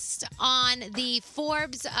youngest on the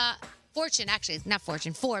Forbes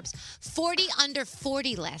Forbes 40 under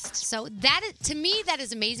 40 list. So that is, to me, that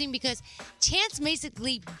is amazing because Chance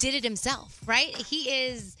basically did it himself, right?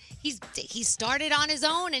 He started on his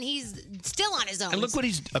own and he's still on his own. And look what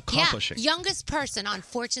he's accomplishing. Yeah, youngest person on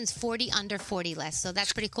Fortune's 40 under 40 list. So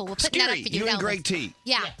that's pretty cool. We'll put that up for you. You and Greg T.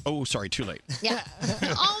 Yeah. Oh, sorry, too late. Yeah.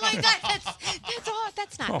 Oh my God, that's awesome. what?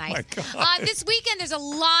 That's not Oh, nice. my God. This weekend, there's a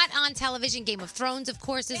lot on television. Game of Thrones, of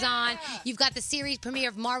course, is on. You've got the series premiere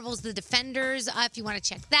of Marvel's The Defenders, if you want to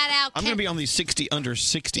check that out. I'm going to be on the 60 under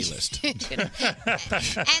 60 list. And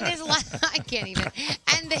there's a lot. I can't even.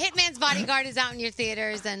 And The Hitman's Bodyguard is out in your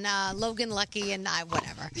theaters, and Logan Lucky, and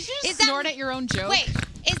whatever. Did you just snort at your own joke? Wait,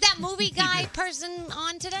 is that movie guy person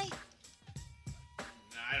on today?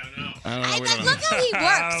 I don't know. Look how he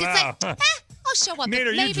works. It's like, I'll show up. Nate,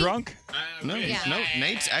 are maybe. you drunk? No, Yeah. no.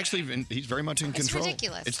 Nate's actually he's very much in It's control.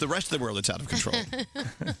 ridiculous. It's the rest of the world that's out of control.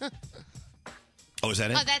 Oh, is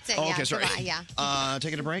that it? Oh, that's it. Oh, Yeah, okay, sorry. goodbye, yeah.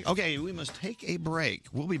 Taking a break? Okay, we must take a break.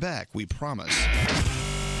 We'll be back. We promise.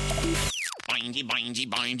 Bindy.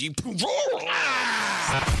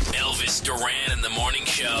 Elvis Duran in the morning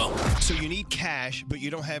show. So you need cash, but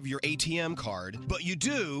you don't have your ATM card. But you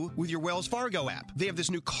do with your Wells Fargo app. They have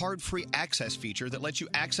this new card-free access feature that lets you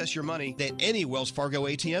access your money at any Wells Fargo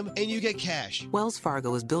ATM, and you get cash. Wells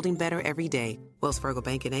Fargo is building better every day. Wells Fargo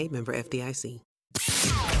Bank and Aid, member FDIC.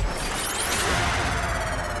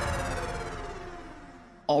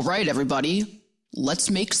 All right, everybody, let's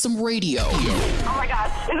make some radio. Oh my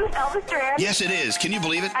gosh, is this Elvis Duran? Yes, it is. Can you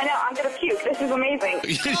believe it? I know, I'm gonna puke. This is amazing.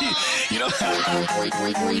 You know,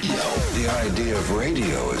 The idea of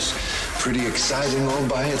radio is pretty exciting all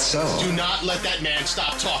by itself. Do not let that man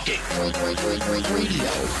stop talking. Radio.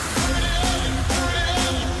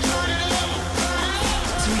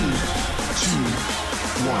 3, 2,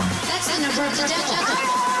 1. That's the number of the devil.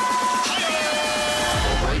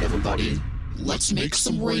 All right, everybody, let's make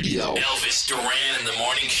some radio. Elvis Duran in the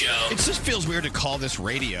morning show. it just feels weird to call this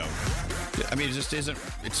radio. I mean, it just isn't.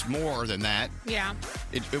 It's more than that. Yeah.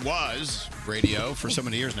 It was radio for so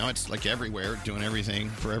many years now. It's like everywhere, doing everything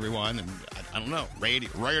for everyone, and I don't know. Radio.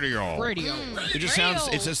 It just sounds.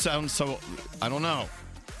 It just sounds so. I don't know.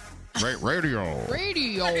 Radio.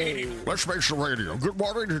 Radio. Let's make some radio. Good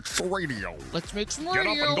morning. It's the radio. Let's make some Get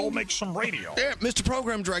radio. up and go make some radio. Yeah, Mr.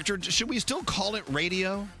 Program Director, should we still call it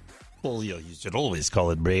radio? Well, you should always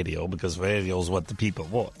call it radio because radio is what the people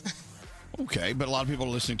want. Okay, but a lot of people are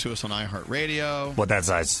listening to us on iHeartRadio. Well, that's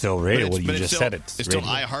still radio. But Well, you it's just still- said it. It's still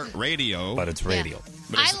iHeartRadio. But it's radio.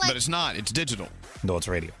 But it's not. It's digital. No, it's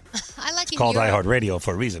radio. I like It's in called Europe iHeartRadio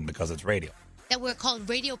for a reason because it's radio. that we're called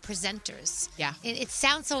radio presenters. Yeah. It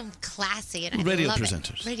sounds so classy, and I Radio love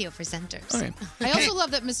presenters. it. Radio presenters. All right. I also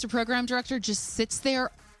love that Mr. Program Director just sits there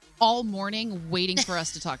all morning waiting for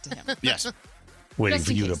us to talk to him. Yes. Waiting Just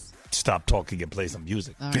for in you case. to stop talking and play some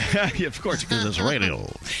music. Yeah, of course, because it's radio.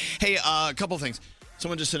 Hey, a couple things.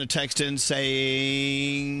 Someone just sent a text in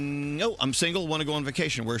saying, "Oh, I'm single, want to go on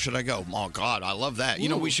vacation. Where should I go?" Oh, God, I love that. You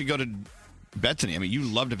know, we should go to Bethany. I mean, you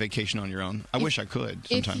loved a vacation on your own. I wish I could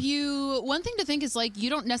sometime. One thing to think is like you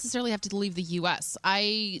don't necessarily have to leave the U.S.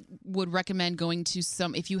 I would recommend going to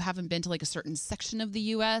if you haven't been to like a certain section of the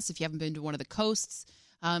U.S., if you haven't been to one of the coasts,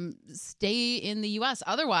 stay in the U.S.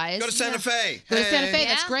 Otherwise, Go to Santa Fe. Go to Santa Fe. Hey.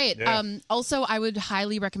 That's great. Yeah. Also, I would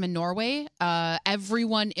highly recommend Norway.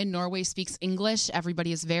 Everyone in Norway speaks English.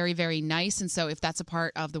 Everybody is very, very nice. And so if that's a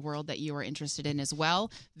part of the world that you are interested in as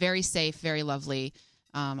well, very safe, very lovely.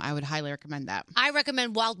 I would highly recommend that. I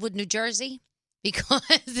recommend Wildwood, New Jersey, because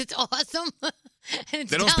it's awesome. And it's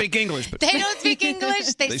They don't speak English, but they don't speak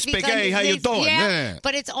English. They speak "Hey, how you doing?" Yeah.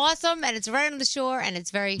 But it's awesome, and it's right on the shore, and it's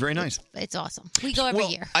very nice. It's awesome. We go every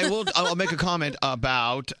year. I'll make a comment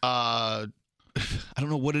about I don't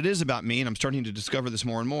know what it is about me, and I'm starting to discover this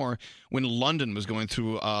more and more. When London was going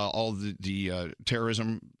through all the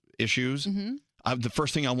terrorism issues, the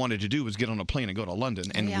first thing I wanted to do was get on a plane and go to London,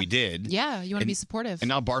 and we did. Yeah, you want to And- be supportive. And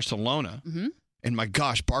now Barcelona, Mhm. and my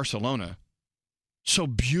gosh, Barcelona, so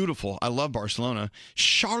beautiful. I love Barcelona.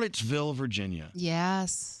 Charlottesville, Virginia.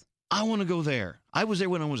 Yes. I want to go there. I was there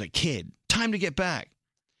when I was a kid. Time to get back.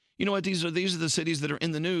 You know what? These are the cities that are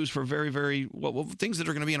in the news for very, very things that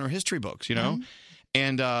are going to be in our history books. You know,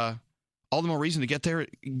 and all the more reason to get there.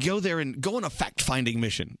 Go there and go on a fact-finding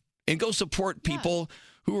mission and go support people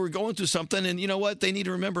who are going through something. And you know what? They need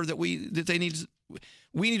to remember that we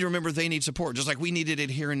need to remember they need support, just like we needed it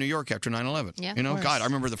here in New York after 9/11. Yeah, you know, of course. God, I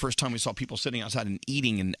remember the first time we saw people sitting outside and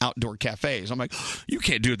eating in outdoor cafes. I'm like, you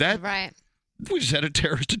can't do that. Right. We just had a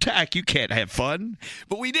terrorist attack. You can't have fun.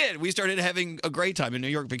 But we did. We started having a great time, and New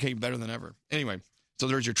York became better than ever. Anyway, so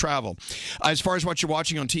there's your travel. As far as what you're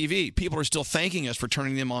watching on TV, people are still thanking us for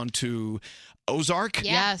turning them on to Ozark.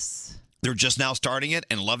 Yes. They're just now starting it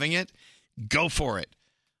and loving it. Go for it.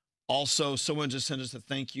 Also, someone just sent us a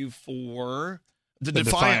thank you for the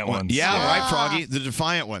Defiant Ones. Yeah, right, Froggy. The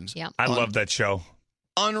Defiant Ones. Yeah. I love that show.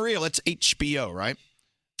 Unreal. It's HBO, right?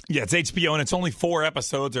 Yeah, it's HBO, and it's only 4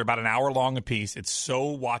 episodes. They're about an hour long apiece. It's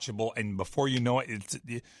so watchable, and before you know it,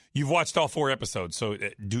 you've watched all 4 episodes. So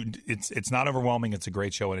it's not overwhelming. It's a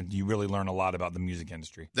great show, and you really learn a lot about the music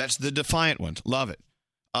industry. That's the Defiant one. Love it.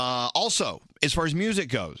 Also, as far as music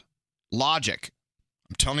goes, Logic.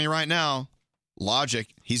 I'm telling you right now, Logic,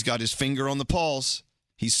 he's got his finger on the pulse.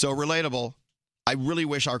 He's so relatable. I really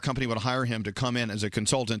wish our company would hire him to come in as a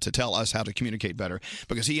consultant to tell us how to communicate better,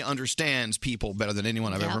 because he understands people better than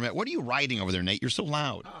anyone I've ever met. What are you writing over there, Nate? You're so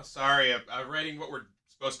loud. Oh, sorry. I'm writing what we're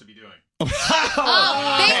supposed to be doing. Basically,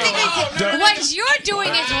 what you're doing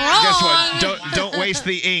is wrong. Guess what? Don't waste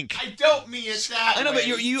the ink. I don't mean it that I know,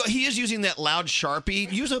 way. but he is using that loud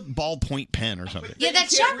Sharpie. Use a ballpoint pen or something. Yeah,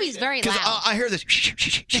 that Sharpie's very loud. I hear this.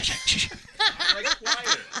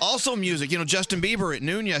 Also music. Justin Bieber at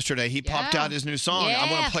noon yesterday, he popped out his new song. Yeah. I'm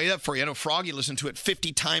going to play that for you. I know Froggy listened to it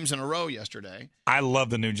 50 times in a row yesterday. I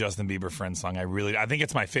love the new Justin Bieber Friends song. I think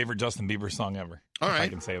it's my favorite Justin Bieber song ever. All if right. I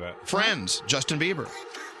can say that. Friends, Justin Bieber.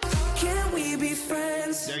 Can we be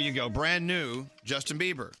friends? There you go. Brand new Justin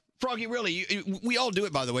Bieber. Froggy, really, we all do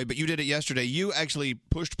it, by the way, but you did it yesterday. You actually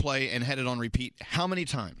pushed play and had it on repeat. How many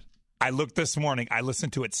times? I looked this morning. I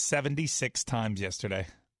listened to it 76 times yesterday.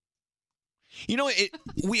 You know,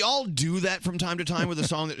 we all do that from time to time with a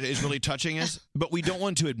song that is really touching us, but we don't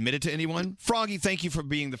want to admit it to anyone. Froggy, thank you for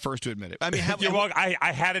being the first to admit it. I mean, You're welcome.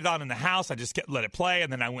 I had it on in the house. I just let it play,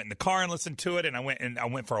 and then I went in the car and listened to it, and I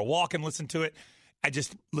went for a walk and listened to it. I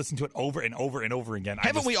just listened to it over and over and over again.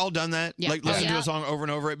 Haven't we all done that? Yeah. Like listen to a song over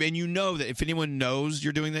and over, and you know that if anyone knows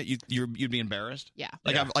you're doing that, you'd be embarrassed. Yeah.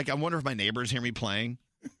 I wonder if my neighbors hear me playing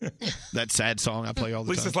that sad song I play all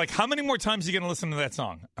the Lisa's time. like, how many more times are you going to listen to that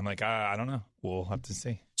song? I'm like, I don't know. We'll have to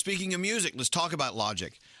see. Speaking of music, let's talk about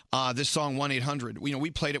Logic. This song 1-800.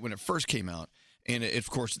 We played it when it first came out, and of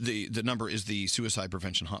course the number is the Suicide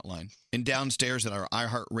Prevention Hotline. And downstairs at our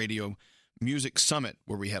iHeartRadio Music Summit,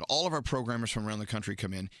 where we had all of our programmers from around the country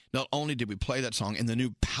come in, not only did we play that song in the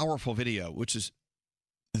new powerful video, which is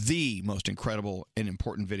the most incredible and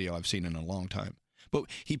important video I've seen in a long time, but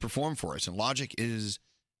he performed for us, and Logic is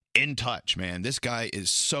in touch, man. This guy is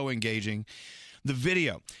so engaging. The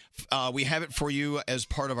video, we have it for you as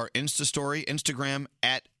part of our Instagram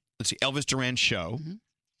at, Elvis Duran Show. Mm-hmm.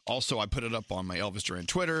 Also, I put it up on my Elvis Duran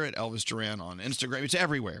Twitter, at Elvis Duran on Instagram. It's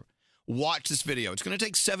everywhere. Watch this video. It's going to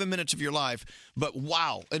take 7 minutes of your life, but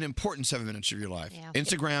wow, an important 7 minutes of your life. Yeah.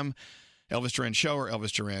 Instagram, Elvis Duran Show, or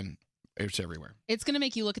Elvis Duran. It's everywhere. It's going to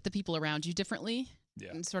make you look at the people around you differently. Yeah.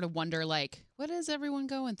 And sort of wonder, like, what is everyone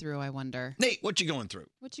going through, I wonder? Nate, what you going through?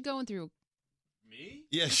 What you going through? Me?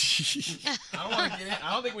 Yes. I don't want to get in.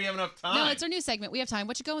 I don't think we have enough time. No, it's our new segment. We have time.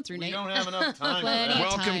 What you going through, We Nate? don't have enough time. Plenty of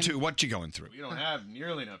Welcome time. to What You Going Through. We don't have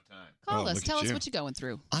nearly enough time. Call Oh, us. look Tell at us you. what you going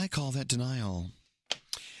through. I call that denial.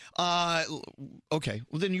 Okay.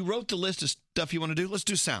 Well, then you wrote the list of stuff you want to do. Let's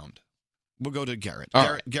do sound. We'll go to Garrett.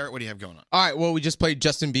 All Garrett, what do you have going on? All right, well, we just played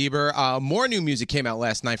Justin Bieber. More new music came out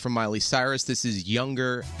last night from Miley Cyrus. This is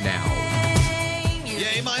Younger Now.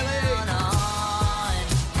 Yay, Miley!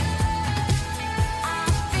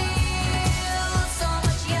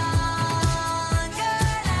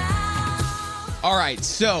 All right,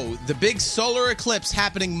 so the big solar eclipse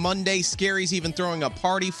happening Monday. Scary's even throwing a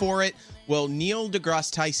party for it. Well, Neil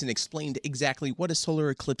deGrasse Tyson explained exactly what a solar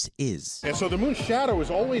eclipse is. And so the moon's shadow is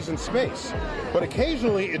always in space, but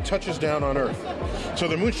occasionally it touches down on Earth. So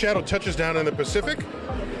the moon's shadow touches down in the Pacific,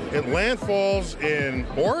 it landfalls in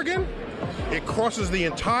Oregon, it crosses the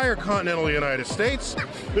entire continental United States.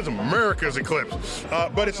 It's America's eclipse.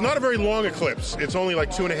 But it's not a very long eclipse. It's only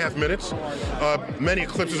like 2.5 minutes. Many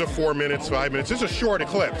eclipses are 4 minutes, 5 minutes. It's a short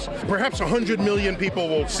eclipse. Perhaps 100 million people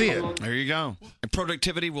will see it. There you go. And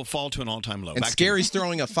productivity will fall to an all-time low. And Scary's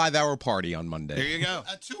throwing a 5-hour party on Monday. There you go.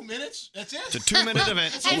 2 minutes? That's it? It's a 2-minute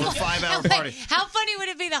event over a 5-hour party. How funny would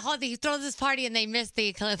it be that you throw this party and they miss the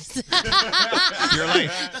eclipse? You're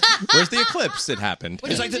late. Where's the eclipse that happened?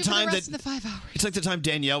 It's like the time that the 5 hours. It's like the time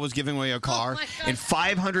Danielle was giving away a car, and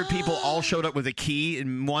 500 people all showed up with a key,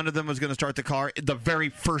 and one of them was going to start the car. The very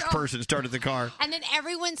first person started the car. And then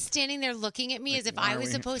everyone's standing there looking at me as if I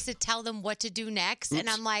was supposed to tell them what to do next. And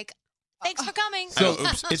I'm like, thanks for coming. So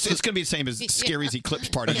it's going to be the same as Scary's eclipse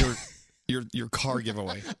party. Your car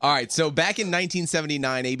giveaway. All right, so back in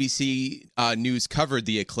 1979, ABC News covered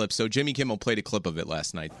the eclipse, so Jimmy Kimmel played a clip of it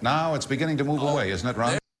last night. Now it's beginning to move away, isn't it,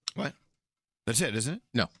 Ron? What? That's it, isn't it?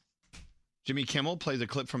 No. Jimmy Kimmel played the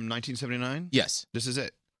clip from 1979? Yes. This is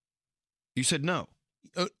it. You said no.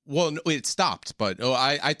 Well, no, it stopped, but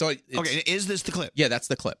I thought... Okay, is this the clip? Yeah, that's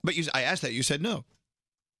the clip. But I asked that. You said no.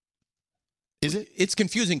 Is it? It's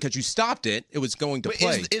confusing because you stopped it. It was going to But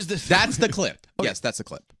play. is this... That's the clip. Okay. Yes, that's the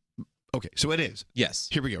clip. Okay, so it is. Yes.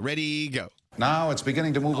 Here we go. Ready, go. Now it's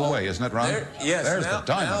beginning to move away, isn't it, Ron? Yes, There's now, the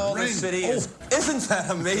diamond now ring. the city is. Isn't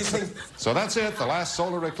that amazing? So that's it, the last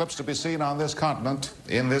solar eclipse to be seen on this continent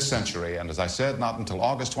in this century. And as I said, not until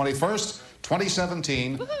August 21st,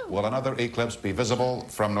 2017, will another eclipse be visible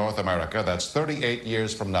from North America. That's 38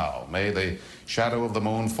 years from now. May the shadow of the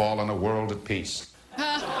moon fall on a world at peace.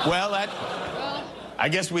 Well, I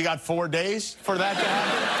guess we got 4 days for that to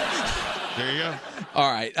happen. There you go. All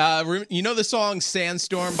right. You know the song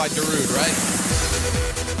Sandstorm by Darude, right?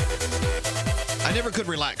 I never could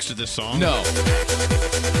relax to this song. No.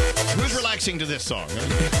 Who's relaxing to this song?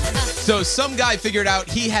 So some guy figured out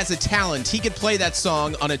he has a talent. He could play that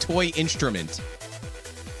song on a toy instrument.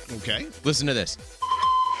 Okay. Listen to this.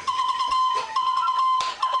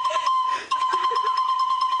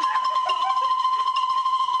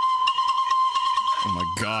 Oh, my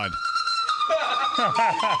God.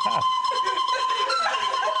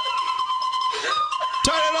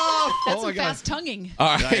 Turn it off! That's Oh, some my God. fast tonguing.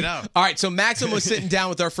 All right. I know. All right. So Maxim was sitting down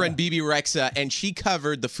with our friend BB Rexa, and she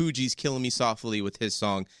covered the Fugees' Killing Me Softly with his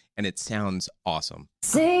song, and it sounds awesome.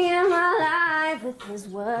 Singing my life with his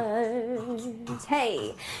words.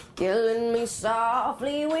 Hey, killing me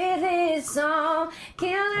softly with his song.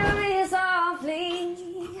 Killing me softly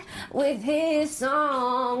with his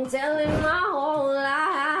song. Telling my whole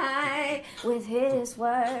life with his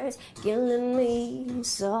words. Killing me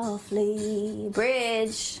softly.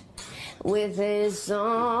 Bridge with his song.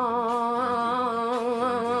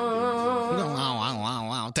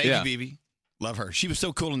 Wow. Thank you, BB. Love her. She was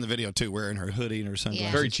so cool in the video, too, wearing her hoodie and her sunglasses.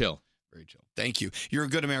 Yeah. Very chill. Very chill. Thank you. You're a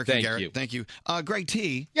good American, Thank Garrett. you. Thank you. Greg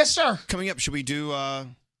T. Yes, sir. Coming up, should we do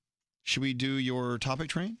your topic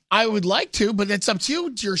train? I would like to, but it's up to you.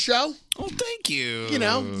 It's your show. Oh, thank you. You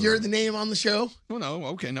know, you're the name on the show. Oh, no.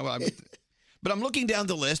 Okay. No, but I'm looking down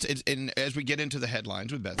the list as we get into the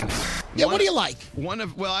headlines with Bethany. Yeah, what do you like?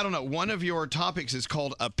 I don't know. One of your topics is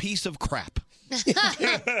called a piece of crap.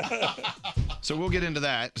 So we'll get into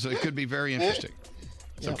that. So it could be very interesting.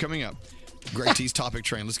 So coming up, Greg T's topic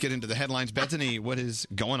train. Let's get into the headlines. Bethany, what is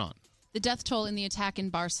going on? The death toll in the attack in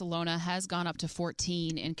Barcelona has gone up to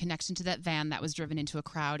 14 in connection to that van that was driven into a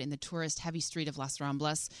crowd in the tourist-heavy street of Las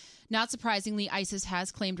Ramblas. Not surprisingly, ISIS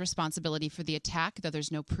has claimed responsibility for the attack, though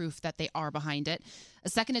there's no proof that they are behind it. A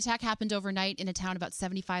second attack happened overnight in a town about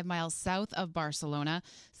 75 miles south of Barcelona.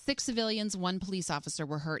 6 civilians, 1 police officer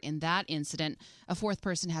were hurt in that incident. A 4th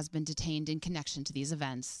person has been detained in connection to these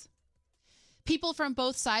events. People from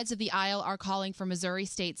both sides of the aisle are calling for Missouri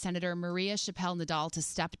State Senator Maria Chappelle-Nadal to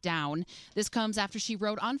step down. This comes after she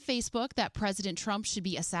wrote on Facebook that President Trump should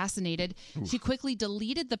be assassinated. She quickly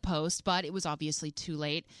deleted the post, but it was obviously too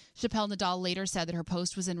late. Chappelle-Nadal later said that her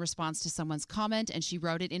post was in response to someone's comment, and she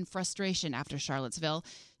wrote it in frustration after Charlottesville,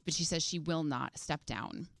 but she says she will not step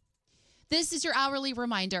down. This is your hourly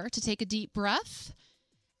reminder to take a deep breath.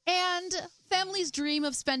 And families dream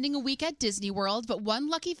of spending a week at Disney World, but one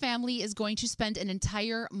lucky family is going to spend an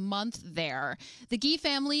entire month there. The Gee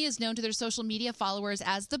family is known to their social media followers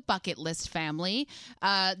as the Bucket List family.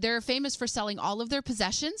 They're famous for selling all of their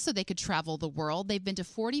possessions so they could travel the world. They've been to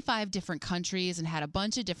 45 different countries and had a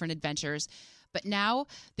bunch of different adventures. But now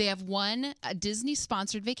they have won a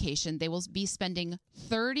Disney-sponsored vacation. They will be spending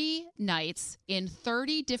 30 nights in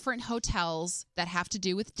 30 different hotels that have to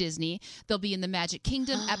do with Disney. They'll be in the Magic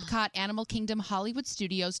Kingdom, Epcot, Animal Kingdom, Hollywood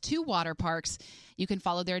Studios, 2 water parks. You can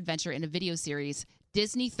follow their adventure in a video series.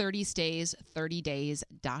 Disney 30 Stays,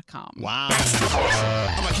 30days.com. Wow.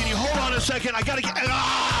 I'm like, can you hold on a second? I got to get...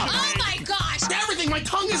 Oh, my gosh. Everything. My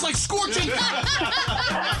tongue is like scorching.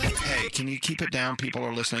 Hey, can you keep it down? People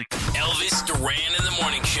are listening. Elvis Duran in the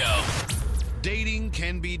Morning Show. Dating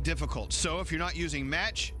can be difficult, so if you're not using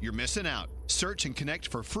Match, you're missing out. Search and connect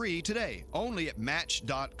for free today, only at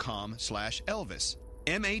Match.com/Elvis.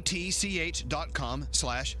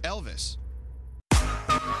 MATCH.com/Elvis.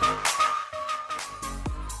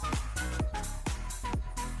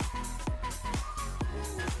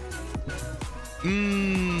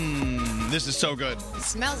 This is so good. It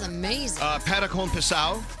smells amazing. Patacon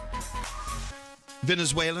Pisau.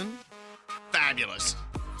 Venezuelan. Fabulous.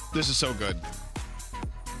 This is so good.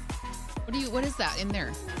 What is that in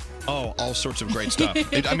there? Oh, all sorts of great stuff.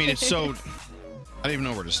 It's so... I don't even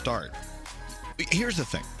know where to start. Here's the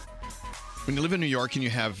thing. When you live in New York and you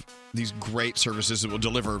have these great services that will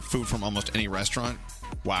deliver food from almost any restaurant,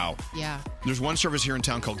 wow. Yeah. There's one service here in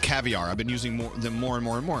town called Caviar. I've been using them more and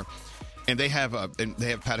more and more. And they have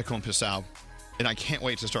Patacon Pisau, and I can't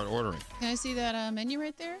wait to start ordering. Can I see that menu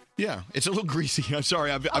right there? Yeah, it's a little greasy. I'm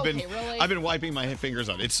sorry. I've Really? been wiping my fingers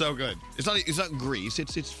on it. It's so good. It's not grease.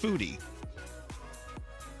 It's foodie.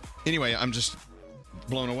 Anyway, I'm just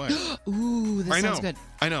blown away. Ooh, this I know. sounds good.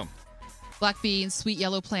 I know. Black beans, sweet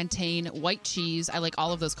yellow plantain, white cheese. I like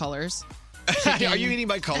all of those colors. Are you eating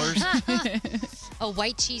by colors? Oh,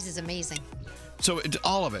 white cheese is amazing. So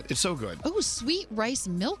all of it. It's so good. Oh, sweet rice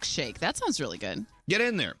milkshake. That sounds really good. Get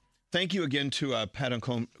in there. Thank you again to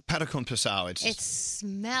Patacon Pasau. It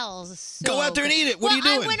smells so Go out there and good. eat it. What are you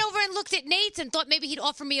Well, doing? I went over and looked at Nate's and thought maybe he'd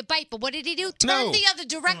offer me a bite, but what did he do? Turn No. the other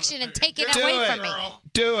direction and take it Do away it, from me.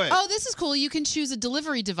 Do it. Oh, this is cool. You can choose a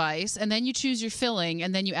delivery device, and then you choose your filling,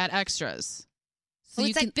 and then you add extras. So you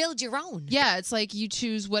it's like build your own. Yeah, it's like you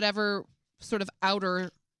choose whatever sort of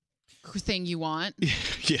outer thing you want.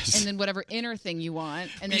 Yes. And then whatever inner thing you want,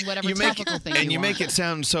 and then whatever You make topical thing and you want. make it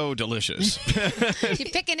sound so delicious. You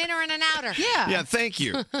pick an inner and an outer. Yeah. Yeah, thank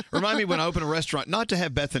you. Remind me when I open a restaurant not to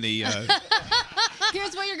have Bethany.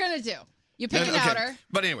 Here's what you're going to do. You pick an Okay. outer.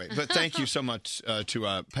 But anyway, thank you so much to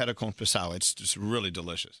Patacon Pasau. It's just really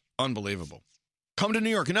delicious. Unbelievable. Come to New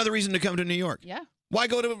York. Another reason to come to New York. Yeah. Why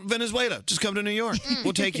go to Venezuela? Just come to New York.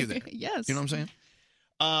 We'll take you there. Yes. You know what I'm saying?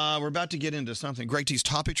 We're about to get into something. Greg T's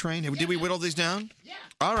topic train. Did we whittle these down? Yeah.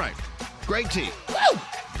 All right. Greg T. Woo!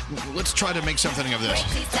 Let's try to make something of this.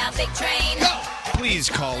 Topic train. Please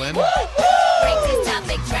call in.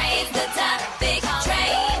 Topic train. The topic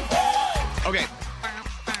train. Okay.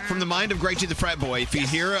 From the mind of Greg T, the frat boy, if you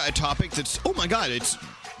hear a topic that's, oh my God, it's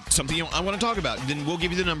something I want to talk about, then we'll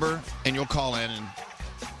give you the number and you'll call in. And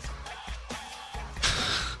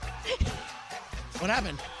What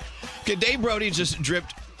happened? Okay, Dave Brody just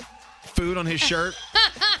dripped food on his shirt,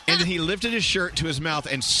 and then he lifted his shirt to his mouth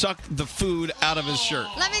and sucked the food out of his shirt.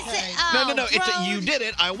 Let me say. No. You did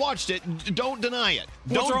it. I watched it. Don't deny it.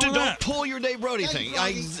 What's wrong with Don't that? pull your Dave Brody thing.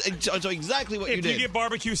 I know exactly what you If did. you get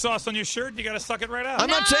barbecue sauce on your shirt, you got to suck it right out. I'm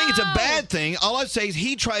not saying it's a bad thing. All I say is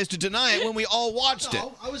he tries to deny it when we all watched it.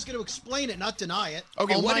 No, I was going to explain it, not deny it.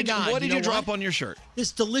 Okay, Oh what my did, God, what you did you know drop what? on your shirt?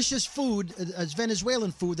 This delicious food, it's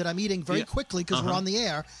Venezuelan food that I'm eating very Yeah. quickly because we're Uh-huh. on the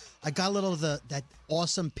air. I got a little of that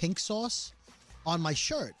awesome pink sauce on my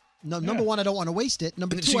shirt. No, number one, I don't want to waste it.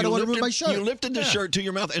 Number two, So I don't you want to ruin lifted- my shirt. You lifted the shirt to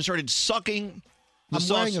your mouth and started sucking the I'm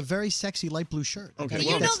sauce. wearing a very sexy light blue shirt. Okay, Gotta You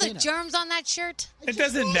get know that the stain out. germs on that shirt? It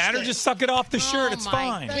doesn't matter. Just suck it off the shirt. It's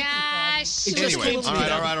fine. Gosh. It just Anyway, came to all me.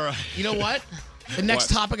 right. You know what? The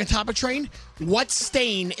next What? topic of Topic Train, what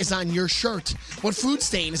stain is on your shirt? What food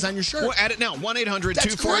stain is on your shirt? Well, add it now.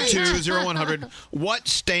 1-800-242-0100. What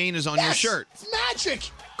stain is on your Yes, shirt? It's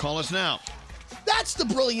magic. Call us now. That's the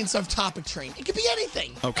brilliance of Topic Train. It could be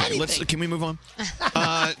anything. Okay, Anything. can we move on?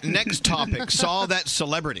 Next topic. Saw that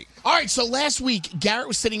celebrity. All right, so last week, Garrett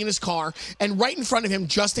was sitting in his car, and right in front of him,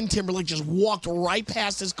 Justin Timberlake just walked right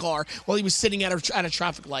past his car while he was sitting at a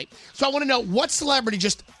traffic light. So I want to know what celebrity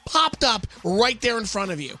just popped up right there in front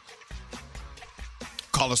of you.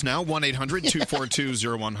 Call us now.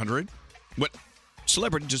 1-800-242-0100. What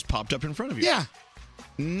celebrity just popped up in front of you? Yeah.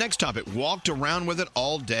 Next topic. Walked around with it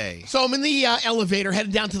all day. So I'm in the elevator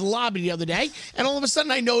headed down to the lobby the other day, and all of a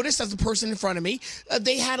sudden I noticed, as the person in front of me,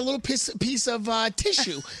 they had a little piece of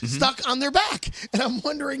tissue stuck on their back. And I'm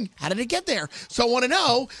wondering, how did it get there? So I want to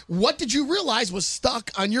know, what did you realize was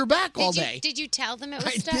stuck on your back all day? Did you tell them it was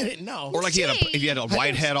I stuck? didn't know. Or like if you had a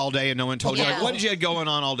white head all day and no one told you. Yeah. Like, what did you have going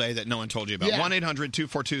on all day that no one told you about? Yeah.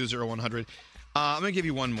 1-800-242-0100. I'm going to give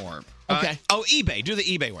you one more. Okay. eBay. Do the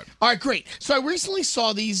eBay one. All right, great. So I recently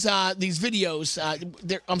saw these videos.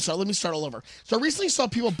 I'm sorry, let me start all over. So I recently saw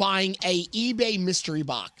people buying a eBay mystery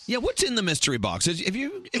box. Yeah, what's in the mystery box? Have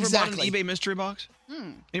you ever Exactly. bought an eBay mystery box?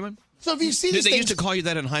 Anyone? So if you see Did these they things, used to call you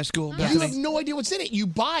that in high school, you Bethany? have no idea what's in it. You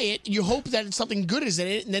buy it, you hope that something good is in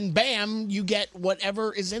it, and then bam, you get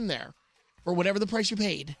whatever is in there for whatever the price you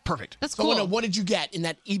paid. Perfect. That's cool. So I wanna know, what did you get in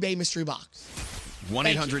that eBay mystery box?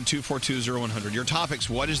 1-800-242-0100. Your topics,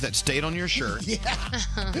 what is that stayed on your shirt? Yeah.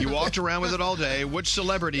 You walked around with it all day. Which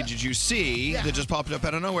celebrity did you see that just popped up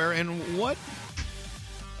out of nowhere? And what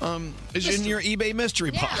is in your eBay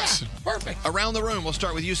mystery box? Perfect. Around the room, we'll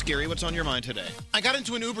start with you, Scary. What's on your mind today? I got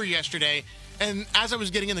into an Uber yesterday, and as I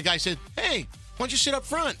was getting in, the guy said, "Hey, why don't you sit up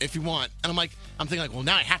front if you want?" And I'm thinking, well,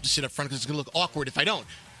 now I have to sit up front because it's going to look awkward if I don't.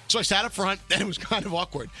 So I sat up front, and it was kind of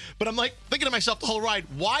awkward. But I'm like thinking to myself the whole ride,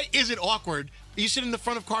 why is it awkward? You sit in the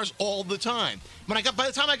front of cars all the time. By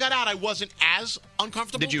the time I got out, I wasn't as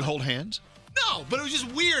uncomfortable. Did you hold hands? No, but it was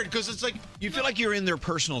just weird because it's like You feel like you're in their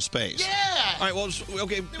personal space. yeah. All right, well,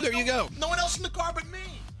 okay, there you go. No one else in the car but me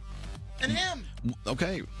and him.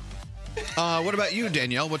 Okay. What about you,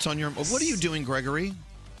 Danielle? What are you doing, Gregory?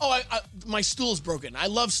 Oh, my stool's broken. I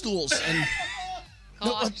love stools, and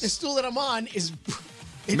the stool that I'm on is.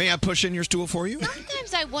 May I push in your stool for you?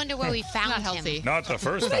 Sometimes I wonder where we found him. Not the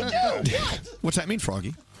first time. What's that mean,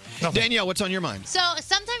 Froggy? Danielle, what's on your mind? So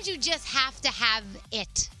sometimes you just have to have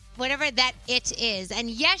it, whatever that it is. And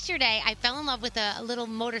yesterday, I fell in love with a little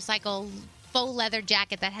motorcycle faux leather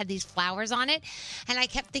jacket that had these flowers on it. And I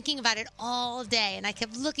kept thinking about it all day. And I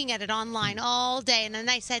kept looking at it online all day. And then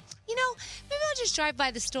I said, maybe I'll just drive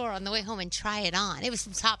by the store on the way home and try it on. It was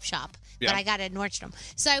from Topshop. Yeah. But I got it at Nordstrom.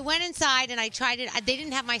 So I went inside and I tried it. They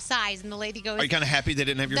didn't have my size. And the lady goes, Are you kind of happy they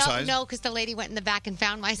didn't have your size? No, because the lady went in the back and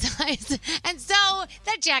found my size. And so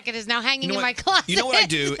that jacket is now hanging in my closet. You know what I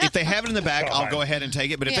do? If they have it in the back, I'll go ahead and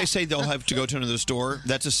take it. But if Yeah. they say they'll have to go to another store,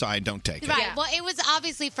 that's a sign. Don't take it. Right. Well, it was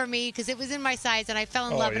obviously for me because it was in my size and I fell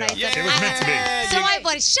in love. And I said, It was meant to be. So I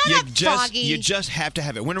bought it. Shut up, Froggy. You just have to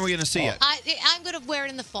have it. When are we going to see it? I'm going to wear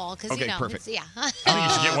it in the fall because, Okay, perfect. Yeah. I think you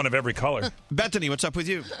should get one of every color. Bethany, what's up with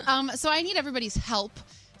you? So I need everybody's help.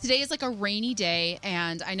 Today is like a rainy day,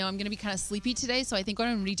 and I know I'm going to be kind of sleepy today, so I think what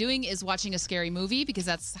I'm going to be doing is watching a scary movie because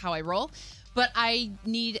that's how I roll. But I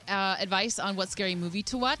need advice on what scary movie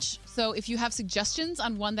to watch. So if you have suggestions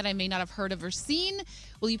on one that I may not have heard of or seen,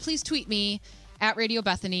 will you please tweet me at Radio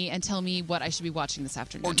Bethany and tell me what I should be watching this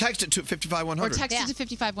afternoon? Or text it to 55100. Or text it to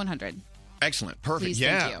 55100. Excellent. Perfect. Please,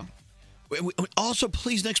 yeah. thank you. Also,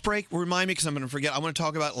 please, next break, remind me because I'm going to forget. I want to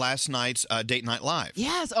talk about last night's Date Night Live.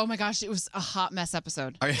 Yes. Oh my gosh, it was a hot mess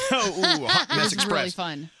episode. Hot It Mess was Express. really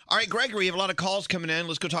fun. All right, Gregory, we have a lot of calls coming in.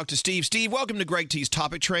 Let's go talk to Steve. Steve, welcome to Greg T's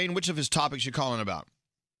Topic Train. Which of his topics you calling about?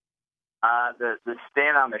 The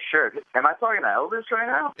stain on the shirt. Am I talking to Elvis right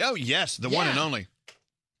now? Oh, yes, the one and only.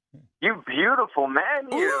 You beautiful man,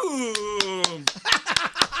 you.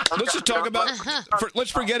 Let's just talk about.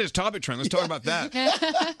 Let's forget his topic train. Let's talk about that.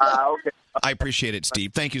 Okay. I appreciate it,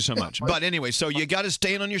 Steve. Thank you so much. But anyway, so you got a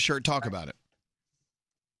stain on your shirt. Talk about it.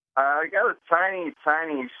 I got a tiny,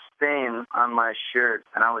 tiny stain on my shirt,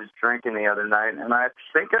 and I was drinking the other night, and I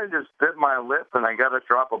think I just bit my lip, and I got a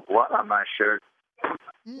drop of blood on my shirt.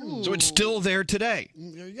 So it's still there today.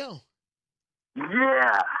 There you go.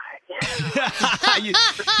 Yeah.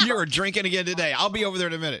 You're drinking again today. I'll be over there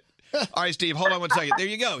in a minute. All right, Steve, hold on 1 second. There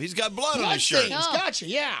you go. He's got blood on his shirt. Stains. Gotcha,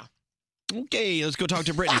 yeah. Okay, let's go talk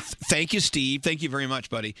to Brittany. Thank you, Steve. Thank you very much,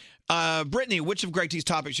 buddy. Brittany, which of Greg T's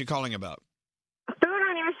topics you calling about? Food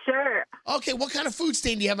on your shirt. Okay, what kind of food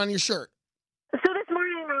stain do you have on your shirt? So this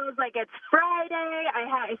morning I was like, it's Friday.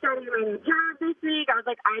 I started my new job this week. I was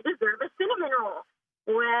like, I deserve a cinnamon roll.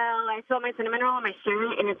 Well, I saw my cinnamon roll on my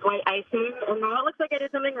shirt, and it's white icing, and now it looks like I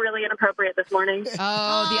did something really inappropriate this morning.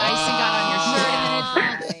 Oh, the icing got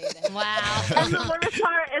on your shirt. Wow. And the worst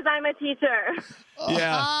part is I'm a teacher.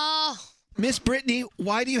 Yeah. Miss Brittany,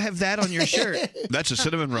 why do you have that on your shirt? That's a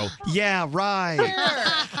cinnamon roll. Yeah, right.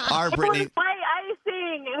 Our Brittany. It was white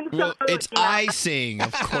icing. And Well, so, it's yeah. icing.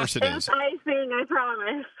 Of course it It's is. icing, I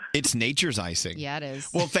promise. It's nature's icing. Yeah, it is.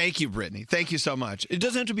 Well, thank you, Brittany. Thank you so much. It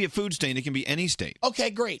doesn't have to be a food stain. It can be any stain. Okay,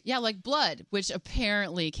 great. Yeah, like blood, which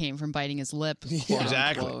apparently came from biting his lip.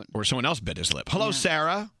 Exactly. Or someone else bit his lip. Hello,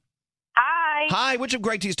 Sarah. Hi. Hi. Which of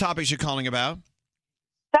Greg T's topics you're calling about?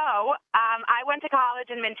 So, I went to college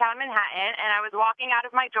in Midtown Manhattan, and I was walking out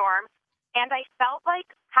of my dorm, and I felt like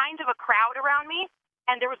kind of a crowd around me,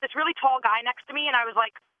 and there was this really tall guy next to me, and I was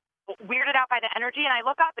like weirded out by the energy, and I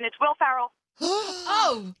look up, and it's Will Ferrell.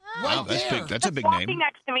 Oh, Wow, that's big. That's a big walking name.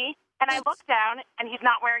 next to me, and I look down, and he's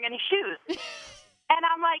not wearing any shoes. And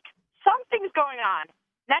I'm like, something's going on.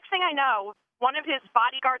 Next thing I know, one of his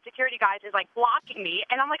bodyguard security guys is like blocking me,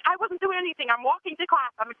 and I'm like, I wasn't doing anything. I'm walking to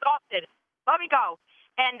class. I'm exhausted. Let me go.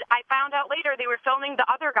 And I found out later they were filming the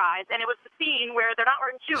other guys, and it was the scene where they're not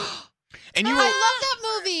wearing shoes. And you were. I love that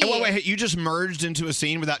movie. And wait, you just merged into a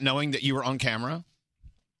scene without knowing that you were on camera?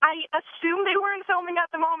 I assume they weren't filming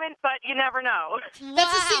at the moment, but you never know.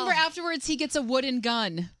 That's the scene where afterwards he gets a wooden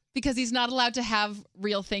gun because he's not allowed to have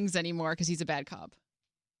real things anymore because he's a bad cop.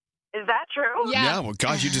 Is that true? Yeah. Well,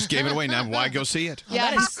 gosh, you just gave it away. Now, why go see it?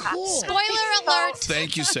 Yeah, that is cool. Spoiler alert.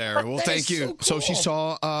 Thank you, Sarah. Well, That thank is you. so So she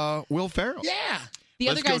cool. saw Will Ferrell. Yeah. The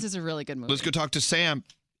Let's Other Guys go- is a really good movie. Let's go talk to Sam.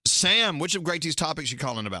 Sam, which of Greg T's topics you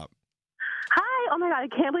calling about? Hi. Oh, my God. I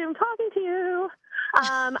can't believe I'm talking to you.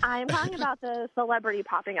 I'm talking about the celebrity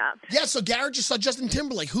popping up. Yeah, so Garrett just saw Justin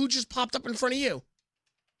Timberlake. Who just popped up in front of you?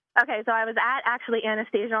 Okay, so I was at actually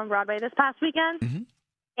Anastasia on Broadway this past weekend,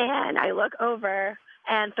 and I look over,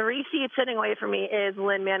 and 3 seats sitting away from me is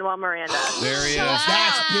Lin-Manuel Miranda. There he is.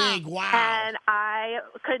 That's big. Wow. And I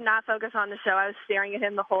could not focus on the show. I was staring at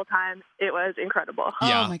him the whole time. It was incredible.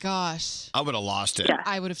 Yeah. Oh my gosh. I would have lost it. Yeah.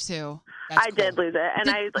 I would have too. I did lose it, and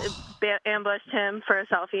I ambushed him for a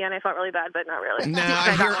selfie, and I felt really bad, but not really. No,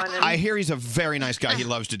 I got one, and- I hear he's a very nice guy. He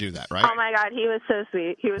loves to do that, right? Oh my God, he was so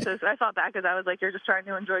sweet. He was so sweet. I felt bad because I was like, "You're just trying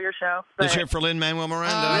to enjoy your show." Let's hear it for Lin-Manuel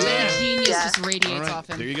Miranda. Genius Yeah. just radiates All right, off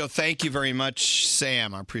him. there you go. Thank you very much,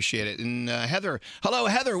 Sam. I appreciate it. And Heather. Hello,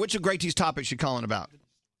 Heather. Which of Great T's topics you calling about?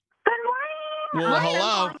 Well, Morning.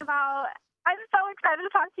 hello. I'm so excited to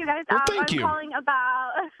talk to you guys. Well, thank I'm you. calling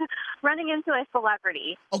about running into a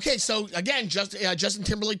celebrity. Okay, so again, Justin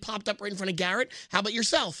Timberlake popped up right in front of Garrett. How about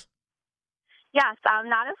yourself? Yes,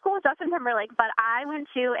 not as cool as Justin Timberlake, but I went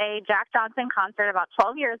to a Jack Johnson concert about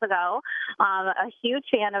 12 years ago. A huge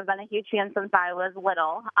fan. I've been a huge fan since I was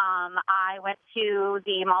little. I went to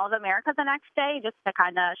the Mall of America the next day just to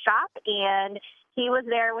kind of shop, and he was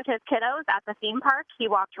there with his kiddos at the theme park. He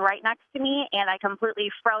walked right next to me, and I completely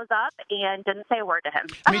froze up and didn't say a word to him.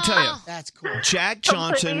 Let me tell you, that's cool. Jack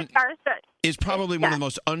Completely Johnson starstruck. is probably one Yeah. of the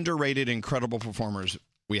most underrated, incredible performers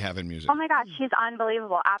we have in music. Oh my gosh, he's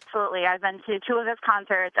unbelievable. Absolutely. I've been to 2 of his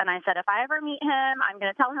concerts, and I said if I ever meet him, I'm going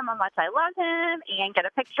to tell him how much I love him and get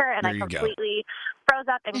a picture. And There I you go. completely froze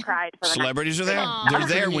up and cried. For the Celebrities are there. They're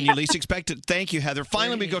there when you least expect it. Thank you, Heather.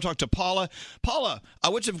 Finally, we go talk to Paula. Paula,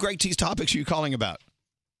 which of Great T's topics are you calling about?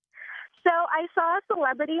 So I saw a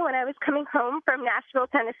celebrity when I was coming home from Nashville,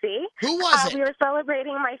 Tennessee. Who was it? We were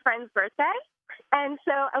celebrating my friend's birthday. And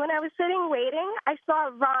so when I was sitting waiting, I saw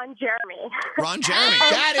Ron Jeremy. Ron Jeremy.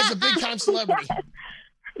 That is a big time celebrity.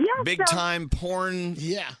 Yes, Big so- time porn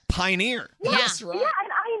pioneer. Yeah, yeah,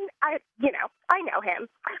 and I know him.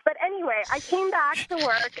 But anyway, I came back to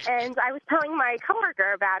work and I was telling my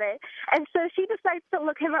coworker about it, and so she decides to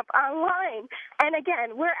look him up online. And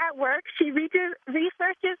again, we're at work. She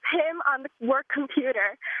researches him on the work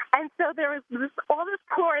computer, and so there was all this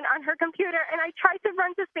porn on her computer. And I tried to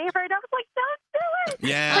run to save her, and I was like, "Don't do it!"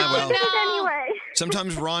 Yeah, But well- she did it anyway.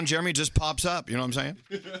 Sometimes Ron Jeremy just pops up. You know what I'm saying?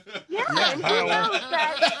 Yeah, and who knows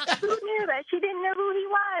that? Who knew that? She didn't know who he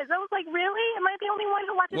was. I was like, really? Am I the only one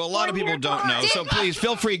who watches Well, a lot of porn people here? don't know. So please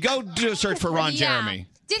feel free. Go do a search for Ron Jeremy.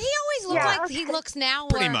 Did he always look Yeah. like he looks now?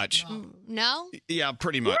 Pretty or- much. No? Yeah,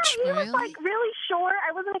 pretty much. Yeah, he was like really short.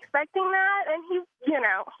 I wasn't expecting that, and he's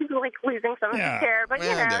like losing some of Yeah. his hair, but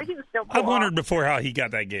Well, he was still cool. I've wondered before how he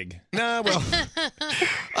got that gig. No, well,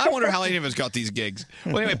 I wonder how any of us got these gigs.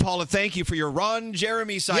 Well, anyway, Paula, thank you for your Ron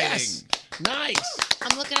Jeremy sighting. Yes. Nice.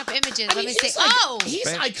 I'm looking up images. Let me he's see. like- Oh! he's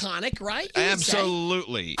Man. iconic, right? You would say.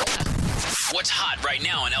 Absolutely. What's hot right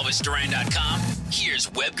now on ElvisDuran.com? Here's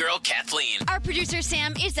webgirl Kathleen. Our producer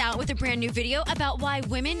Sam is out with a brand new video about why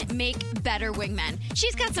women make better wingmen.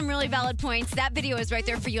 She's got some really valid points. That video is right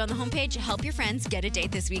there for you on the homepage. Help your friends get a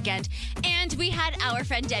date this weekend. And we had our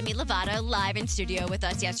friend Demi Lovato live in studio with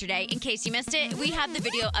us yesterday. In case you missed it, we have the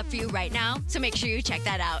video up for you right now, so make sure you check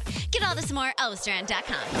that out. Get all this and more,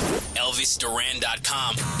 ElvisDuran.com.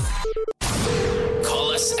 ElvisDuran.com.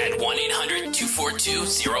 Call us at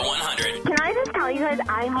 1-800-242-0100. Can I just tell you guys,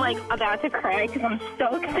 I'm like about to cry because I'm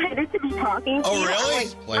so excited to be talking to Oh, you. really?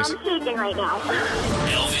 I'm shaking right now.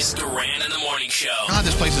 Elvis Duran in the Morning Show. God,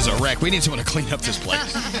 this place is a wreck. We need someone to clean up this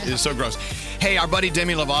place. It is so gross. Hey, our buddy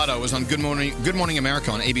Demi Lovato was on Good Morning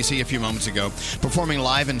America on ABC a few moments ago, performing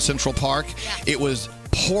live in Central Park. It was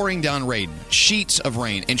pouring down rain, sheets of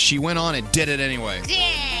rain, and she went on and did it anyway.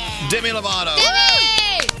 Demi Lovato.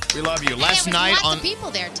 We love you. Last There was night lots on of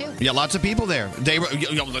people there too. Yeah, lots of people there. They were.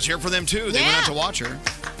 Let's hear it for them too. They went out to watch her.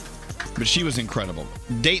 But she was incredible.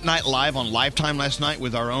 Date night live on Lifetime last night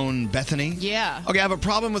with our own Bethany. Yeah. Okay, I have a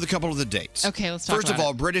problem with a couple of the dates. Okay, let's talk First of about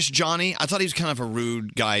all, British Johnny. I thought he was kind of a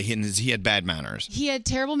rude guy. He had bad manners. He had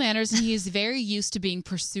terrible manners, and he is very used to being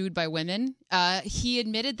pursued by women. He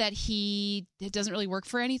admitted that it doesn't really work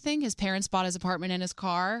for anything. His parents bought his apartment and his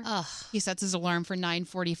car. He sets his alarm for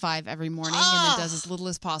 9:45 every morning, and then does as little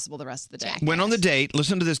as possible the rest of the day. Went on the date.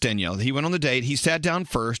 Listen to this, Danielle. He went on the date. He sat down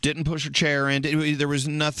first. Didn't push a chair in. There was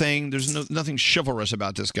nothing. There's nothing chivalrous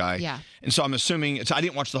about this guy. Yeah. And so I'm assuming. I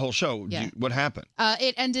didn't watch the whole show. Yeah. What happened?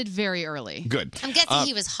 It ended very early. Good. I'm guessing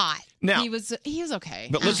he was hot. Now- he was okay.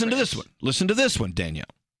 But listen to this one. Listen to this one, Danielle.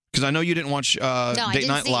 Because I know you didn't watch No, I Date didn't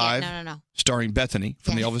Night see it. Live, No. starring Bethany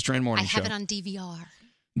from the Elvis Duran Morning I Show. have it on DVR.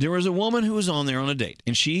 There was a woman who was on there on a date,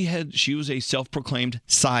 and she was a self-proclaimed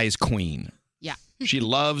size queen. Yeah. She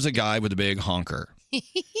loves a guy with a big honker.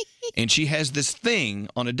 And she has this thing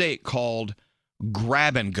on a date called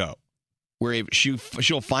grab and go, where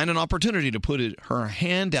she'll find an opportunity to put her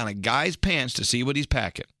hand down a guy's pants to see what he's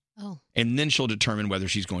packing. Oh. and then she'll determine whether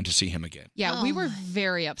she's going to see him again. Yeah, we were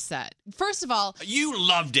very upset. First of all, You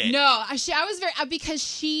loved it. no, I was very because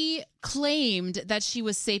she claimed that she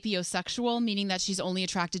was sapiosexual, meaning that she's only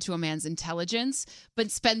attracted to a man's intelligence,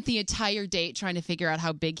 but spent the entire date trying to figure out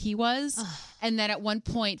how big he was, and then at one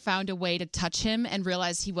point found a way to touch him and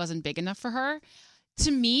realized he wasn't big enough for her. To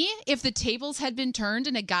me, if the tables had been turned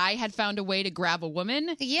and a guy had found a way to grab a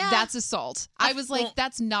woman, that's assault. I was like,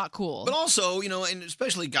 that's not cool. But also, and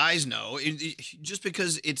especially guys know, just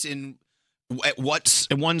because it's in at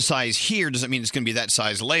one size here doesn't mean it's going to be that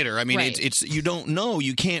size later. I mean, Right. it's you don't know.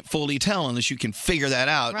 You can't fully tell unless you can figure that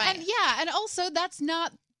out. And and also that's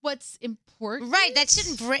not what's important. Right, that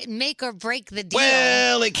shouldn't make or break the deal.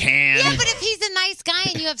 Well, it can. Yeah, but if he's a nice guy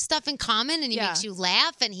and you have stuff in common and he makes you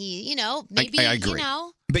laugh and he, maybe, I agree.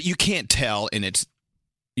 But you can't tell, and it's,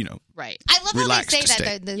 right. I love how they relaxed say state.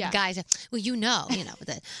 that the guys, well,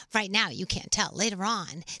 that right now you can't tell. Later on,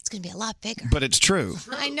 it's going to be a lot bigger. But it's true.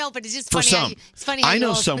 I know, but it's just For funny. some, It's funny. How I you know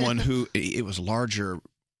all- someone who it was larger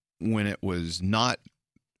when it was not,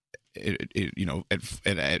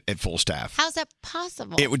 at full staff. How's that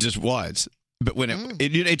possible? It just was. But when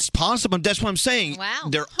it's possible, that's what I'm saying. Wow.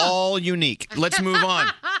 They're all unique. Let's move on.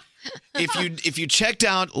 If you checked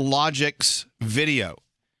out Logic's video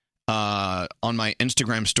on my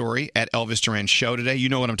Instagram story at Elvis Duran Show today, you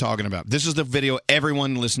know what I'm talking about. This is the video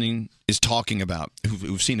everyone listening is talking about,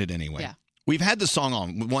 who've seen it anyway. Yeah. We've had the song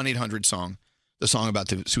on, 1-800-SONG, the song about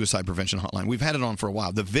the suicide prevention hotline. We've had it on for a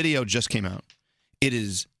while. The video just came out. It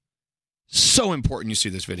is so important you see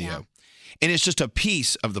this video. Yeah. And it's just a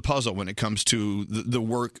piece of the puzzle when it comes to the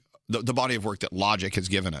work, the body of work that Logic has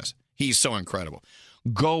given us. He's so incredible.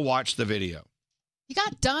 Go watch the video. You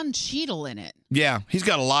got Don Cheadle in it. Yeah, he's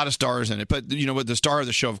got a lot of stars in it. But you know what? The star of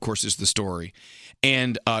the show, of course, is the story.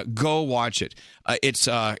 And go watch it. It's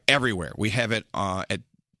everywhere. We have it at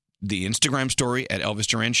the Instagram story at Elvis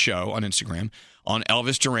Duran Show on Instagram. On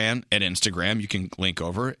Elvis Duran at Instagram, you can link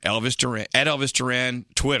over. Elvis Duran at Elvis Duran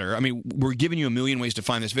Twitter. I mean, we're giving you a million ways to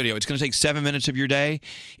find this video. It's going to take 7 minutes of your day.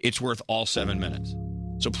 It's worth all 7 minutes.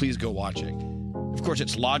 So please go watch it. Of course,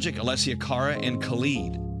 it's Logic, Alessia Cara, and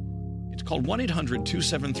Khalid. It's called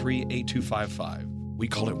 1-800-273-8255. We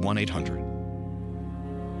call it 1-800.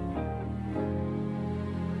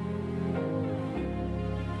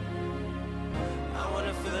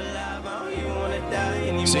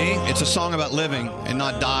 See, it's a song about living and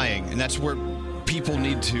not dying, and that's where people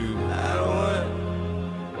need to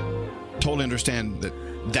totally understand that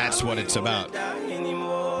that's what it's about.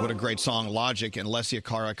 What a great song, Logic and Alessia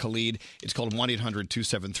Cara, Khalid. It's called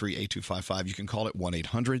 1-800-273-8255. You can call it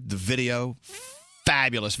 1-800. The video,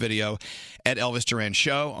 fabulous video at Elvis Duran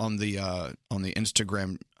Show on the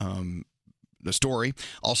Instagram, the story.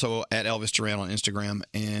 Also at Elvis Duran on Instagram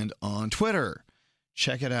and on Twitter.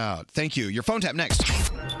 Check it out. Thank you. Your phone tap next.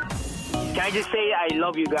 Can I just say I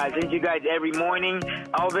love you guys? I listen to you guys every morning.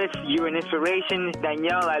 Elvis, you're an inspiration.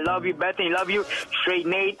 Danielle, I love you. Bethany, love you. Straight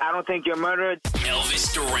Nate, I don't think you're a murderer.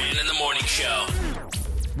 Elvis Duran in the Morning Show.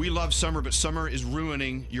 We love summer, but summer is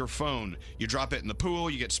ruining your phone. You drop it in the pool,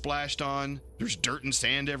 you get splashed on. There's dirt and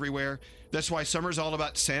sand everywhere. That's why summer's all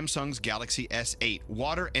about Samsung's Galaxy S8.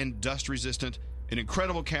 Water and dust resistant. An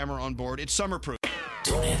incredible camera on board. It's summer-proof.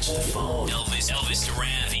 Don't answer the phone. Elvis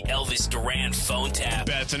Duran, the Elvis Duran phone tap.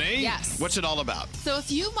 Bethany? Yes. What's it all about? So a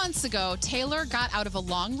few months ago, Taylor got out of a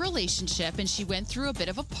long relationship and she went through a bit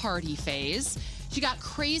of a party phase. She got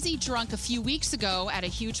crazy drunk a few weeks ago at a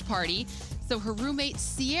huge party, so her roommate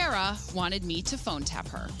Sierra wanted me to phone tap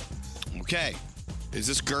her. Okay. Is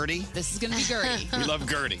this Gertie? This is going to be Gertie. We love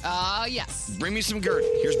Gertie. Yes. Bring me some Gertie.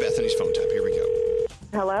 Here's Bethany's phone tap. Here we go.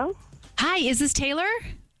 Hello? Hi, is this Taylor?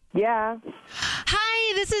 Yeah.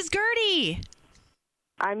 Hi, this is Gertie.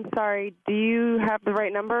 I'm sorry. Do you have the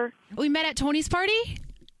right number? We met at Tony's party?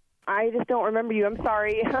 I just don't remember you. I'm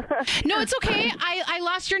sorry. No, it's okay. I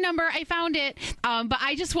lost your number. I found it. But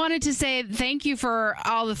I just wanted to say thank you for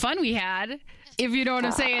all the fun we had, if you know what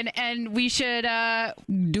I'm saying. And we should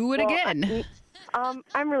do it again.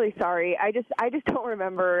 I'm really sorry. I just don't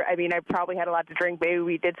remember. I mean, I probably had a lot to drink. Maybe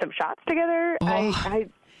we did some shots together.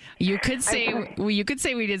 You could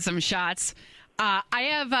say we did some shots.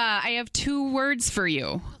 I have 2 words for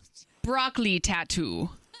you. Broccoli tattoo.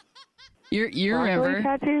 You broccoli remember?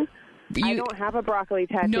 Tattoo? I don't have a broccoli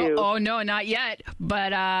tattoo. No, no, not yet.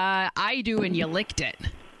 But I do, and you licked it.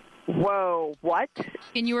 Whoa, what?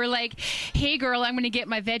 And you were like, "Hey, girl, I'm going to get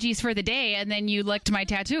my veggies for the day," and then you licked my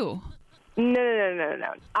tattoo.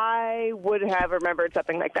 No. I would have remembered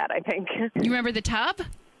something like that, I think. You remember the tub?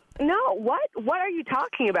 No, what? What are you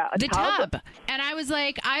talking about? The tub. And I was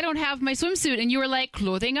like, I don't have my swimsuit. And you were like,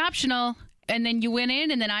 clothing optional. and then you went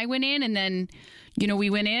in, and then I went in, and then, we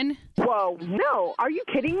went in. Whoa, no. Are you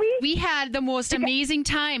kidding me? We had the most amazing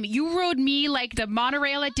time. You rode me like the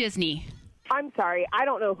monorail at Disney. I'm sorry. I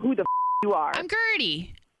don't know who the you are. I'm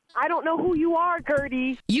Gertie. I don't know who you are,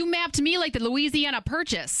 Gertie. You mapped me like the Louisiana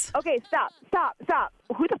Purchase. Okay, stop.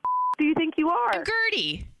 Who the do you think you are? I'm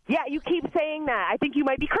Gertie. Yeah, you keep saying that. I think you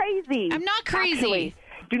might be crazy. I'm not crazy. Actually,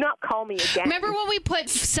 do not call me again. Remember when we put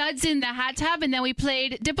suds in the hot tub and then we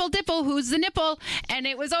played Dipple Dipple, Who's the Nipple? And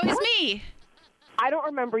it was always me. I don't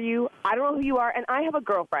remember you. I don't know who you are, and I have a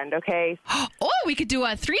girlfriend, okay? Oh, we could do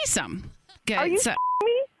a threesome. Good. Are you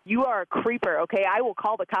me? You are a creeper, okay? I will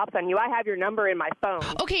call the cops on you. I have your number in my phone.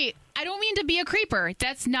 Okay, I don't mean to be a creeper.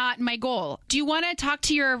 That's not my goal. Do you want to talk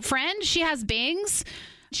to your friend? She has bangs.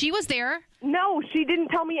 She was there. No, she didn't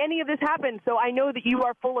tell me any of this happened, so I know that you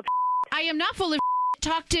are full of I am not full of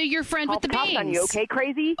Talk to your friend Call with the the cops bangs. on you, okay,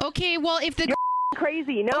 crazy? Okay, well, if the... You're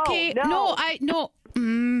crazy. No, okay, no.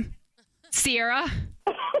 Sierra.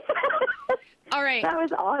 All right. That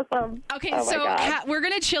was awesome. Okay, Oh my so God. we're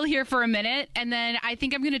going to chill here for a minute, and then I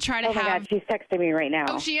think I'm going to try to Oh my have... God, she's texting me right now.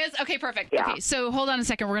 Oh, she is? Okay, perfect. Yeah. Okay, so hold on a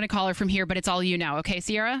second. We're going to call her from here, but it's all you now. Okay,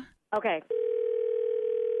 Sierra? Okay.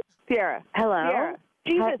 Sierra. Hello? Sierra.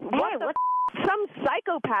 Jesus, Hey, what the Some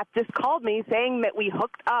psychopath just called me saying that we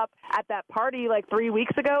hooked up at that party like 3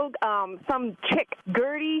 weeks ago. Some chick,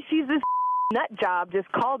 Gertie, she's this nut job,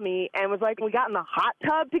 just called me and was like, we got in the hot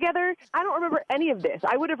tub together. I don't remember any of this.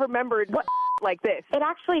 I would have remembered what like this. It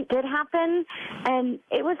actually did happen, and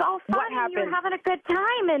it was all fun. What and you happened? were having a good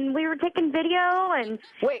time, and we were taking video and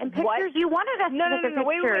pictures. what? You wanted us No, to take a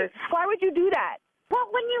wait. picture. Why would you do that? Well,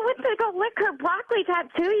 when you went to go lick her broccoli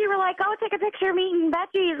tattoo, you were like, "Oh, take a picture of me eating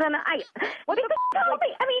veggies," and What you told me.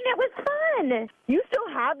 I mean, it was fun. You still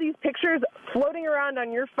have these pictures floating around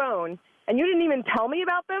on your phone, and you didn't even tell me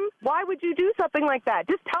about them? Why would you do something like that?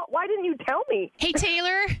 Why didn't you tell me? Hey,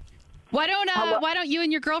 Taylor, why don't you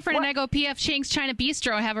and your girlfriend and I go P.F. Chang's China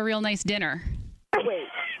Bistro and have a real nice dinner? Wait.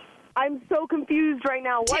 I'm so confused right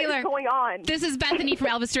now. What Taylor, is going on? This is Bethany from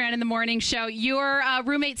Elvis Duran in the Morning Show. Your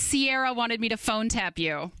roommate Sierra wanted me to phone tap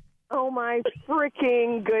you. Oh my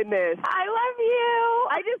freaking goodness. I love you.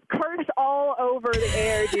 I just cursed all over the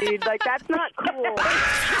air, dude. Like, that's not cool.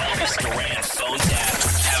 Elvis Duran phone tap.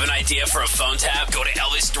 Have an idea for a phone tap? Go to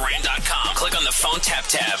ElvisDuran.com. Click on the phone tap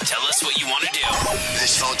tab. Tell us what you want to do.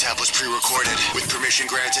 This phone tap was pre-recorded with permission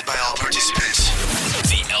granted by all participants.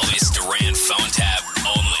 The Elvis Duran phone tap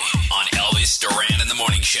only on Elvis Duran in the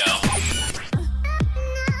Morning Show.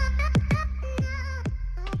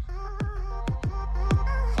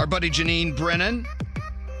 Our buddy Janine Brennan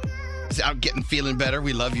is out feeling better.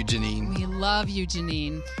 We love you, Janine. We love you,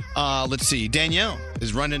 Janine. Let's see. Danielle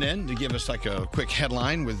is running in to give us like a quick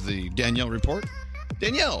headline with the Danielle report.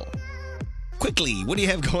 Danielle, quickly, what do you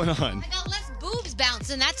have going on? I got less boobs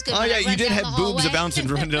bouncing. That's good. Oh, when yeah, I you run did down have the boobs hallway. bouncing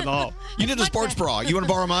running down the hall. You did a sports bra. You want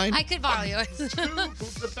to borrow mine? I could borrow yours.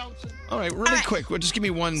 All right, really quick. Well, just give me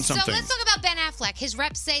one something. So let's talk about Ben Affleck. His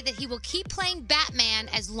reps say that he will keep playing Batman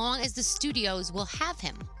as long as the studios will have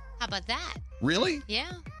him. How about that? Really?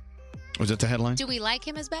 Yeah. Was that the headline? Do we like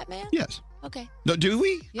him as Batman? Yes. Okay. No, do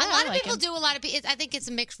we? A lot of people do. A lot of people. I think it's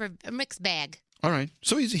a mixed bag. All right.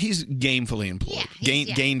 So he's gamefully employed.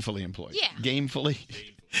 Yeah, Gainfully employed. Yeah. Gamefully.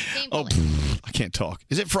 Oh, I can't talk.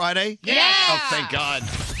 Is it Friday? Yeah. Oh, thank God.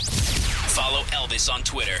 Follow Elvis on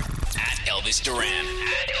Twitter at Elvis Duran.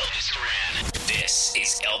 This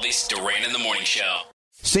is Elvis Duran in the Morning Show.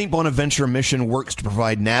 St. Bonaventure Mission works to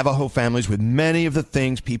provide Navajo families with many of the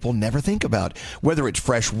things people never think about. Whether it's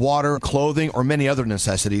fresh water, clothing, or many other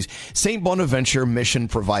necessities, St. Bonaventure Mission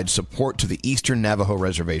provides support to the Eastern Navajo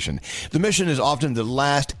Reservation. The mission is often the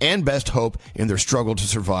last and best hope in their struggle to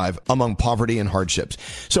survive among poverty and hardships.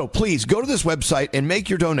 So please go to this website and make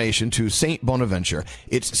your donation to St. Bonaventure.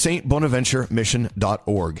 It's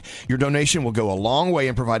stbonaventuremission.org. Your donation will go a long way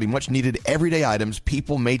in providing much needed everyday items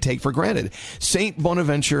people may take for granted. St.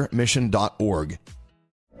 Bonaventuremission.org. From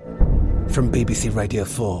BBC Radio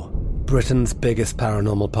 4, Britain's biggest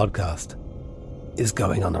paranormal podcast is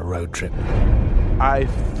going on a road trip. I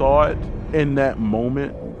thought in that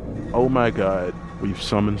moment, oh my God, we've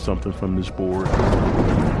summoned something from this board.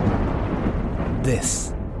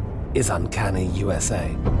 This is Uncanny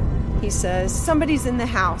USA. He says, somebody's in the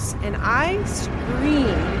house, and I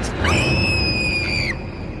screamed.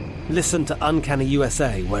 Listen to Uncanny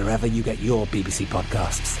USA wherever you get your BBC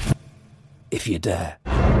podcasts, if you dare.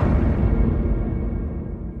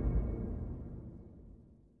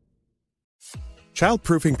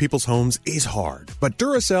 Childproofing people's homes is hard, but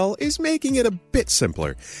Duracell is making it a bit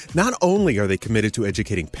simpler. Not only are they committed to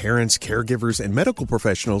educating parents, caregivers, and medical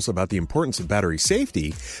professionals about the importance of battery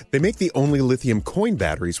safety, they make the only lithium coin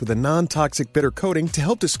batteries with a non-toxic bitter coating to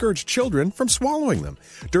help discourage children from swallowing them.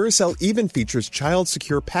 Duracell even features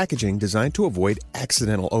child-secure packaging designed to avoid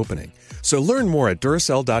accidental opening. So learn more at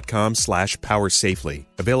Duracell.com/powersafely.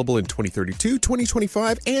 Available in 2032,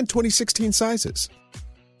 2025, and 2016 sizes.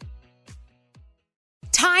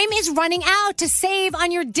 Time is running out to save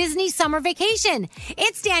on your Disney summer vacation.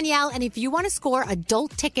 It's Danielle, and if you want to score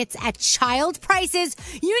adult tickets at child prices,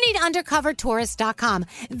 you need UndercoverTourist.com.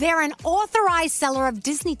 They're an authorized seller of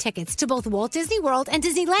Disney tickets to both Walt Disney World and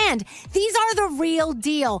Disneyland. These are the real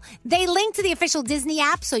deal. They link to the official Disney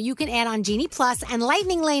app so you can add on Genie Plus and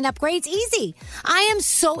Lightning Lane upgrades easy. I am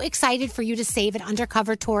so excited for you to save at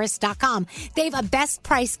UndercoverTourist.com. They've a best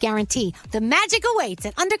price guarantee. The magic awaits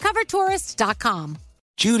at UndercoverTourist.com.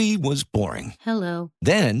 Judy was boring. Hello.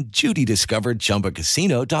 Then Judy discovered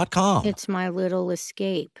ChumbaCasino.com. It's my little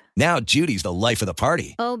escape. Now Judy's the life of the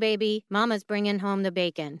party. Oh, baby, mama's bringing home the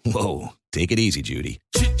bacon. Whoa, take it easy, Judy.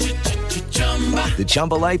 The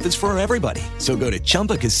Chumba life is for everybody. So go to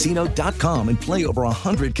ChumbaCasino.com and play over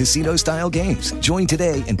 100 casino-style games. Join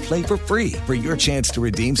today and play for free for your chance to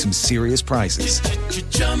redeem some serious prizes.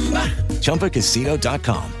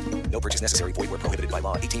 ChumbaCasino.com. No purchase necessary. Void where prohibited by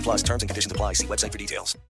law. 18 plus terms and conditions apply. See website for details.